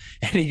wrong.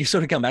 And he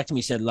sort of come back to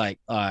me, said like,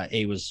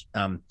 he was,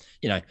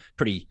 you know,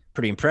 pretty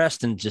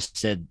impressed and just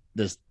said,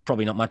 there's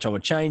probably not much I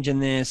would change in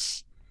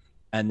this.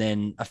 And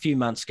then a few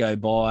months go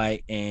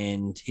by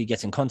and he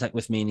gets in contact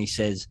with me and he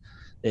says,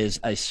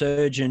 there's a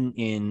surgeon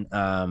in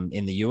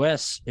the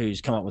US who's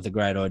come up with a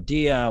great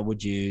idea.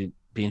 Would you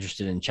be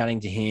interested in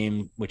chatting to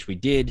him? Which we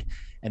did.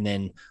 And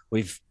then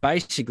we've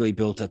basically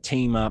built a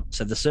team up.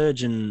 So the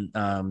surgeon,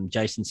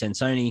 Jason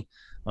Sansoni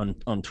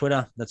on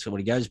Twitter, that's what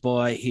he goes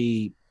by.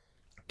 He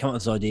came up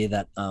with this idea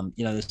that,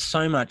 you know, there's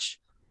so much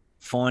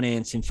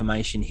finance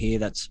information here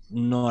that's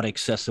not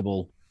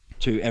accessible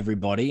to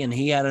everybody. And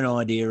he had an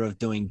idea of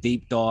doing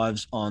deep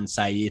dives on,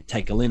 say, you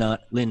take a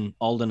Lynn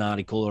Alden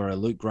article or a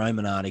Luke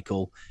Groman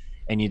article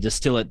and you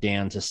distill it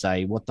down to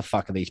say, what the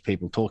fuck are these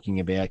people talking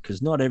about?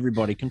 Because not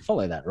everybody can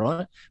follow that,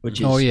 right? Which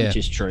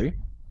is true.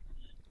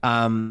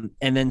 And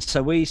then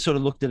so we sort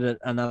of looked at it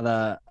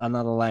another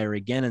layer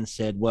again and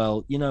said,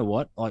 well, you know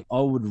what? I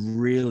would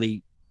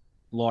really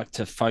like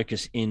to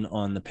focus in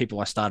on the people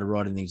I started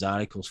writing these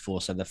articles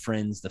for. So the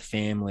friends, the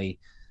family,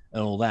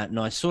 and all that. And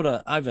I sort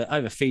of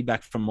over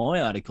feedback from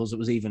my articles, it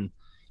was even,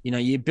 you know,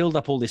 you build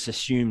up all this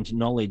assumed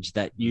knowledge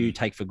that you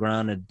take for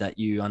granted, that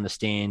you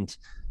understand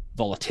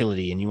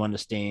volatility and you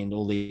understand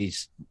all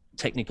these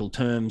technical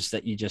terms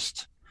that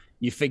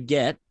you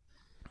forget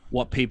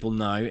what people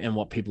know and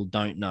what people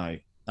don't know.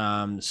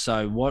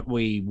 So what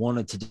we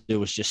wanted to do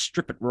was just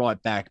strip it right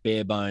back,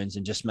 bare bones,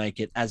 and just make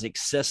it as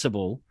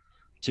accessible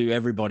to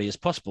everybody as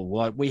possible.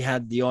 What we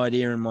had, the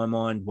idea in my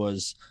mind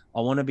was,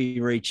 I want to be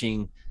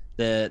reaching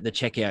the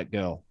checkout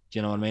girl. Do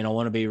you know what I mean? I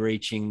want to be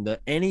reaching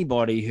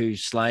anybody who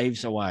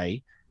slaves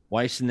away,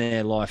 wasting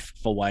their life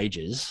for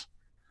wages.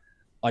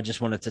 I just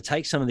wanted to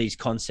take some of these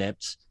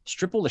concepts,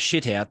 strip all the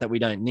shit out that we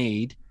don't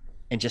need,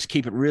 and just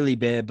keep it really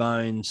bare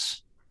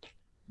bones.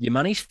 Your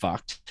money's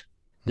fucked.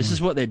 This is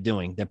what they're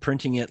doing. They're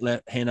printing it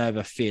hand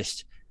over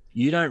fist.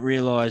 You don't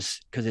realize,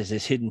 because there's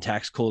this hidden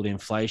tax called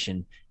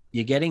inflation,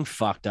 you're getting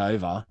fucked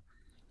over.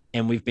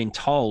 And we've been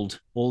told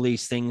all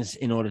these things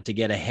in order to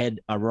get ahead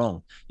are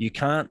wrong. You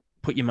can't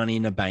put your money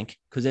in a bank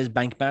because there's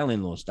bank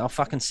bail-in laws. They'll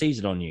fucking seize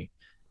it on you,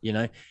 you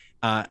know?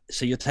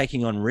 So you're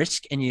taking on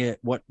risk, and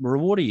what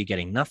reward are you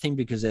getting? Nothing,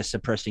 because they're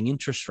suppressing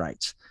interest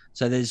rates.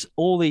 So there's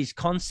all these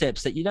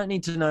concepts that you don't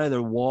need to know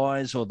the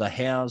whys or the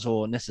hows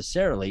or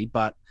necessarily,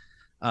 but,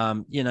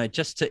 you know,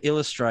 just to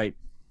illustrate,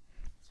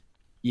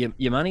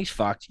 your money's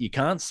fucked. You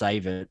can't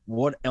save it.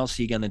 What else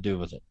are you going to do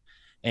with it?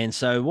 And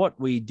so what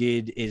we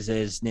did is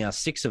there's now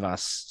 6 of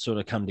us sort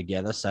of come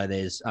together. So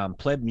there's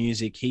Pleb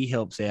Music. He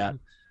helps out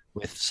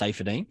with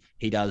Saifedean.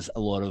 He does a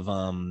lot of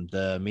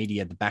the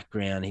media, the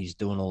background. He's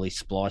doing all his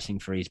splicing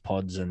for his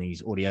pods and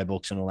his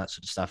audiobooks and all that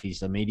sort of stuff.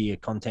 He's the media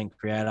content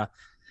creator.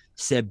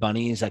 Seb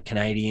Bunny is a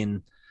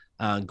Canadian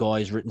guy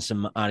who's written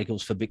some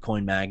articles for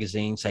Bitcoin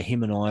Magazine. So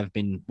him and I have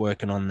been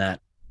working on that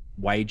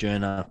wage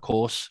earner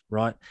course,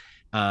 right?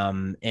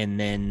 And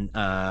then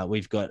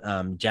we've got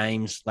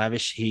James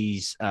Lavish.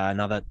 He's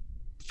another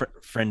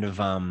friend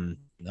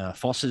of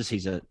Foss's.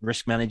 He's a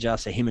risk manager.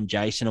 So him and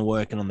Jason are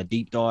working on the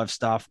deep dive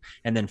stuff.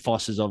 And then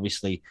Foss is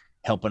obviously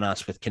helping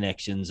us with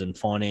connections and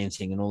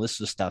financing and all this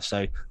sort of stuff.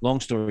 So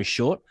long story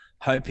short,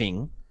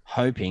 hoping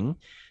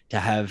to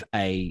have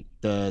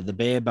the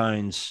bare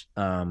bones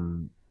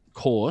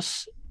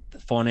course, the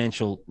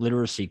financial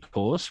literacy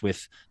course,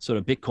 with sort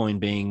of Bitcoin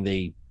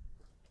being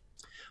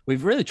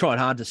we've really tried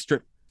hard to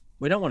strip.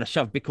 We don't want to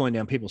shove Bitcoin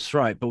down people's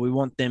throat, but we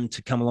want them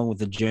to come along with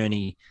the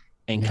journey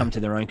and come to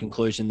their own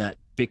conclusion that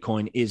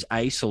Bitcoin is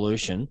a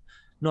solution,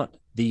 not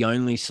the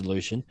only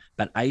solution,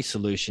 but a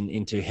solution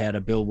into how to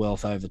build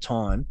wealth over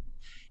time.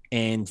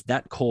 And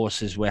that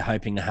course is, we're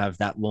hoping to have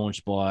that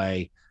launched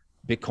by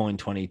Bitcoin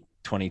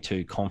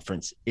 2022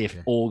 conference, if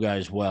all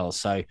goes well.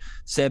 So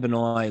Seb and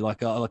I,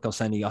 like I was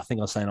saying to you, I think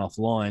I was saying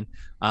offline,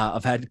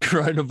 I've had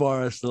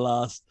coronavirus the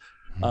last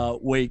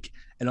week,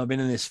 and I've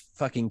been in this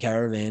fucking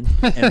caravan,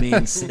 and me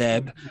and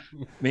Seb,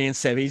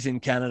 he's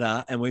in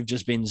Canada, and we've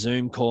just been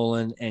Zoom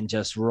calling and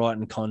just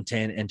writing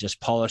content and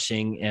just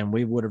polishing, and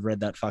we would have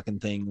read that fucking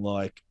thing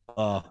like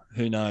oh,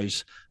 who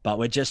knows? But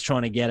we're just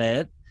trying to get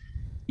at,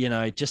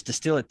 just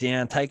distill it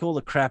down, take all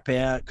the crap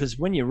out. Because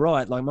when you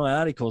write, like my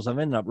articles, I've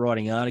ended up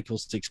writing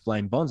articles to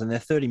explain bonds, and they're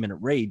 30-minute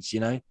reads.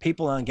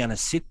 People aren't going to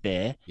sit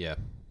there Yeah.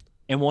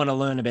 and want to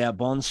learn about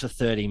bonds for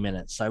 30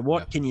 minutes. So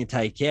what can you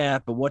take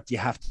out, but what do you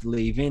have to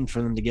leave in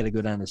for them to get a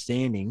good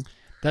understanding?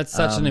 That's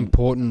such an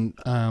important,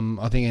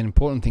 I think, an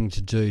important thing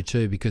to do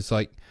too, because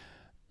like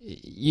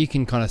you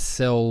can kind of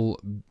sell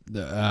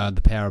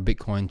the power of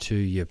Bitcoin to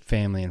your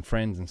family and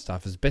friends and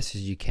stuff as best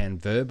as you can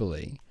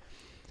verbally,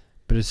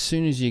 but as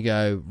soon as you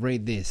go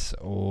read this,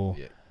 or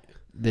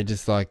they're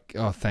just like,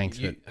 oh, thanks,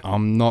 but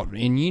I'm not.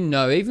 And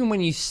even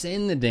when you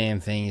send the damn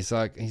thing, it's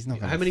like he's not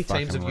going to. How many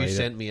times have you read it.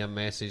 sent me a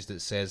message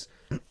that says,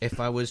 if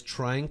I was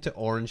trying to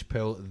orange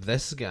pill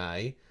this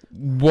guy,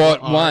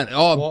 What what big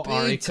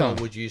article time.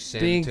 would you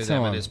send Big to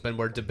them? time. And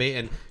we're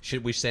debating,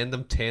 should we send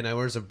them 10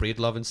 hours of Breed,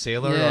 Love and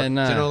Sailor? Yeah, or,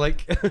 no. do you know,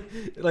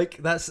 like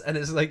that's, and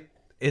it's like,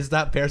 is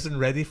that person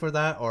ready for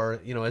that?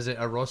 Or, is it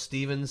a Ross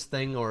Stevens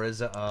thing, or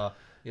is it a,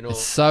 It's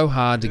so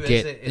hard to who is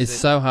get. it? Is It's it-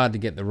 so hard to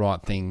get the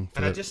right thing.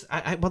 For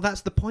well,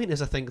 that's the point.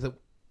 Is I think that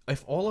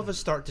if all of us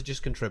start to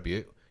just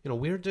contribute,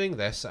 we're doing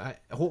this.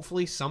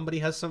 Hopefully, somebody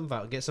has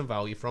get some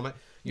value from it.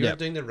 You're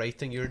doing the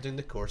writing. You're doing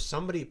the course.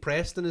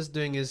 Preston is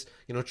doing his,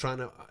 trying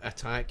to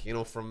attack,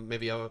 from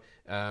maybe a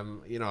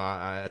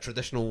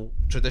traditional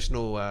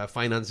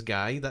finance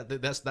guy.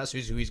 That's who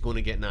he's going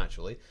to get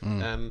naturally.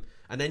 And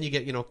then you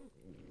get,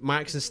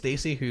 Max and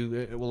Stacey,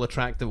 who will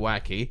attract the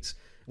wackies,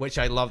 which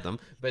I love them.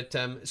 But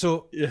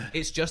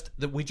it's just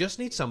that we just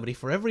need somebody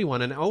for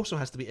everyone, and it also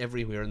has to be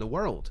everywhere in the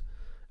world.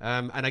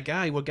 And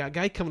we've got a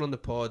guy coming on the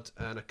pod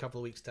in a couple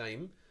of weeks'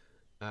 time,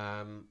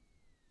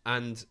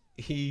 and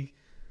he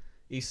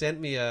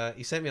sent me a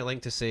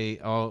link to say,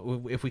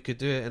 oh, if we could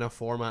do it in a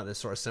format that's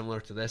sort of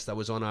similar to this, that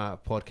was on a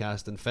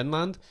podcast in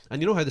Finland.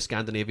 And you know how the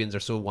Scandinavians are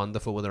so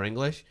wonderful with their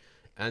English.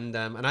 And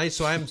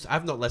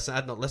I've not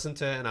listened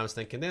to it, and I was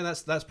thinking, yeah,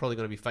 that's probably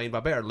going to be fine, but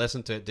I better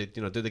listen to it to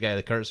do the guy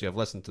the courtesy of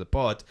listening to the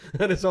pod,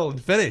 and it's all in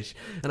Finnish,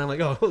 and I'm like,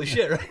 oh, holy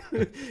shit, right?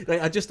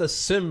 Right, I just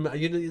assume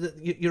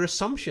your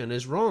assumption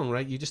is wrong,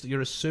 right?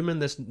 You're assuming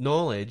this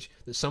knowledge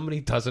that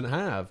somebody doesn't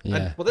have. Yeah,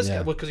 And, well, this yeah.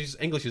 guy, because his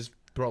English is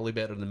probably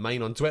better than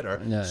mine on Twitter,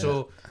 Yeah,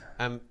 so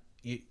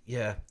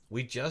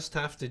we just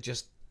have to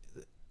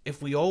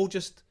if we all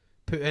just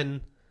put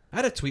in. I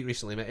had a tweet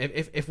recently,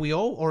 mate. If we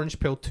all orange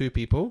pill 2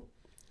 people.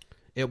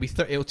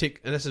 It'll take,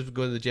 and this is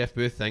going to the Jeff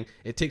Booth thing.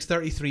 It takes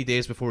 33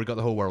 days before we got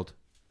the whole world.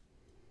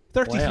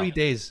 33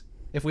 days.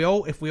 If we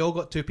all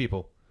got 2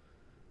 people.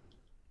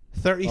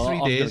 33 Well, I've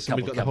got a days and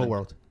we couple got the whole coming.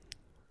 world.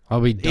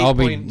 I'll be 8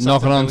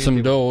 knocking on million some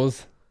people.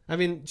 doors. I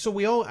mean,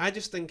 so I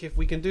just think if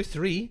we can do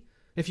 3,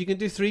 if you can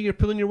do 3, you're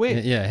pulling your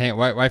weight. Yeah, hang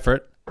on, wait for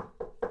it.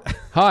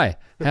 Hi,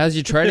 how's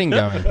your trading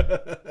going?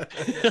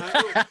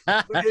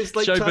 It's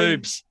like Show trying-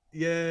 boobs.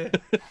 Yeah.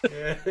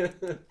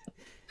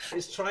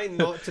 It's trying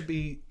not to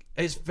be.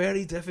 It's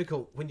very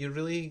difficult when you're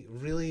really,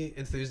 really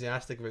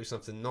enthusiastic about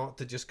something not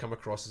to just come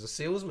across as a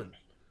salesman.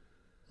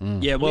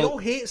 Yeah, We all well,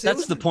 hate that's the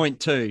salesmen. point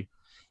too.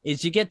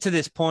 Is you get to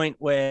this point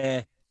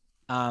where,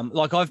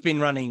 like I've been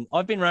running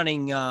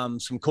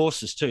some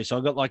courses too. So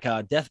I've got like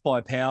a death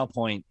by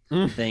PowerPoint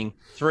thing,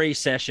 3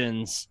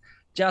 sessions.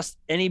 Just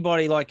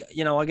anybody, like,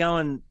 I go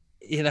and,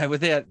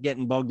 without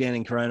getting bogged down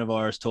in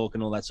coronavirus talk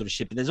and all that sort of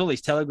shit. But there's all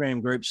these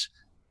Telegram groups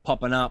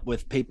popping up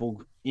with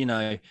people,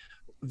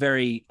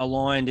 very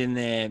aligned in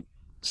their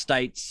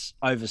states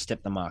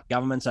overstep the mark.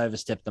 Governments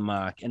overstep the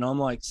mark. And I'm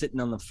like sitting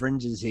on the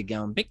fringes here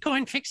going,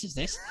 Bitcoin fixes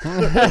this.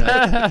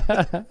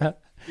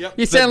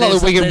 You sound like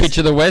the Wigan bitch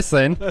of the West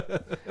then.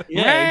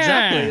 Yeah,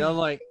 exactly. I'm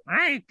like,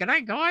 hey,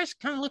 g'day guys,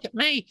 come look at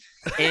me.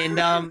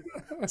 And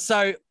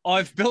so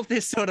I've built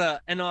this sort of,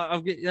 and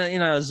I've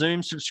got a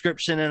Zoom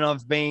subscription, and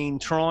I've been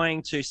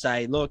trying to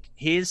say, look,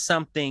 here's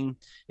something.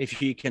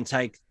 If you can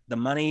take the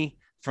money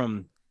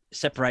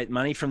separate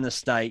money from the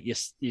state,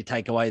 you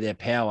take away their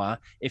power.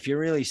 If you're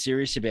really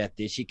serious about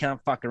this, you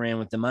can't fuck around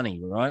with the money,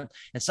 right?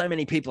 And so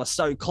many people are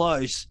so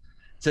close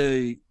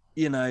to,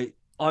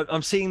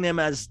 I'm seeing them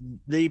as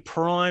the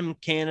prime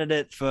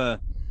candidate for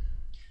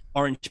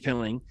orange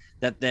pilling,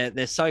 that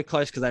they're so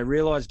close because they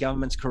realize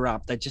government's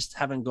corrupt. They just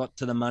haven't got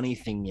to the money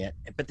thing yet,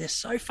 but they're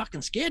so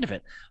fucking scared of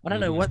it. I don't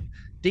know what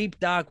deep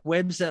dark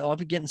webs that I've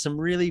been getting some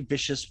really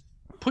vicious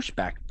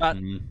pushback. But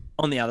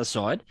on the other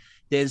side,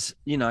 there's,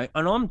 and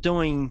I'm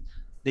doing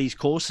these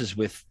courses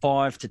with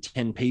 5 to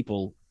 10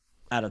 people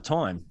at a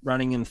time,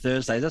 running in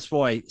Thursdays. That's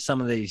why some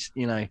of these,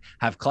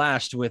 have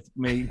clashed with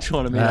me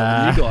trying to meet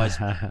up with you guys.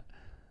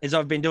 Is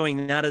I've been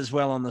doing that as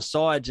well on the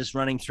side, just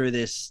running through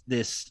this,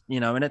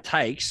 and it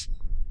takes,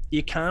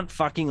 you can't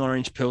fucking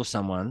orange pill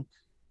someone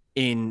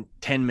in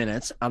 10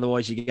 minutes.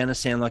 Otherwise you're going to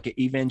sound like an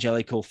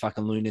evangelical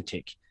fucking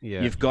lunatic.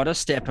 Yeah. You've got to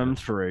step them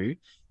through.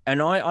 And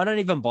I don't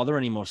even bother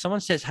anymore. If someone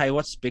says, hey,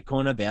 what's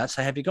Bitcoin about?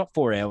 Say, have you got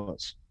 4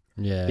 hours?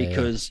 Yeah.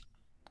 Because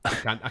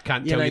I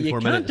can't tell you in you 4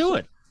 can't minutes. do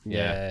it.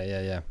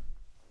 Yeah.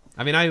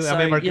 I mean, I So,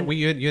 remember you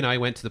you and I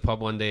went to the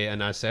pub one day,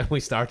 and I said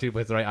we started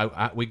with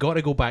we got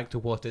to go back to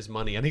what is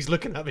money, and he's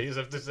looking at me as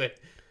if to say,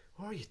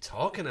 What are you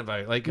talking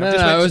about? Like, No,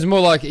 it was more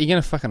like, are you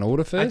going to fucking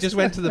order first? I just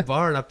went to the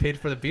bar and I paid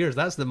for the beers.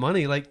 That's the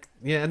money. Like,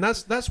 yeah, and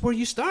that's where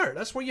you start.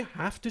 That's where you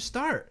have to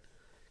start.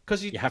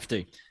 Because You have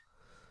to.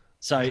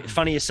 So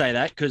funny you say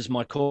that, because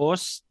my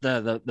course,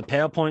 the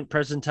PowerPoint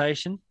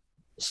presentation,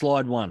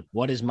 slide 1,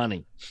 what is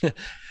money? Yeah.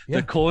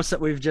 The course that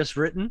we've just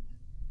written,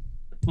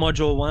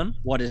 module 1,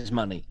 what is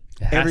money?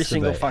 It has Every to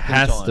single be. fucking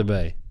Has time. to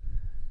be.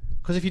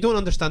 Because if you don't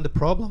understand the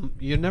problem,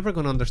 you're never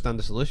going to understand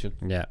the solution.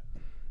 Yeah.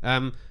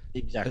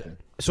 Exactly.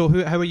 So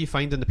how are you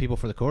finding the people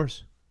for the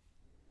course?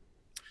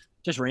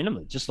 Just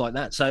randomly, just like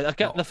that. So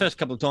the first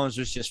couple of times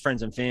was just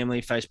friends and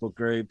family, Facebook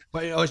group.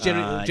 But it's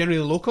generally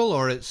local,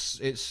 or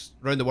it's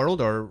around the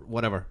world, or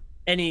whatever.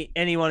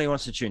 Anyone who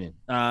wants to tune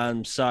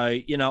in. So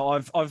you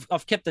know,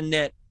 I've kept the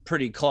net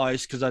pretty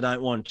close because I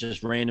don't want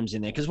just randoms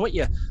in there. Because what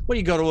you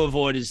got to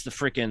avoid is the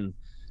freaking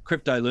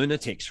crypto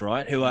lunatics,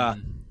 right? Who are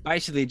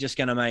basically just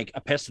going to make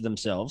a pest of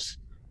themselves.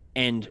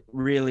 And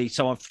really,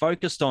 so I've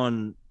focused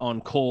on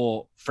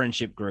core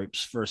friendship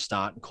groups for a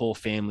start, core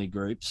family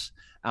groups.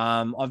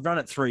 I've run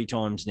it 3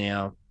 times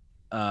now.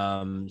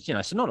 You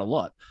know, so not a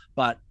lot,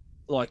 but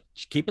like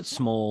keep it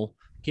small,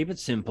 keep it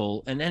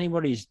simple, and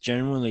anybody's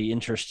genuinely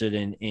interested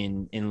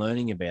in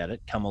learning about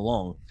it, come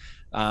along.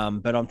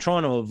 But I'm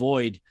trying to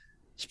avoid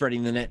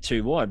spreading the net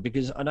too wide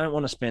because I don't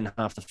want to spend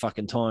half the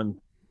fucking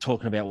time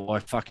talking about why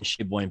fucking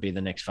SHIB won't be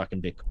the next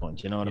fucking Bitcoin.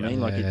 Do you know what I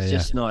mean? Like it's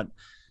just not.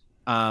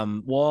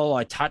 While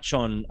I touch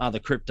on other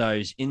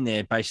cryptos in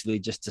there, basically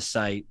just to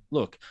say,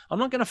 look, I'm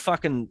not going to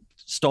fucking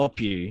stop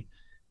you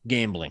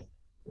gambling,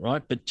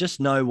 right? But just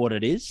know what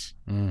it is.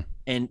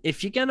 And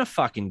if you're going to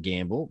fucking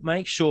gamble,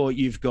 make sure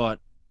you've got,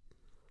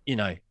 you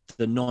know,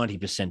 the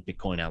 90%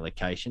 Bitcoin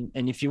allocation.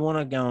 And if you want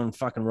to go and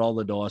fucking roll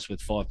the dice with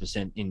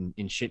 5% in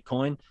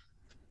shitcoin,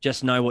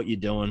 just know what you're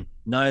doing.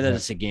 Know that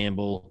it's a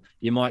gamble.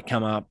 You might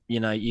come up, you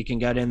know, you can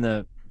go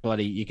down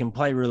you can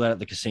play roulette at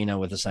the casino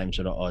with the same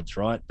sort of odds,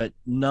 right? But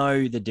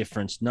know the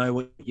difference, know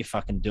what you're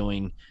fucking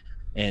doing,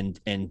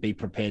 and be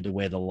prepared to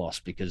wear the loss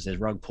because there's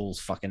rug pulls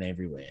fucking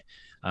everywhere.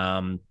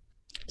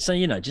 So,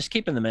 you know, just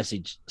keeping the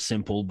message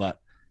simple, but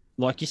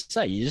like you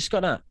say, you just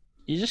gotta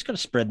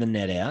spread the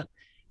net out.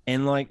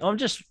 And like, I'm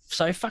just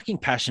so fucking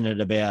passionate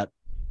about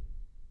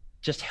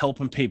just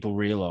helping people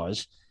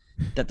realize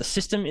that the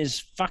system is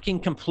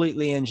fucking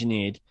completely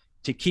engineered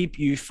to keep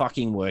you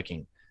fucking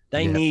working.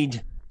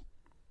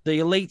 The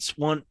elites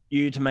want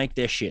you to make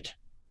their shit.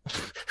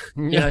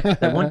 You know,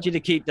 they want you to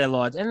keep their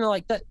lives, and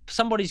like that,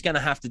 somebody's going to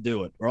have to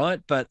do it,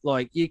 right? But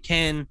like, you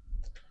can.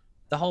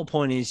 The whole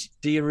point is,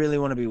 do you really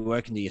want to be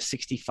working to your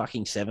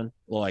 67?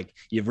 Like,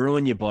 you've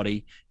ruined your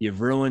body,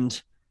 you've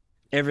ruined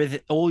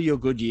everything, all your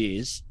good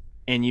years,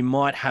 and you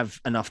might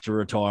have enough to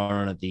retire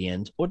on at the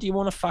end, or do you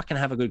want to fucking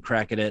have a good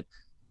crack at it,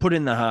 put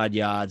in the hard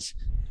yards,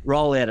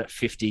 roll out at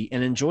 50,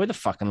 and enjoy the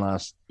fucking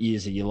last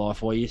years of your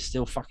life while you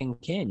still fucking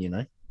can? You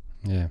know?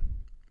 Yeah.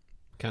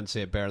 Can't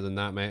say it better than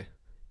that, mate.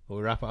 Will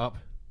we wrap it up?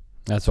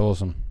 That's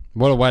awesome.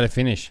 What a way to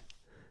finish.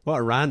 What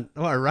a rant.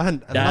 What a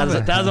rant. I love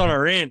it. That's on a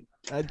rant.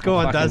 Go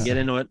on, Fucking Daz. get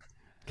into it.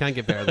 Can't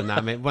get better than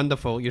that, mate.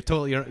 Wonderful. You're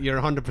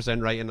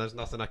 100% right, and there's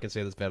nothing I can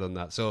say that's better than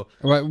that. So,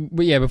 Well,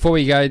 but yeah, before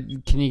we go,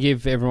 can you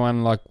give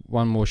everyone like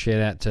one more shout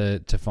out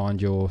to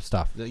find your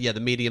stuff? the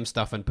Medium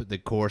stuff and put the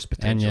course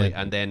potentially,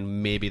 and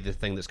then maybe the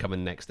thing that's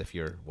coming next if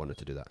you're wanting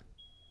to do that.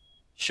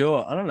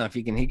 Sure. I don't know if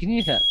you can hear. Can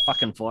you hear that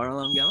fucking fire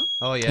alarm going?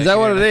 Oh yeah. Is that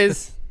what it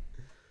is?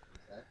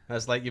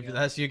 That's like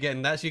that's you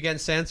getting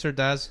censored,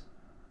 Daz.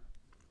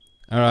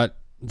 All right.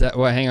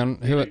 Wait, hang on.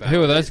 Who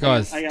are those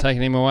guys Hang on.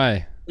 taking him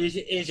away?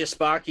 Here's your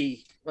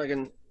Sparky. I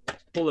can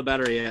pull the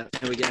battery out.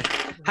 There we go.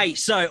 Hey,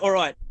 so all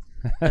right,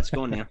 that's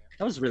gone now.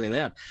 That was really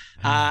loud.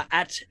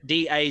 At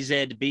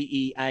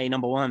DAZBEA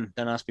number 1.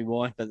 Don't ask me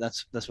why, but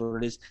that's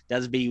what it is.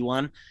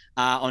 DazBE1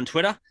 on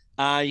Twitter.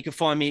 You can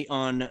find me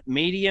on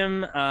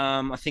Medium.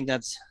 I think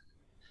that's,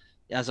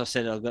 as I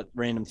said, I've got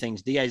random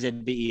things.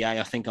 DAZBEA,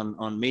 I think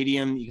on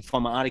Medium. You can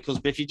find my articles.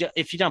 But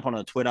if you jump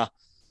on Twitter,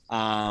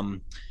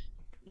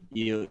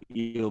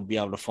 you'll be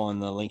able to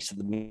find the links to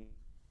the.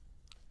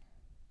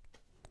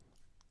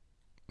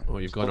 Oh,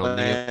 you've gone on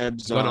Neo.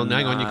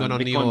 Hang on, you've gone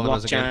on Neo Bitcoin on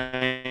us again.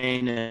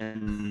 blockchain,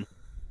 and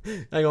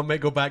Hang on, mate.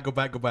 Go back.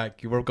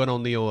 You were gone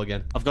on Neo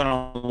again. I've gone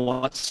on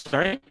what?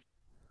 Sorry.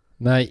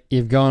 No,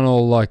 you've gone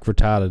all like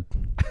retarded.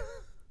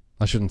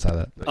 I shouldn't say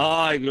that.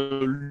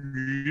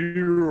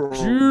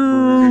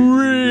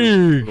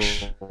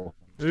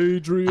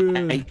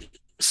 Adrian. Hey,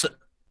 so,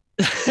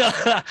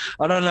 I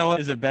don't know.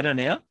 Is it better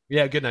now?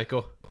 Yeah, good night.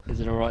 Go.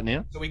 Is it all right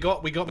now? So we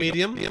got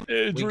Medium.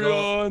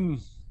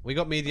 We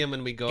got Medium,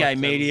 and we got Okay,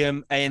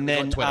 Medium, and we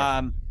then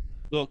got Twitter.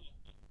 look.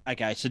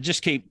 Okay, so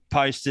just keep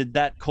posted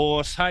that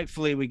course.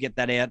 Hopefully, we get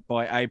that out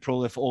by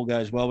April if all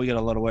goes well. We got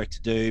a lot of work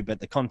to do, but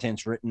the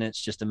content's written.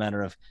 It's just a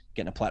matter of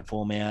getting a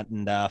platform out,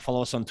 and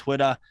follow us on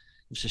Twitter.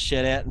 Just a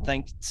shout out and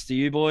thanks to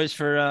you boys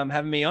for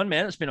having me on,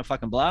 man. It's been a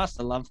fucking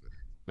blast. I love.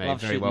 Mate,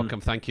 very welcome.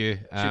 Thank you.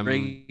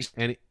 Any.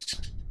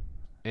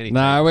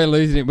 No, we're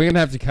losing it. We're gonna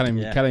have to cut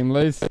him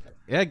loose.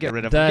 Yeah, get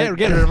rid of Dad- him.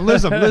 Get rid of him.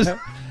 Lose him.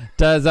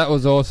 Daz, that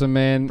was awesome,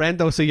 man.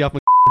 Brendo, see you up.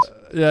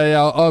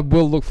 Yeah. I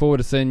will look forward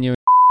to seeing you.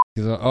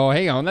 Oh,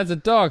 hang on, that's a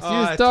dog.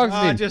 Serious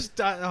dog's in. Is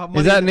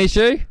that an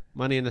issue?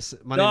 Money in the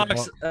money in the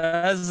Dogs,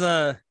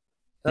 pot.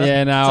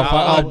 Yeah, no,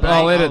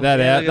 I'll edit that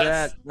out. Look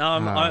at that.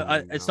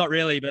 No, it's not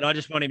really, but I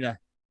just want him to.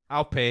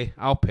 I'll pay. That's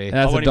I a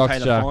want him to dog pay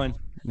the show. fine.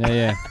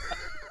 Yeah.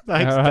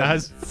 Thanks, All right.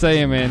 Daz. See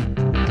you, man.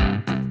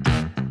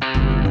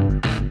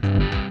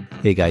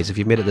 Hey guys, if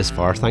you've made it this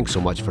far, thanks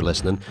so much for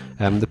listening.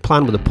 The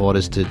plan with the pod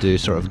is to do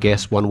sort of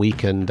guests one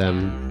week and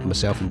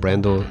myself and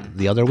Brendo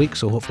the other week,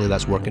 so hopefully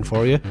that's working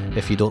for you.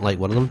 If you don't like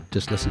one of them,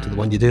 just listen to the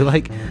one you do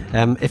like.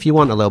 If you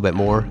want a little bit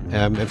more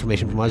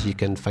information from us, you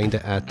can find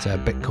it at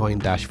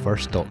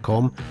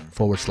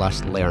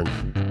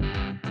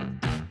bitcoin-first.com/learn.